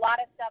 I got a lot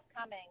of stuff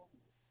coming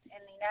in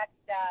the next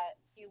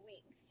few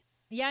weeks.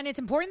 Yeah, and it's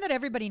important that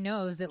everybody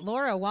knows that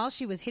Laura, while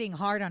she was hitting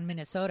hard on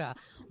Minnesota,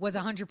 was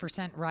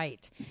 100%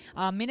 right.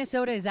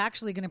 Minnesota is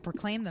actually going to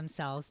proclaim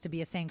themselves to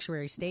be a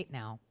sanctuary state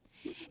now.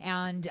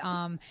 And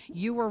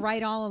you were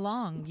right all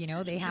along. You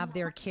know, they have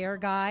their care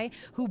guy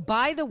who,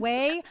 by the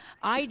way,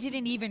 I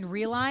didn't even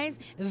realize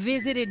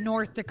visited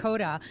North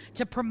Dakota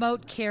to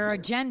promote CARE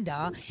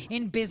agenda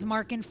in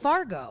Bismarck and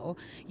Fargo.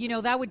 You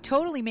know, that would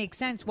totally make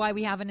sense why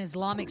we have an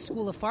Islamic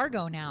school of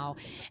Fargo now.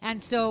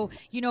 And so,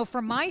 you know,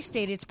 for my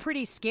state, it's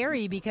pretty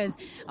scary because,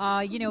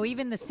 you know,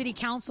 even the city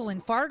council in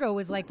Fargo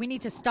is like, we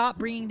need to stop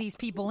bringing these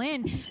people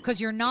in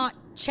because you're not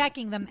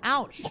checking them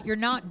out. You're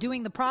not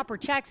doing the proper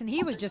checks. And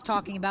he was just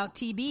talking about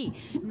TB.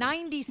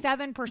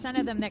 97%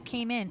 of them that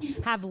came in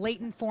have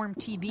latent form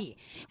TB,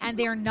 and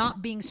they're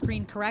not being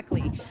screened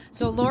correctly.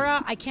 So,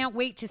 Laura, I can't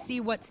wait to see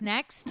what's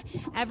next.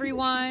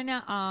 Everyone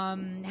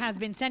has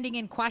been sending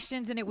in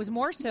questions, and it was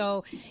more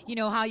so, you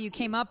know, how you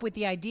came up with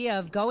the idea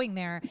of going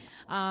there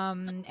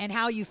and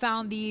how you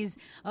found these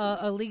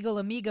illegal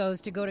amigos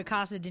to go to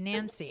Casa de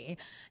Nancy.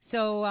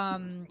 So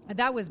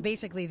that was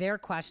basically their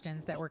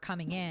questions that were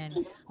coming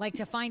in, like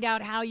to find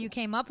out how you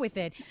came up with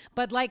it.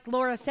 But like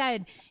Laura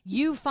said,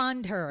 you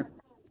fund her.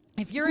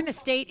 If you're in a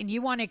state and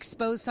you want to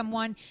expose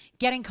someone,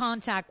 get in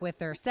contact with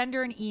her. Send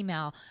her an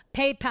email.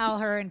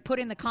 PayPal her and put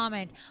in the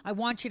comment, I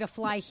want you to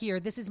fly here.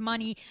 This is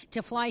money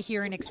to fly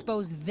here and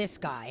expose this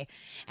guy.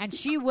 And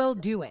she will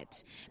do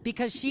it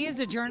because she is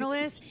a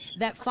journalist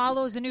that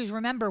follows the news.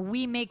 Remember,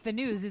 we make the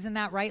news. Isn't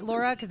that right,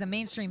 Laura? Because the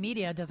mainstream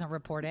media doesn't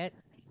report it.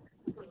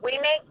 We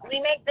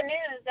make the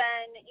news,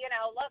 and, you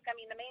know, look, I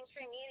mean, the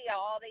mainstream media,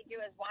 all they do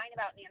is whine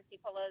about Nancy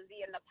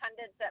Pelosi, and the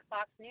pundits at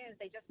Fox News,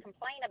 they just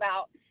complain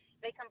about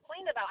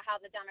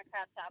how the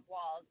Democrats have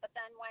walls. But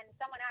then when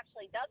someone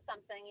actually does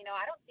something, you know,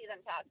 I don't see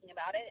them talking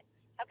about it.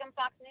 How come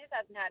Fox News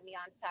hasn't had me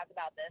on to talk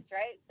about this,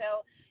 right?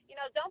 So, you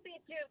know, don't be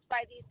duped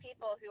by these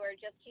people who are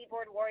just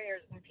keyboard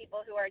warriors and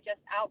people who are just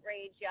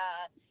outrage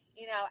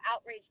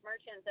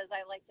merchants, as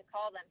I like to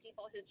call them,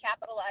 people who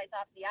capitalize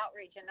off the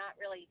outrage and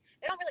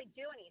they don't really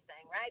do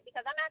anything, right?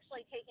 Because I'm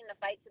actually taking the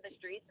fight to the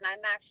streets, and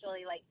I'm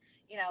actually, like,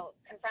 you know,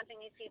 confronting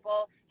these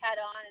people head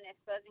on and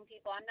exposing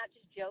people. I'm not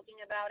just joking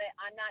about it.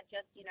 I'm not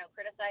just, you know,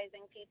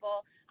 criticizing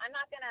people. I'm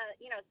not going to,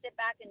 you know, sit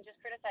back and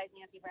just criticize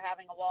Nancy for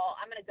having a wall.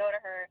 I'm going to go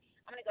to her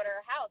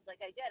house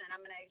like I did, and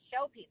I'm going to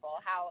show people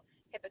how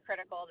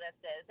hypocritical this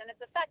is. And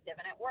it's effective,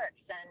 and it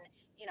works. And,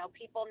 you know,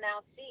 people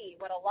now see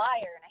what a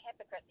liar and a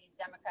hypocrite these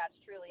Democrats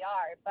truly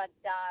are. But,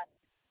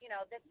 you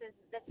know, this is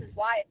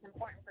why it's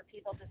important for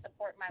people to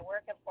support my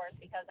work, of course,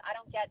 because I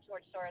don't get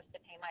George Soros to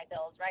pay my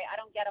bills, right? I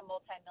don't get a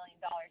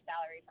multi-million-dollar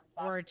salary from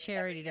Fox or a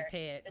charity to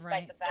pay it,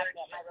 right? Despite the fact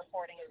that my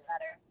reporting is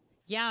better.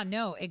 Yeah,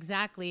 no,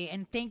 exactly.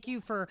 And thank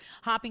you for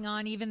hopping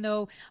on, even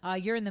though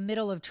you're in the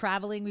middle of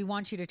traveling. We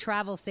want you to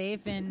travel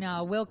safe, and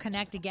we'll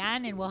connect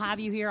again, and we'll have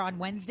you here on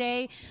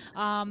Wednesday.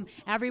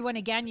 Everyone,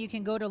 again, you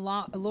can go to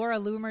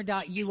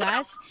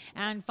lauraloomer.us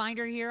and find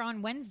her here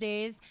on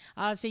Wednesdays,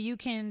 so you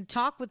can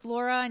talk with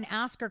Laura and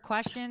ask her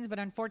questions. But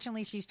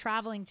unfortunately, she's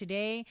traveling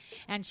today,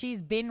 and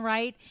she's been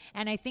right.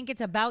 And I think it's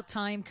about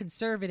time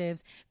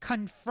conservatives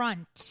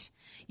confront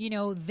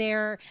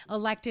their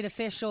elected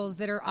officials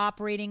that are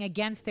operating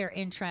against their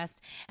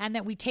interests, and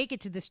that we take it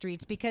to the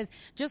streets. Because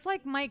just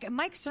like Mike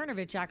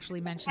Cernovich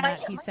actually mentioned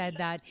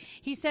that,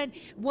 he said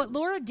what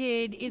Laura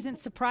did isn't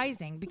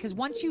surprising, because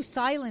once you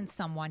silence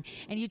someone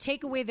and you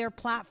take away their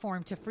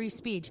platform to free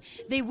speech,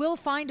 they will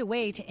find a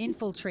way to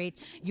infiltrate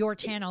your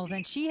channels.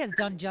 And she has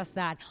done just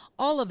that.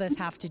 All of us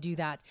have to do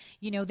that.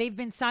 They've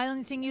been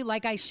silencing you.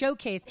 Like I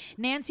showcased,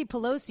 Nancy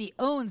Pelosi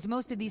owns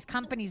most of these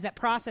companies that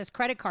process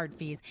credit card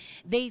fees.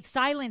 They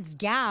silence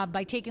Gab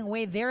by taking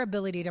away their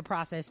ability to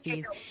process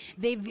fees.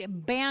 They've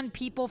banned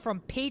people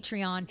from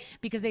Patreon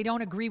because they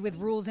don't agree with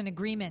rules and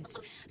agreements.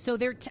 So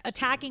they're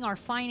attacking our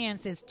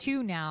finances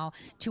too now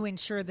to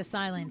ensure the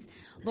silence.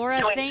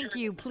 Laura, thank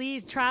you.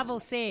 Please travel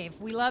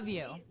safe. We love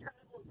you.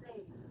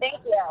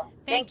 Thank you.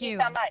 Thank you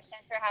so much.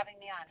 Thanks for having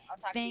me on. I'll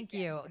talk Thank to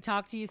you you.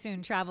 Talk to you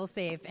soon. Travel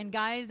safe. And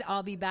guys,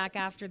 I'll be back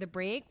after the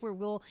break where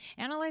we'll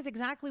analyze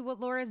exactly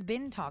what Laura's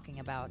been talking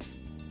about.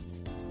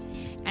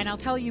 And I'll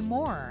tell you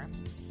more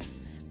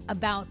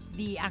about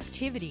the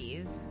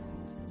activities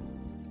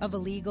of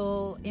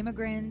illegal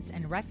immigrants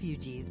and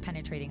refugees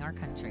penetrating our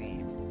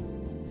country.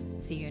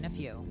 See you in a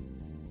few.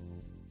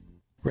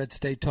 Red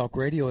State Talk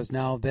Radio is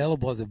now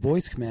available as a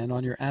voice command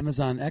on your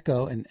Amazon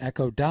Echo and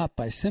Echo Dot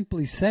by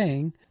simply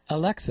saying,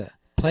 Alexa,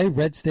 play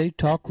Red State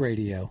Talk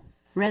Radio.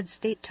 Red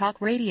State Talk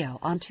Radio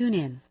on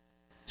TuneIn.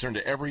 Concern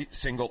to every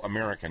single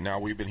American. Now,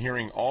 we've been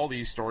hearing all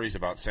these stories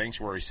about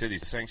sanctuary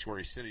cities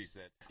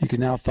that... You can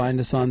now find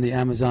us on the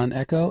Amazon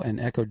Echo and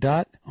Echo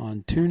Dot,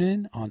 on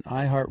TuneIn, on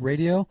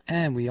iHeartRadio,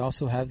 and we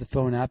also have the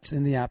phone apps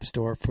in the App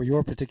Store for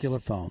your particular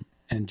phone.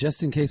 And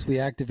just in case we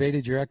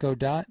activated your Echo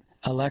Dot,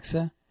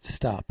 Alexa,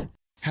 stop.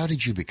 How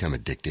did you become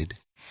addicted?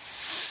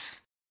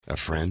 A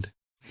friend?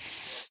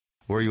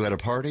 Were you at a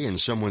party and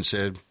someone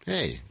said,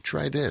 hey,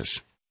 try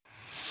this?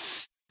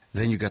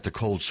 Then you got the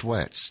cold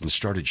sweats and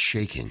started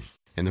shaking.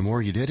 And the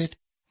more you did it,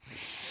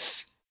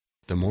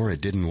 the more it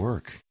didn't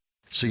work.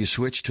 So you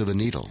switched to the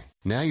needle.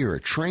 Now you're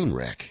a train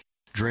wreck.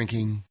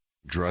 Drinking,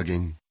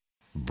 drugging,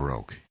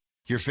 broke.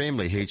 Your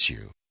family hates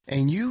you,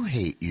 and you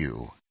hate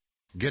you.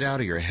 Get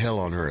out of your hell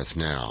on earth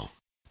now.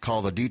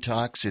 Call the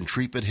Detox and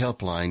Treatment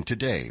Helpline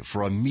today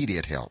for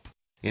immediate help.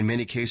 In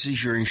many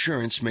cases, your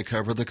insurance may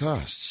cover the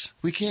costs.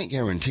 We can't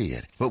guarantee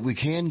it, but we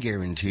can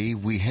guarantee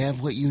we have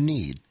what you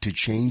need to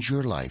change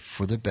your life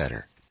for the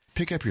better.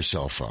 Pick up your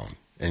cell phone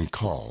and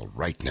call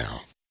right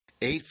now.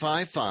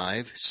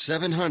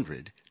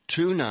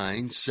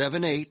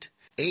 855-700-2978.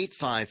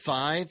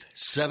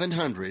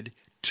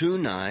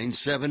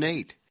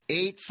 855-700-2978.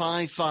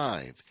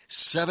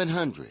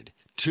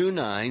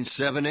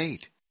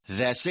 855-700-2978.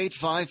 That's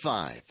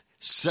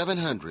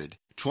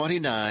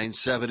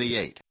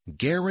 855-700-2978.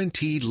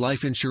 Guaranteed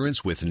life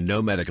insurance with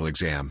no medical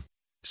exam.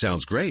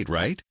 Sounds great,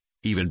 right?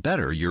 Even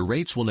better, your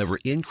rates will never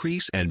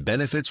increase and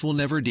benefits will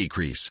never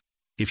decrease.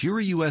 If you're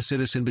a U.S.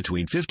 citizen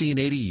between 50 and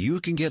 80, you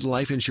can get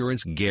life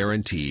insurance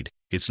guaranteed.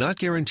 It's not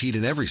guaranteed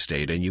in every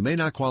state, and you may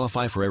not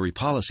qualify for every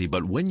policy,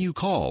 but when you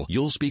call,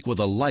 you'll speak with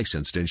a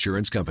licensed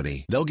insurance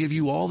company. They'll give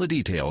you all the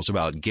details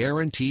about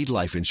guaranteed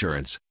life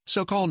insurance.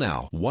 So call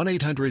now,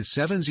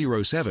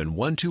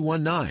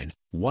 1-800-707-1219.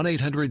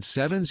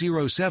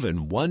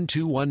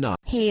 1-800-707-1219.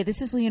 Hey, this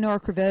is Leonora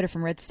Cravota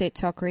from Red State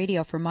Talk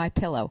Radio for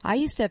MyPillow. I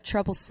used to have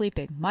trouble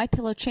sleeping.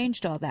 MyPillow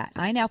changed all that.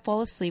 I now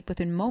fall asleep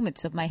within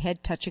moments of my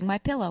head touching my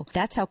pillow.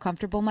 That's how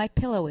comfortable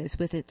MyPillow is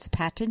with its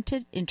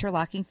patented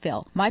interlocking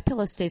fill.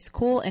 MyPillow stays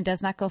cool and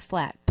does not go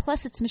flat.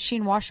 Plus, it's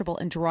machine washable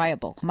and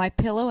dryable.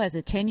 MyPillow has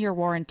a 10-year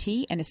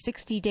warranty and a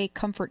 60-day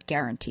comfort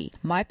guarantee.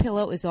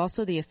 MyPillow is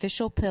also the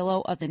official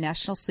pillow of the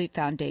National Sleep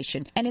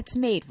Foundation, and it's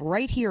made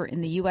right here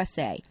in the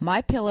USA.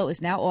 MyPillow is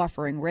now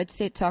offering Red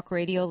State Talk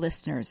Radio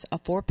listeners a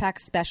 4-pack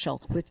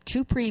special with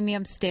 2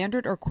 premium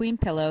standard or queen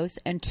pillows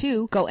and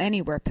 2 go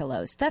anywhere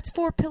pillows. That's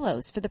 4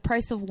 pillows for the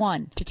price of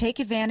 1. To take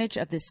advantage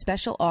of this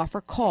special offer,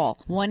 call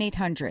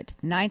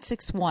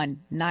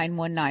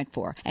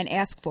 1-800-961-9194 and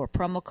ask for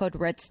promo code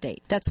Red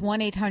State. That's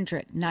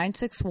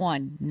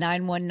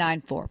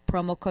 1-800-961-9194,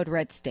 promo code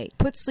Red State.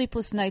 Put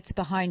sleepless nights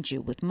behind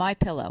you with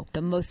MyPillow,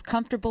 the most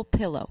comfortable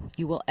pillow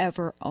you will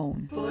ever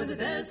own. For the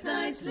best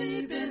night's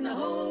sleep in the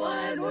whole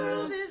wide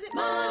world, visit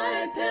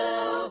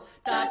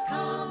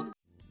MyPillow.com.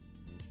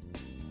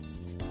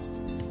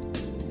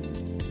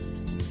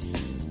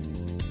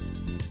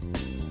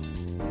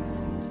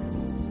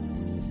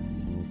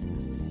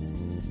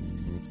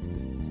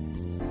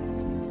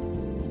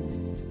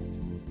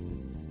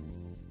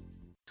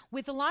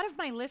 with a lot of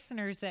my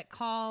listeners that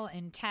call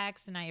and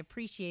text, and I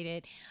appreciate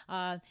it,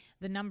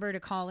 the number to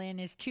call in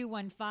is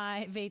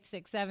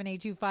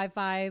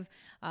 215-867-8255,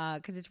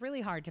 because it's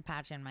really hard to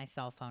patch in my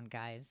cell phone,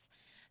 guys.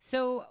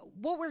 So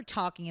what we're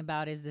talking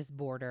about is this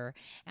border.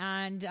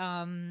 And,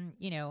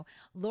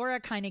 Laura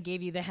kind of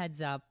gave you the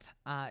heads up.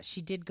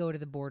 She did go to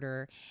the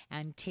border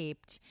and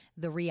taped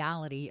the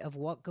reality of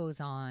what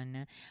goes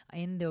on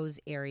in those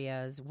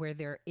areas where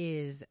there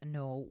is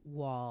no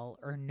wall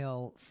or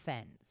no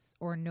fence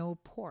or no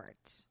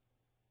port.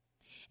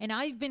 And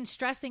I've been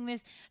stressing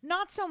this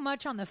not so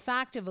much on the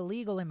fact of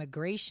illegal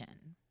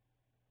immigration,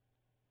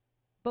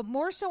 but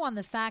more so on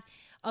the fact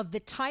of the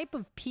type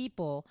of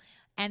people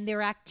and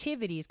their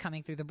activities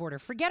coming through the border.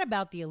 Forget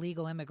about the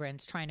illegal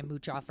immigrants trying to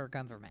mooch off our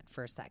government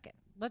for a second.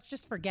 Let's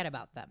just forget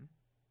about them.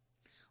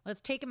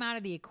 Let's take them out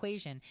of the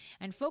equation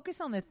and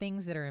focus on the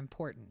things that are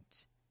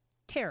important.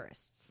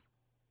 Terrorists.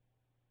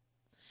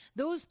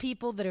 Those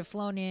people that have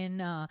flown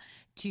in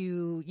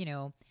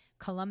to,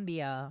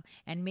 Colombia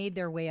and made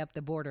their way up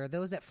the border.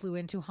 Those that flew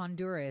into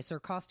Honduras or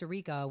Costa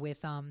Rica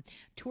with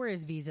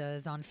tourist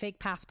visas on fake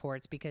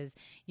passports because,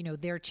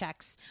 their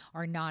checks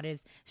are not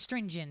as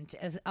stringent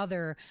as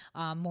other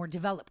more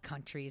developed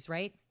countries,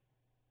 right?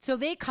 So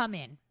they come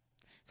in.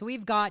 So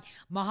we've got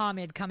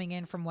Mohammed coming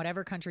in from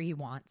whatever country he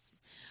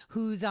wants,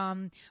 who's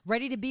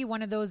ready to be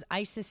one of those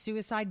ISIS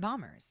suicide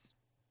bombers.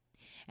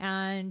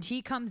 And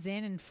he comes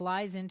in and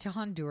flies into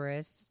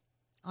Honduras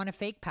on a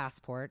fake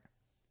passport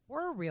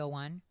or a real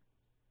one,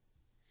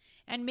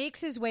 and makes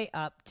his way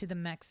up to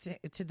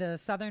the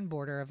southern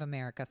border of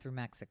America through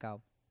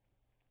Mexico.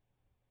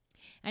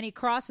 And he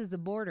crosses the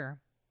border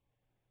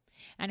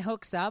and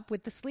hooks up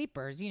with the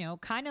sleepers,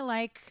 kind of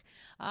like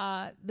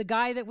the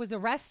guy that was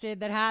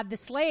arrested that had the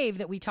slave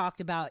that we talked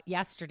about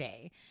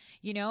yesterday.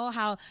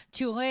 How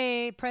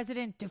former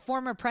President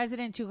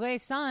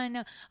Touré's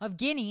son of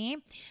Guinea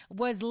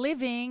was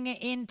living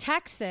in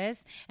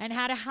Texas and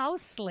had a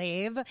house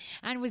slave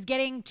and was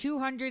getting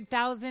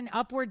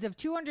upwards of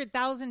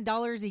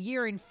 $200,000 a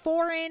year in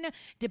foreign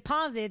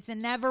deposits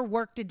and never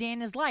worked a day in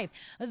his life.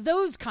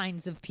 Those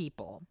kinds of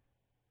people.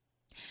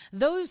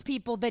 Those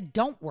people that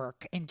don't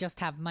work and just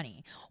have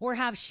money or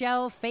have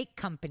shell fake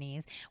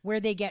companies where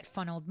they get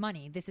funneled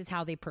money. This is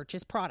how they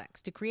purchase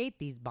products to create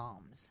these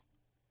bombs.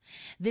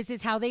 This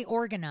is how they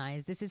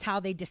organize. This is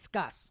how they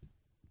discuss.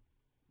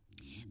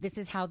 This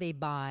is how they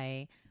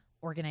buy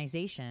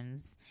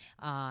organizations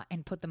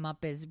and put them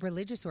up as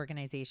religious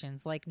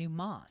organizations like new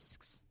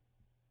mosques.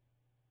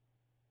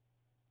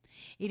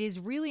 It is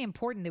really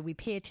important that we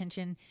pay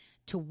attention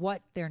to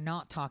what they're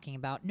not talking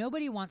about.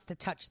 Nobody wants to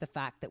touch the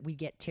fact that we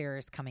get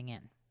terrorists coming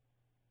in.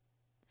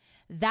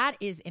 That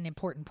is an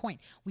important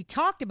point. We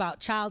talked about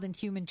child and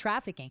human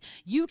trafficking.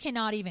 You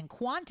cannot even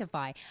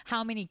quantify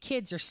how many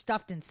kids are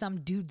stuffed in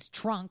some dude's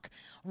trunk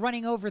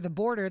running over the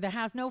border that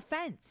has no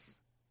fence.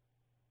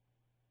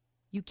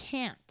 You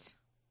can't,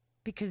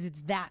 because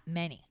it's that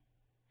many.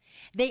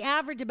 They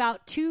average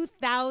about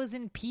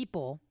 2,000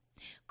 people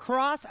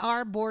cross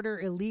our border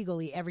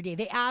illegally every day.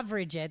 They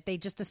average it. They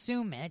just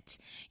assume it,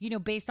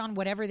 based on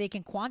whatever they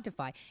can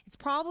quantify. It's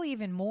probably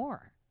even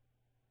more.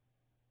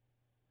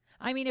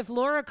 I mean, if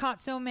Laura caught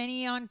so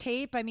many on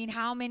tape,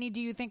 how many do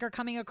you think are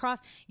coming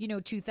across,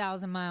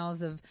 2,000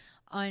 miles of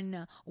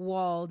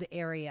unwalled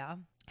area?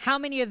 How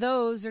many of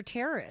those are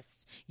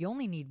terrorists? You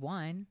only need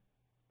one,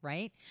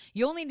 right?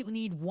 You only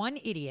need one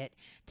idiot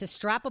to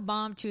strap a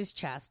bomb to his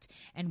chest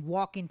and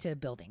walk into a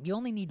building. You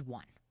only need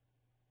one.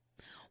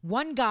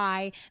 One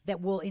guy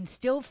that will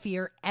instill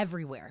fear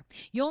everywhere.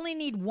 You only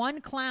need one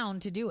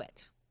clown to do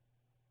it.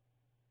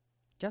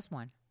 Just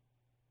one.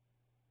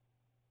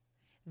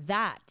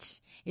 That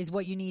is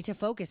what you need to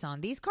focus on.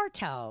 These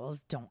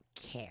cartels don't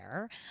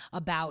care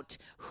about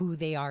who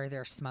they are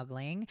they're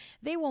smuggling.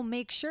 They will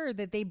make sure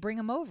that they bring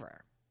them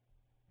over.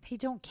 They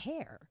don't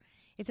care.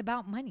 It's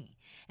about money.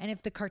 And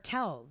if the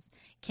cartels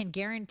can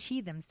guarantee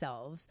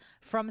themselves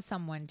from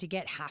someone to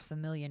get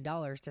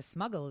 $500,000 to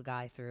smuggle a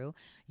guy through,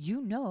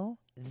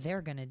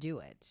 they're going to do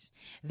it.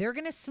 They're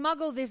going to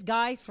smuggle this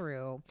guy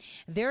through.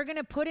 They're going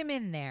to put him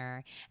in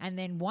there. And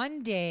then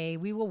one day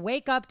we will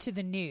wake up to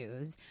the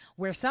news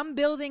where some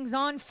building's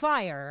on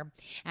fire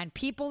and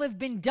people have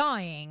been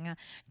dying,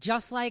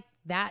 just like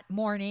that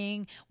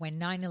morning when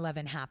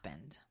 9/11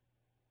 happened.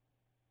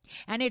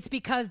 And it's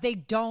because they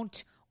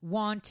don't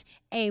want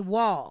a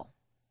wall.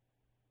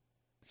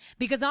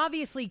 Because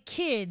obviously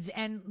kids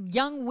and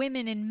young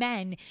women and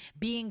men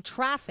being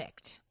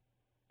trafficked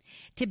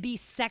to be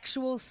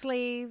sexual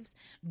slaves,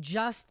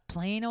 just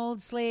plain old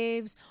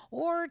slaves,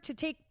 or to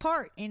take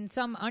part in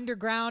some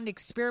underground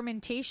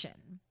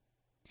experimentation,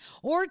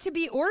 or to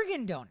be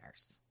organ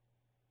donors,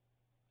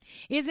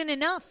 isn't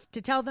enough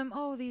to tell them,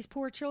 oh, these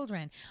poor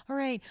children. All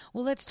right,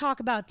 well, let's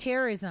talk about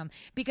terrorism.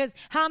 Because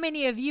how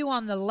many of you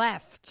on the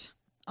left,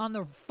 on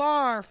the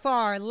far,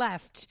 far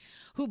left,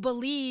 who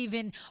believe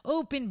in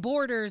open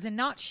borders and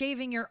not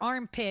shaving your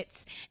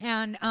armpits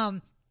and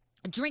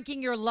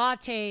drinking your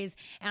lattes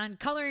and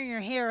coloring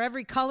your hair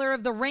every color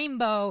of the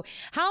rainbow,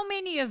 how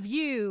many of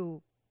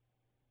you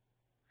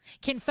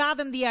can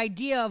fathom the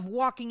idea of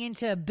walking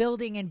into a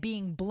building and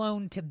being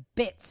blown to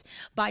bits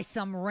by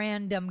some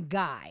random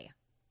guy.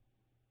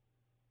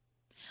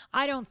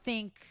 I don't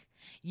think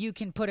you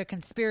can put a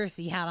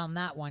conspiracy hat on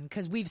that one,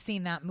 because we've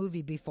seen that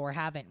movie before,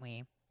 haven't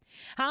we?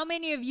 How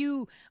many of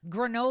you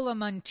granola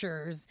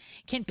munchers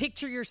can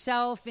picture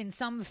yourself in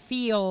some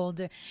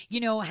field,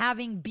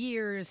 having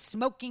beers,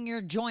 smoking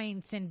your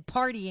joints and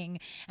partying,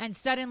 and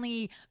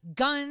suddenly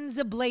guns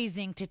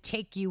a-blazing to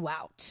take you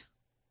out?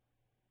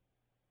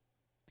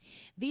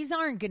 These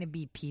aren't going to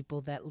be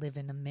people that live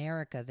in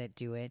America that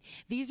do it.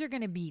 These are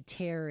going to be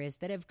terrorists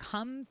that have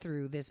come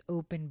through this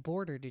open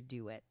border to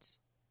do it.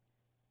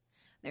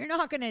 They're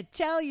not going to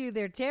tell you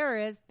they're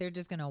terrorists. They're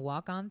just going to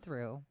walk on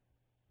through.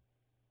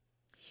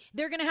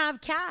 They're going to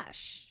have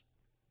cash.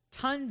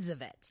 Tons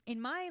of it.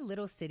 In my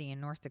little city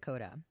in North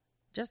Dakota,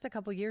 just a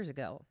couple years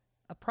ago,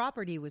 a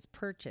property was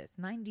purchased,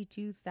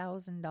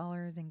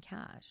 $92,000 in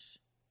cash.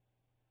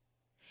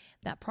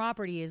 That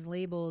property is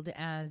labeled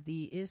as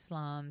the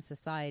Islam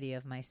Society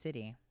of my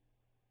city.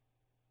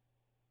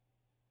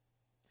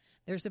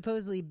 They're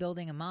supposedly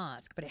building a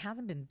mosque, but it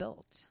hasn't been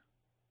built.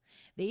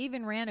 They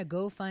even ran a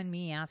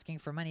GoFundMe asking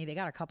for money. They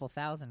got a couple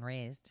thousand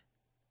raised.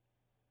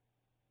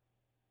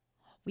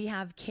 We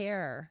have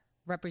CARE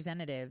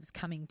representatives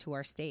coming to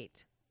our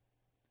state.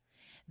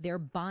 They're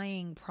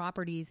buying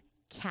properties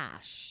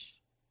cash,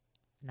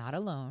 not a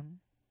loan,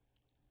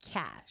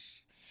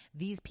 cash.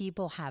 These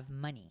people have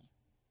money.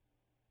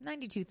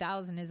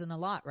 92,000 isn't a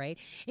lot, right?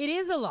 It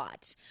is a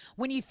lot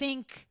when you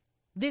think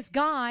this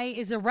guy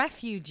is a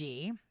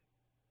refugee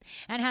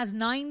and has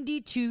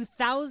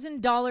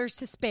 $92,000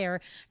 to spare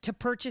to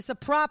purchase a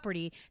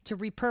property to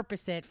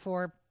repurpose it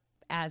for,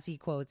 as he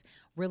quotes,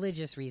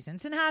 religious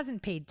reasons, and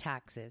hasn't paid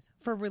taxes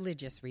for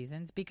religious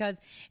reasons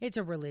because it's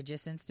a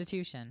religious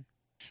institution.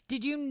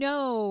 Did you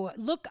know,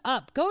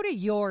 go to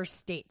your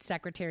state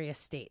Secretary of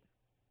State,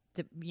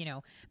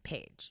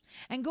 page,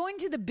 and go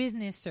into the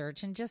business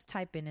search and just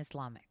type in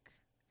Islamic.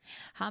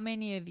 How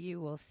many of you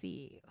will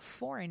see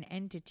foreign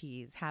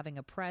entities having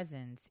a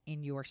presence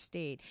in your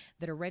state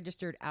that are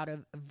registered out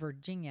of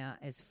Virginia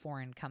as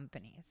foreign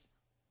companies?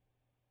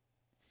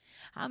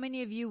 How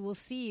many of you will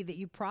see that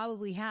you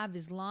probably have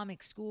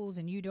Islamic schools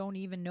and you don't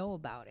even know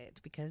about it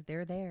because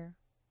they're there,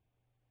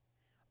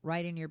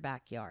 right in your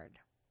backyard?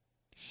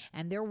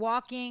 And they're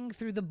walking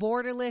through the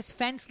borderless,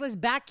 fenceless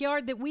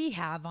backyard that we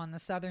have on the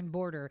southern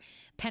border,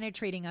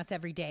 penetrating us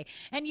every day.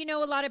 And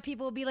a lot of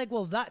people will be like,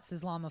 well, that's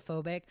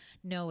Islamophobic.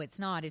 No, it's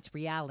not. It's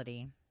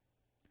reality.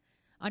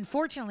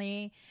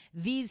 Unfortunately,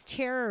 these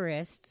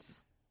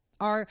terrorists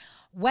are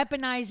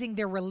weaponizing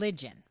their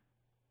religion.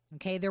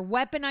 Okay, they're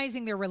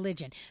weaponizing their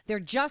religion. They're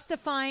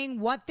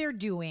justifying what they're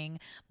doing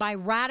by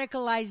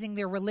radicalizing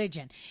their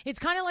religion. It's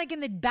kind of like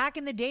back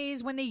in the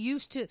days when they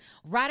used to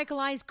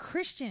radicalize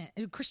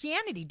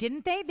Christianity,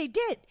 didn't they? They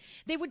did.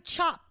 They would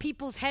chop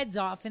people's heads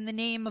off in the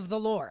name of the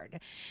Lord.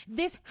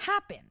 This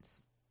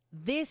happens.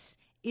 This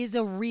is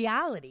a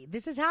reality.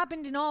 This has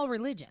happened in all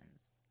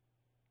religions,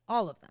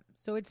 all of them.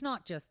 So it's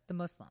not just the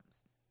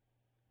Muslims.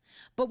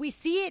 But we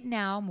see it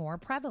now more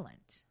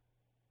prevalent.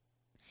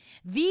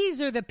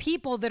 These are the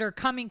people that are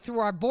coming through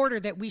our border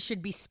that we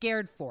should be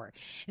scared for.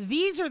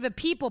 These are the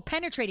people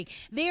penetrating.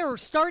 They are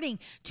starting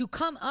to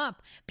come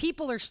up.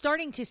 People are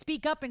starting to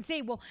speak up and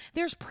say, well,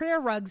 there's prayer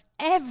rugs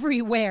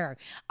everywhere.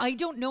 I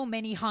don't know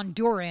many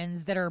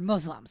Hondurans that are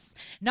Muslims.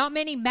 Not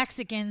many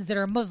Mexicans that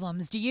are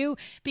Muslims. Do you?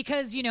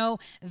 Because,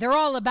 they're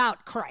all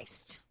about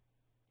Christ.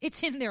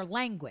 It's in their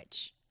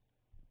language.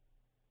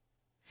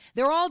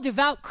 They're all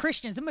devout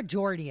Christians, the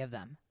majority of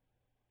them.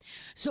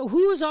 So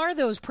whose are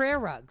those prayer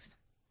rugs?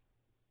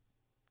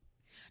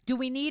 Do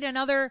we need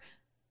another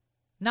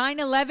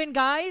 9/11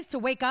 guys to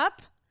wake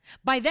up?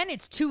 By then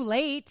it's too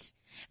late.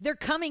 They're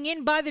coming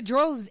in by the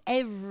droves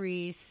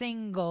every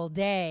single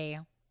day.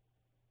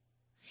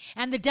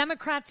 And the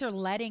Democrats are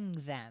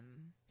letting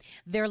them.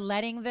 They're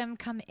letting them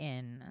come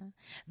in.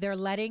 They're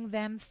letting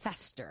them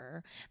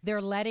fester.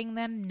 They're letting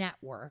them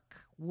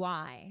network.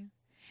 Why?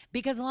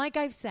 Because like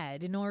I've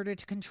said, in order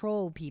to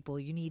control people,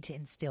 you need to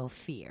instill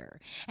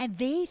fear. And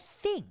they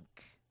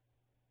think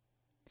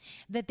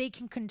that they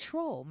can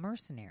control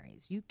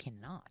mercenaries. You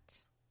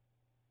cannot.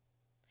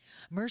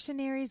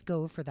 Mercenaries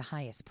go for the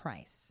highest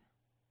price.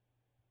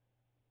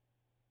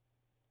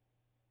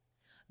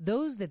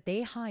 Those that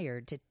they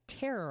hired to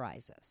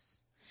terrorize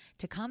us,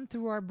 to come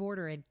through our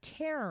border and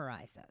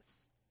terrorize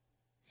us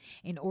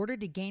in order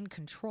to gain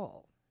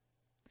control,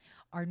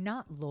 are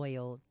not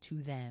loyal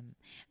to them.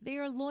 They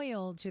are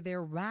loyal to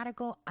their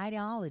radical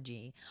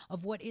ideology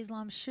of what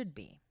Islam should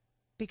be.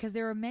 Because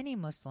there are many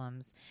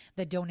Muslims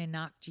that don't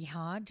enact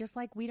jihad, just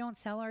like we don't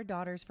sell our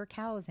daughters for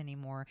cows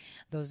anymore,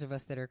 those of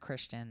us that are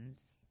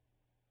Christians.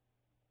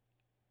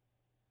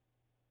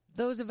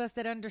 Those of us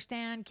that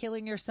understand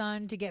killing your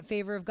son to get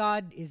favor of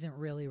God isn't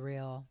really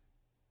real.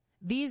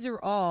 These are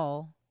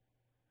all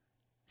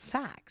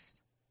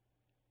facts.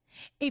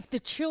 if the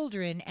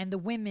children and the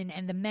women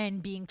and the men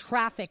being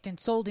trafficked and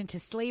sold into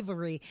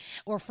slavery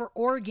or for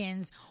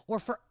organs or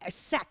for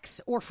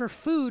sex or for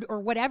food or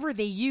whatever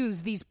they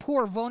use these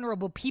poor,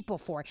 vulnerable people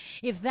for,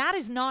 if that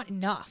is not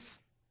enough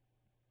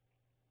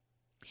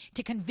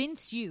to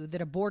convince you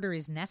that a border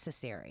is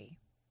necessary,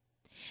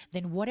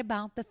 then what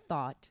about the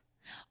thought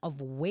of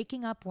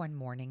waking up one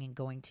morning and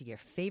going to your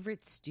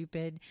favorite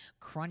stupid,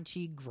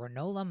 crunchy,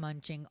 granola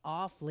munching,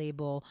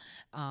 off-label,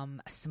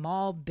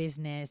 small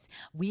business,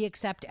 we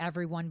accept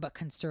everyone but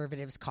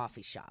conservatives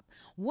coffee shop?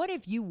 What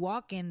if you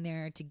walk in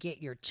there to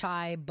get your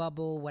chai,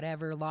 bubble,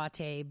 whatever,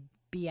 latte,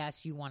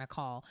 BS you want to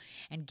call,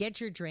 and get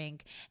your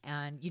drink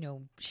and,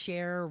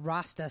 share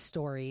Rasta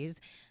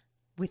stories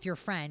with your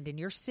friend, and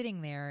you're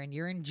sitting there and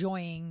you're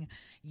enjoying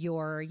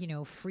your,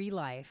 free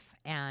life,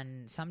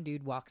 and some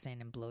dude walks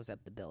in and blows up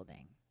the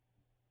building?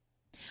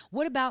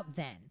 What about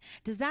then?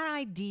 Does that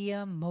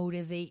idea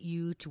motivate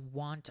you to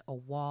want a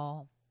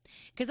wall?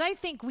 Because I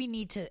think we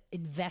need to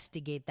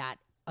investigate that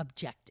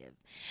objective,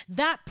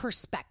 that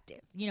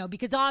perspective,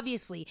 because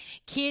obviously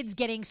kids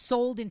getting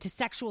sold into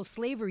sexual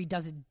slavery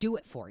doesn't do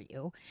it for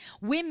you.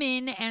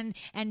 Women and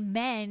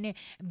men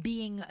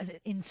being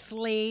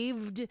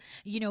enslaved,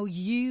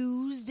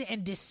 used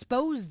and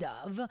disposed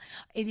of,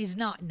 it is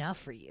not enough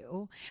for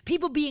you.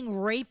 People being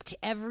raped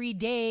every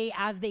day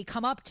as they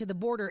come up to the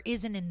border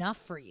isn't enough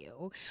for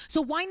you.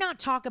 So why not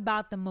talk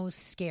about the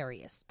most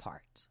scariest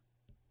part?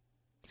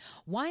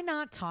 Why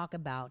not talk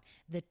about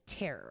the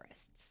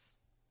terrorists?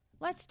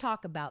 Let's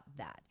talk about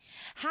that.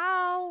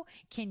 How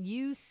can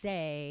you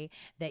say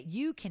that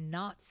you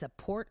cannot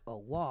support a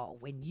wall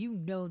when you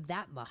know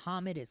that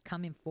Muhammad is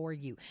coming for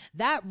you?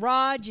 That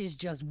Raj is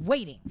just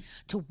waiting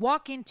to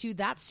walk into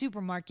that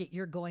supermarket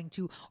you're going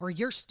to, or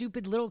your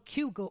stupid little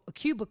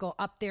cubicle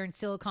up there in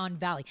Silicon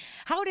Valley.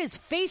 How does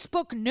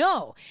Facebook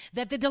know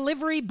that the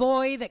delivery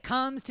boy that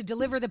comes to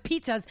deliver the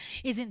pizzas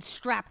isn't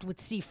strapped with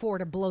C4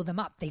 to blow them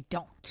up? They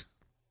don't.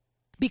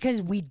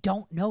 Because we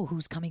don't know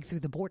who's coming through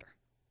the border.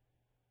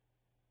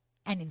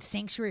 And in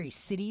sanctuary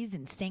cities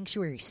and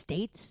sanctuary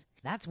states,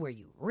 that's where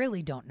you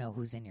really don't know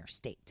who's in your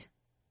state.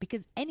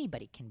 Because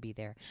anybody can be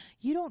there.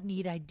 You don't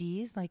need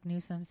IDs, like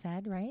Newsom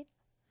said, right?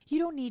 You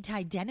don't need to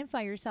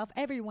identify yourself.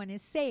 Everyone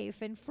is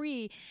safe and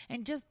free,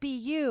 and just be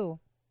you.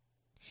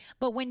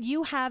 But when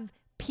you have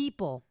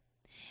people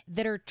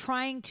that are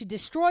trying to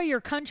destroy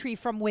your country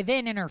from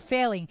within and are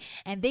failing,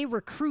 and they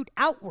recruit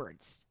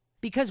outwards,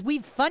 because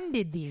we've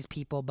funded these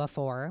people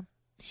before,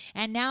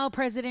 and now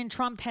President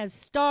Trump has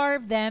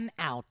starved them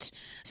out.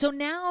 So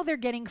now they're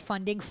getting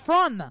funding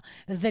from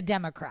the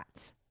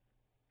Democrats,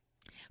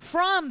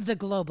 from the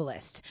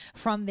globalists,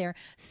 from their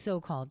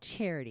so-called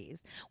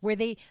charities, where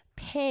they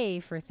pay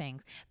for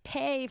things,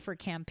 pay for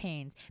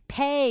campaigns,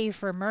 pay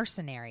for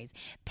mercenaries,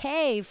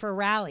 pay for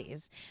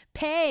rallies,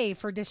 pay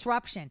for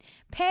disruption,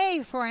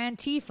 pay for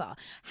Antifa.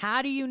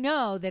 How do you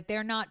know that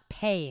they're not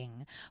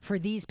paying for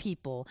these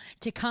people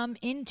to come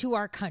into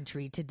our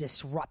country to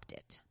disrupt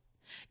it,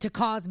 to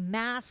cause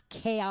mass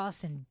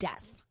chaos and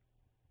death?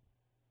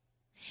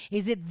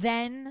 Is it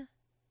then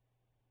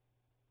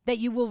that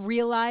you will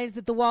realize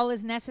that the wall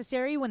is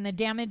necessary when the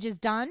damage is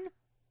done?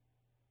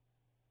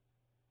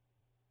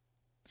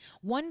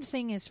 One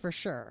thing is for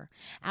sure,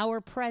 our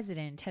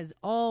president has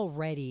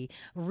already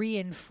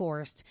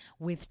reinforced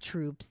with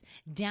troops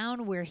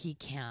down where he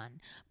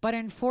can. But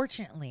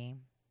unfortunately,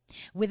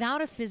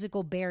 without a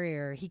physical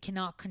barrier, he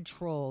cannot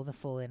control the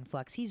full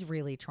influx. He's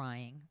really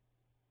trying.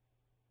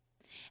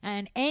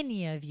 And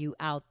any of you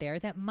out there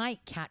that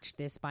might catch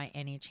this by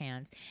any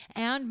chance,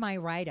 and my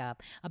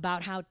write-up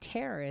about how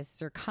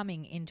terrorists are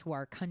coming into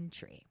our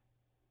country,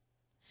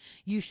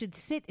 you should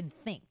sit and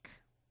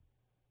think.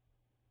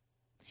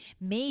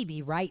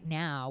 Maybe right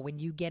now when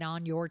you get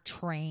on your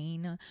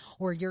train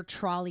or your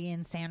trolley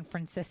in San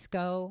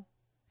Francisco,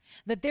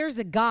 that there's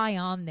a guy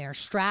on there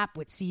strapped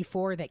with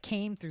C4 that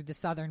came through the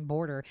southern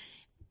border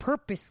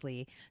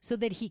purposely so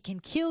that he can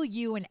kill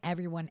you and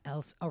everyone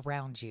else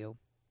around you.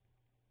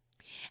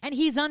 And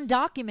he's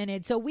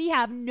undocumented, so we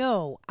have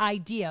no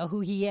idea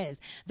who he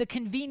is. The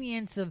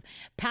convenience of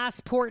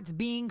passports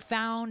being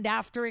found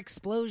after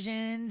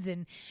explosions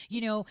and,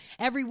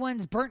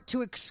 everyone's burnt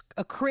to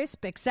a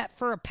crisp except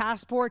for a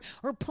passport,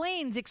 or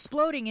planes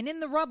exploding and in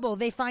the rubble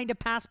they find a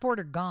passport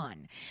or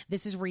gone.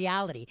 This is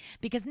reality,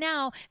 because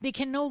now they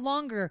can no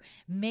longer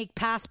make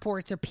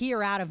passports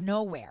appear out of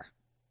nowhere.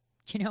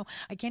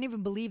 I can't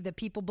even believe that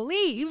people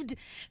believed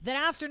that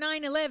after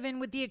 9/11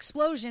 with the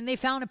explosion, they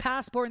found a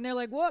passport and they're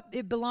like, whoop,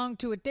 it belonged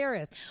to a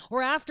terrorist.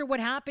 Or after what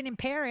happened in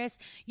Paris,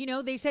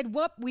 they said,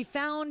 whoop, we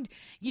found,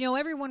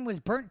 everyone was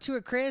burnt to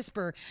a crisp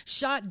or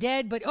shot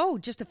dead. But,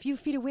 just a few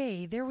feet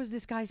away, there was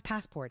this guy's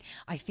passport.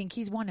 I think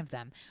he's one of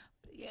them.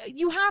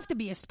 You have to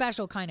be a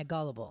special kind of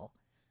gullible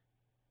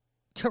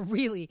to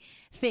really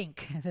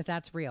think that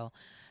that's real.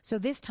 So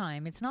this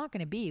time, it's not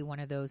going to be one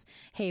of those,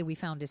 hey, we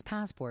found his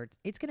passport.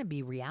 It's going to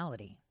be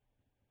reality.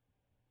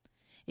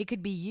 It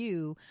could be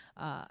you,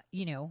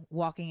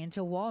 walking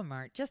into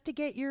Walmart just to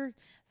get your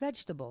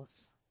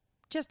vegetables.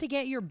 just to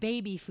get your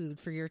baby food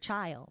for your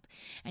child.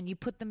 And you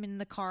put them in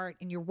the cart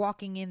and you're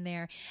walking in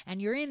there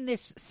and you're in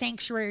this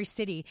sanctuary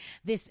city,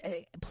 this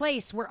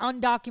place where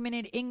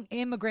undocumented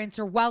immigrants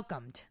are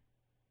welcomed.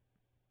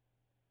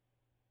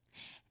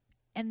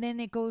 And then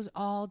it goes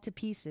all to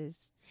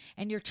pieces.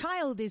 And your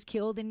child is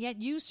killed, and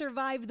yet you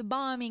survive the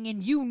bombing,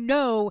 and you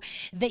know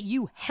that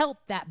you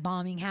helped that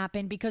bombing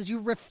happen because you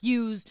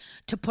refuse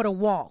to put a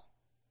wall.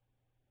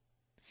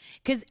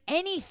 Because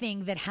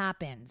anything that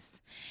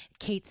happens,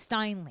 Kate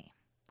Steinle,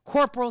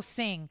 Corporal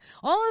Singh,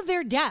 all of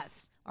their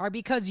deaths are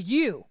because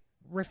you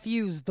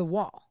refused the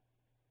wall.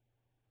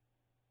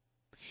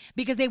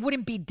 Because they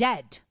wouldn't be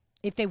dead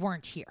if they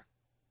weren't here.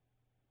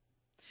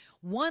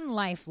 One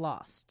life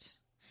lost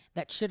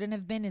that shouldn't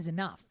have been is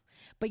enough.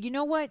 But you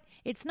know what?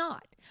 It's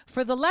not.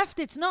 For the left,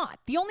 it's not.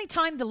 The only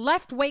time the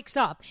left wakes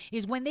up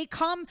is when they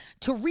come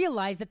to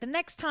realize that the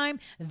next time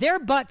their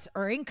butts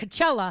are in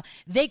Coachella,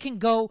 they can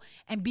go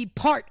and be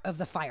part of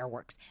the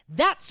fireworks.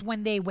 That's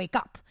when they wake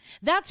up.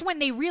 That's when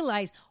they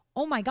realize,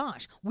 oh my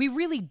gosh, we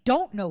really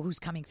don't know who's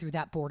coming through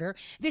that border.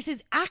 This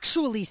is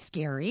actually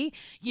scary.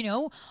 You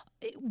know,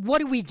 what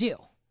do we do?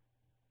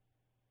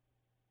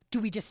 Do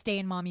we just stay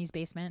in mommy's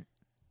basement?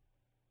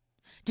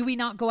 Do we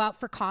not go out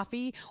for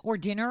coffee or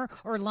dinner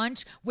or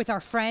lunch with our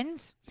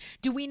friends?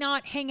 Do we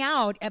not hang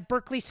out at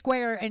Berkeley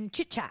Square and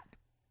chit-chat?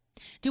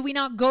 Do we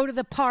not go to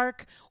the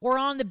park or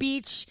on the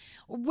beach?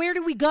 Where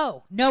do we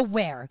go?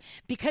 Nowhere,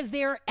 because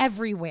they're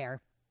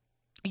everywhere.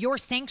 Your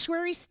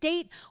sanctuary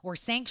state or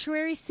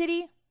sanctuary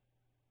city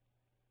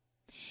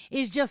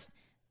is just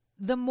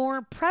the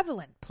more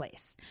prevalent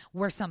place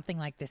where something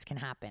like this can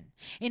happen.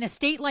 In a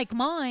state like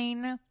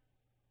mine,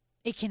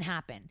 it can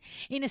happen.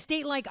 In a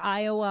state like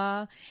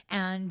Iowa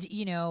and,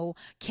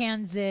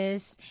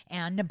 Kansas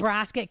and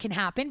Nebraska, it can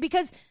happen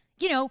because,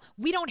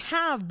 we don't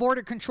have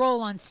border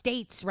control on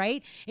states,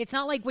 right? It's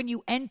not like when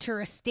you enter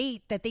a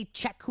state that they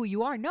check who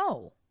you are.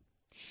 No.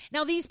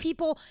 Now, these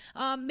people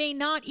may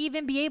not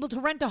even be able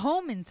to rent a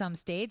home in some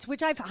states,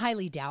 which I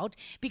highly doubt,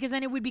 because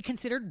then it would be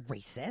considered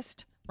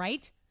racist,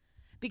 right?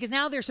 Because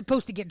now they're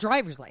supposed to get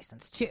driver's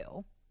license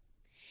too.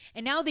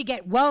 And now they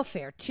get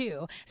welfare,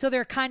 too. So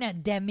they're kind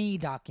of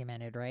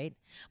demi-documented, right?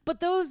 But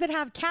those that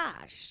have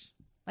cash,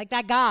 like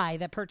that guy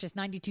that purchased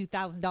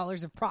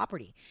 $92,000 of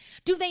property,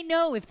 do they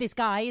know if this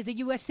guy is a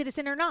U.S.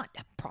 citizen or not?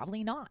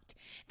 Probably not.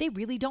 They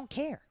really don't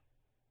care.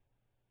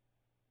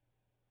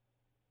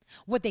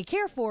 What they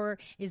care for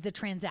is the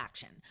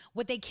transaction.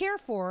 What they care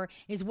for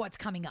is what's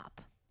coming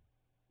up.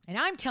 And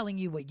I'm telling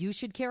you what you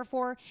should care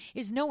for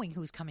is knowing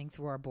who's coming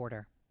through our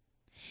border.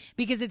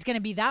 Because it's going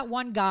to be that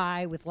one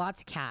guy with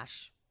lots of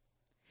cash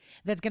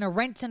that's going to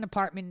rent an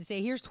apartment and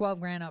say, here's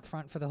 $12,000 up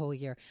front for the whole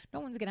year. No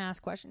one's going to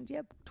ask questions.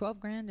 Yep,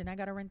 $12,000 and I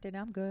got to rent it.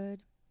 I'm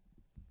good.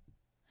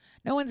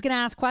 No one's going to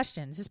ask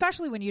questions,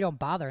 especially when you don't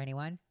bother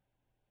anyone.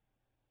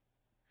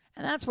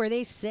 And that's where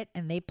they sit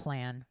and they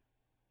plan.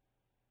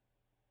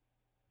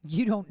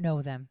 You don't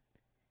know them.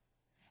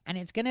 And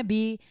it's going to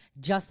be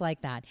just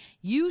like that.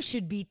 You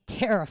should be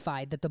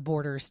terrified that the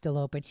border is still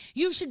open.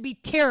 You should be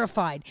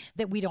terrified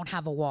that we don't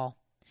have a wall.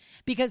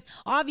 Because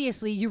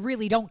obviously you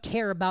really don't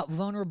care about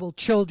vulnerable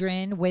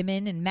children,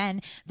 women, and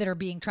men that are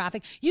being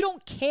trafficked. You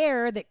don't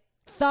care that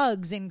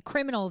thugs and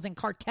criminals and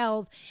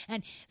cartels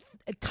and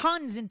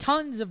tons and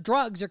tons of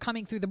drugs are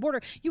coming through the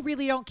border. You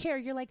really don't care.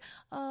 You're like,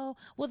 oh,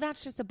 well,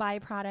 that's just a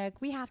byproduct.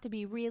 We have to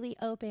be really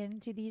open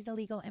to these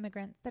illegal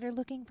immigrants that are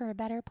looking for a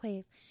better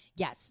place.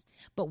 Yes,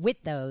 but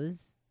with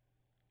those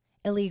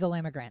illegal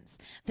immigrants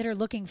that are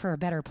looking for a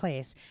better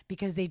place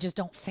because they just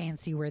don't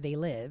fancy where they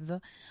live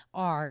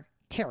are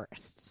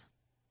terrorists.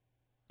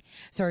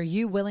 So are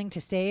you willing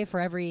to say for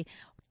every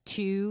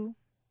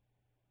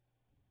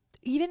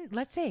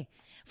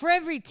for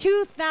every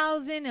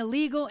 2,000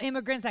 illegal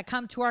immigrants that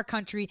come to our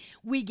country,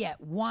 we get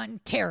one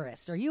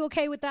terrorist? Are you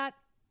okay with that?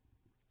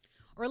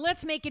 Or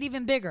let's make it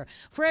even bigger.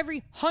 For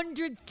every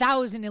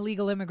 100,000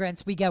 illegal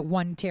immigrants, we get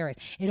one terrorist.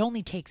 It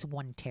only takes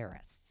one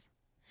terrorist.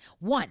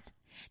 One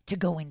to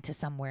go into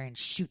somewhere and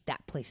shoot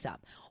that place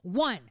up.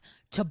 One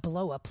to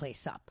blow a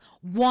place up.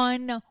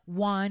 One.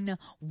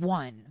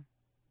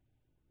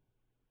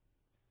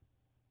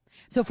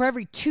 So for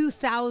every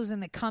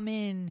 2,000 that come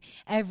in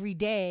every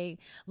day,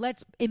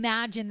 let's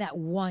imagine that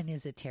one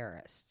is a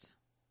terrorist.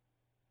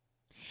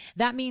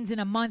 That means in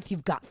a month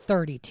you've got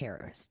 30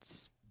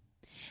 terrorists.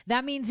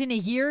 That means in a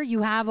year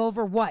you have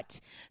over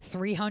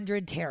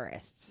 300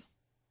 terrorists.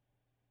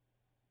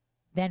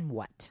 Then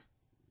what?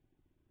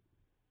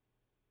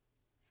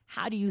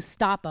 How do you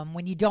stop them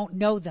when you don't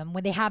know them,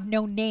 when they have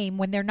no name,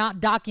 when they're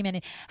not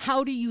documented?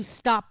 How do you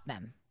stop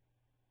them?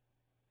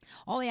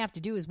 All they have to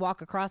do is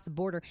walk across the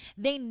border.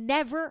 They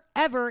never,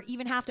 ever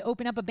even have to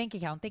open up a bank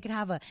account. They could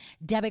have a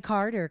debit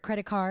card or a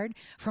credit card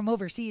from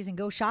overseas and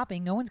go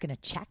shopping. No one's going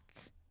to check.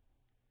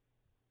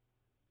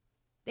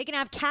 They can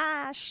have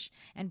cash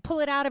and pull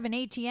it out of an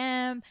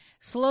ATM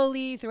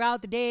slowly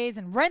throughout the days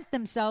and rent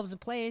themselves a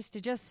place to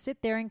just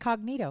sit there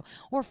incognito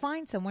or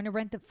find someone to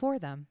rent it for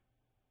them.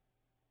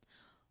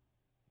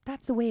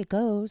 That's the way it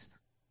goes.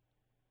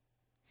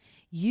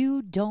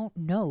 You don't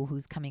know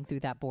who's coming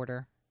through that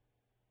border.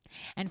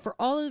 And for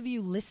all of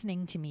you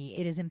listening to me,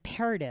 it is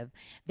imperative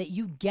that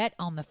you get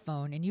on the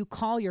phone and you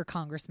call your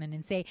congressman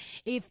and say,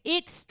 if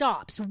it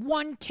stops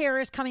one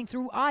terrorist coming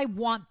through, I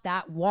want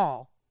that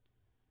wall.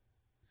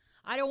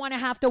 I don't want to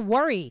have to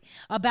worry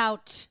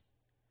about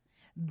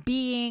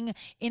being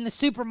in the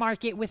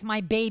supermarket with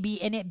my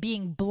baby and it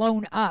being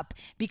blown up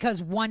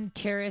because one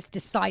terrorist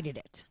decided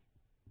it.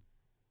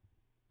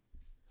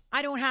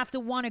 I don't have to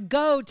want to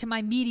go to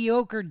my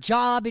mediocre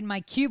job in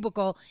my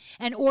cubicle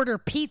and order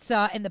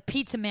pizza and the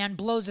pizza man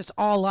blows us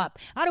all up.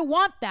 I don't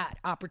want that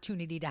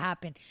opportunity to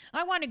happen.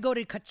 I want to go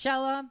to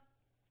Coachella,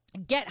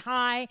 get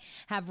high,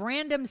 have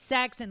random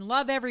sex, and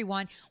love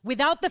everyone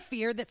without the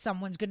fear that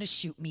someone's going to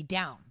shoot me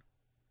down.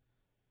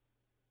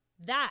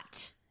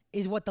 That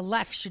is what the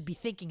left should be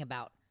thinking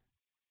about.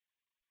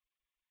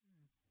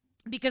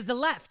 Because the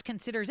left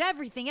considers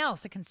everything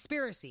else a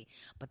conspiracy,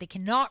 but they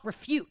cannot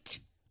refute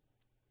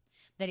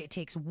that it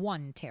takes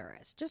one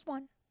terrorist. Just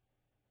one.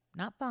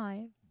 Not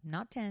 5,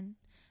 not 10,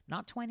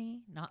 not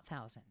 20, not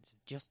thousands.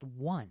 Just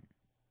one.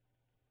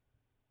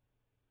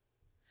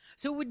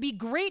 So it would be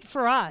great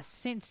for us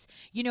since,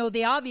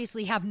 they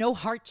obviously have no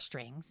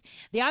heartstrings.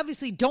 They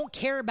obviously don't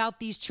care about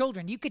these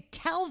children. You could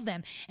tell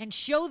them and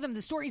show them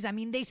the stories. I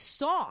mean, they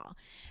saw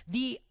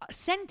the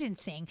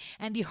sentencing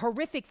and the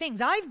horrific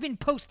things. I've been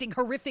posting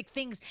horrific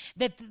things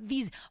that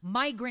these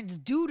migrants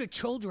do to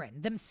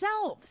children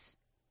themselves.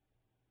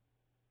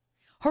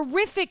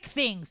 Horrific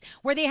things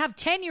where they have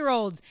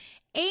 10-year-olds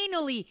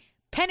anally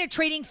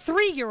penetrating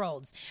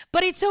 3-year-olds.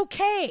 But it's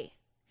okay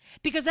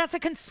because that's a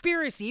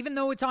conspiracy. Even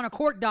though it's on a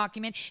court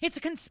document, it's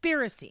a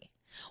conspiracy.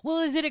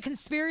 Well, is it a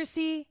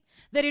conspiracy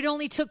that it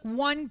only took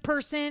one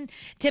person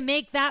to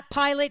make that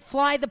pilot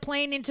fly the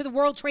plane into the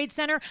World Trade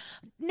Center?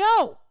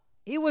 No,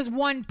 it was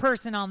one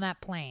person on that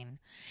plane.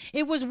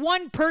 It was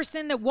one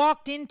person that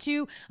walked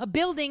into a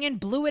building and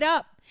blew it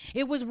up.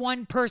 It was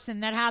one person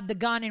that had the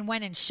gun and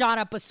went and shot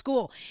up a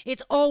school.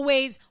 It's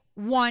always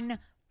one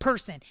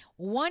person.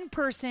 One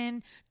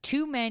person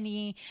too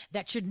many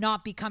that should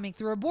not be coming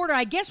through a border.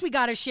 I guess we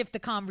got to shift the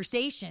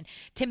conversation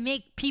to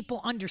make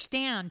people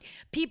understand.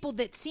 People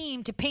that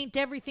seem to paint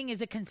everything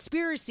as a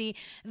conspiracy,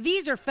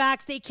 these are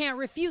facts they can't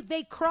refute.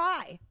 They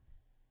cry.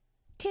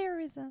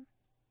 Terrorism.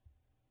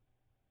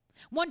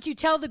 Once you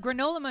tell the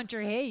granola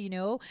muncher, hey,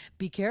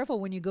 be careful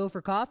when you go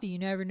for coffee. You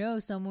never know,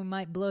 someone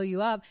might blow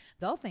you up.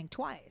 They'll think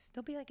twice.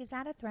 They'll be like, is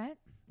that a threat?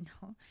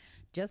 No,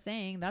 just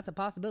saying that's a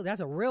possibility. That's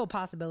a real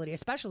possibility,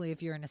 especially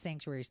if you're in a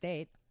sanctuary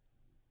state.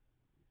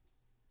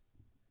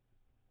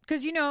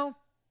 Because, no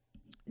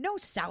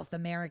South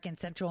American,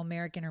 Central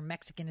American, or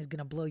Mexican is going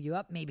to blow you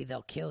up. Maybe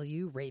they'll kill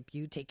you, rape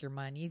you, take your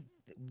money,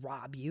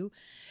 rob you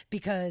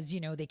because,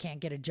 they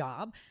can't get a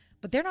job.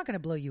 But they're not going to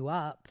blow you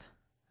up.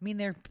 I mean,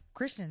 they're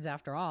Christians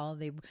after all.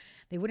 They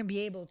wouldn't be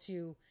able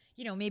to,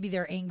 maybe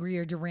they're angry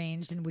or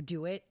deranged and would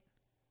do it.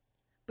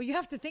 But you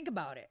have to think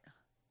about it.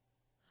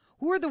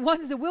 Who are the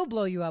ones that will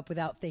blow you up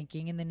without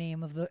thinking in the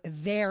name of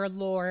their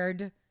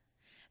Lord,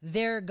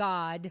 their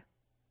God?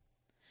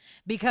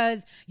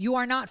 Because you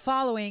are not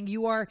following.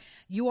 You are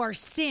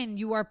sin.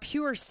 You are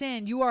pure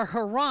sin. You are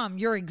haram.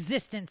 Your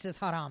existence is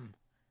haram.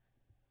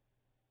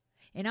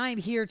 And I am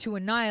here to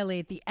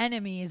annihilate the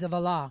enemies of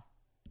Allah.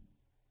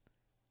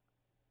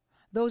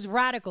 Those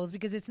radicals,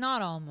 because it's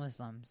not all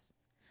Muslims,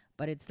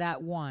 but it's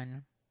that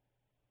one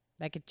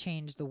that could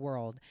change the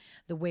world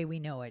the way we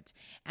know it.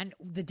 And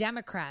the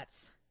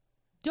Democrats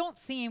don't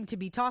seem to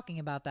be talking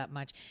about that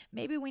much.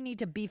 Maybe we need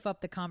to beef up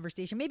the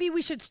conversation. Maybe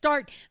we should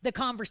start the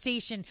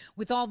conversation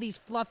with all these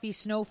fluffy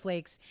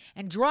snowflakes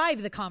and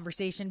drive the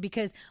conversation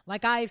because,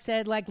 like I've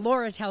said, like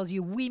Laura tells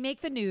you, we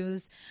make the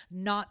news,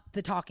 not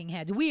the talking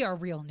heads. We are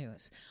real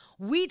news.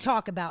 We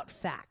talk about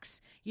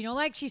facts.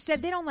 Like she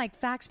said, they don't like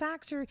facts.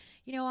 Facts are,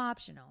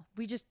 optional.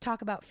 We just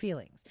talk about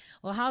feelings.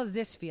 Well, how's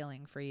this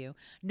feeling for you?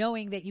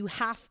 Knowing that you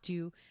have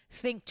to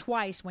think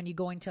twice when you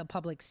go into a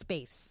public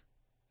space.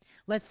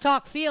 Let's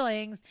talk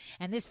feelings.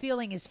 And this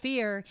feeling is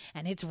fear.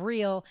 And it's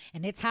real.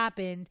 And it's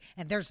happened.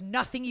 And there's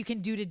nothing you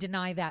can do to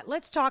deny that.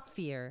 Let's talk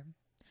fear.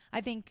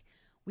 I think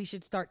we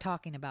should start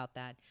talking about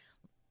that.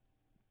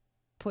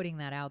 Putting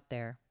that out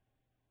there.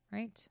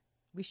 Right?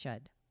 We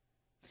should.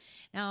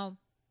 Now,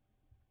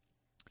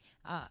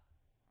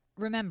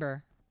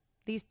 remember,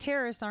 these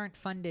terrorists aren't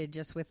funded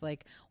just with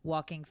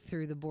walking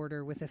through the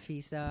border with a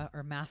Visa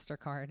or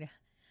MasterCard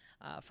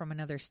from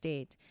another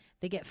state.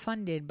 They get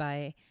funded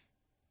by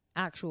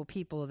actual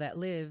people that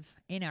live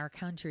in our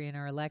country and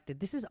are elected.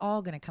 This is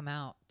all going to come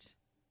out.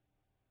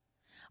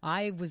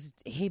 I was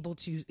able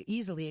to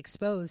easily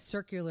expose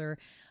circular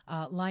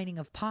lining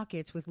of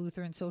pockets with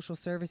Lutheran Social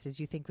Services.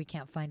 You think we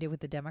can't find it with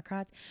the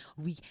Democrats?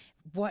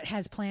 What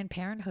has Planned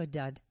Parenthood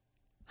done?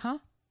 Huh?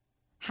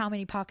 How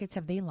many pockets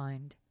have they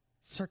lined?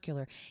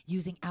 Circular,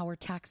 using our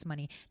tax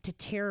money to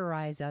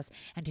terrorize us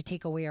and to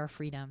take away our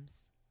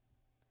freedoms.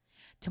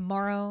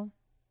 Tomorrow,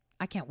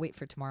 I can't wait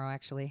for tomorrow,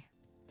 actually.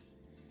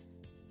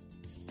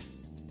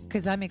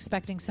 Because I'm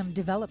expecting some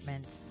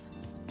developments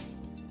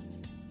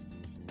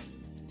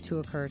to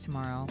occur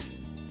tomorrow.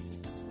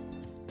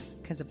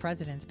 because the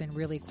president's been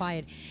really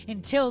quiet.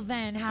 Until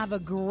then, have a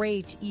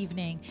great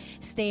evening.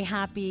 Stay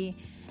happy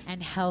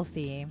and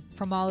healthy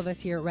from all of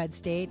us here at Red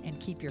State, and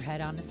keep your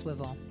head on a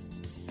swivel.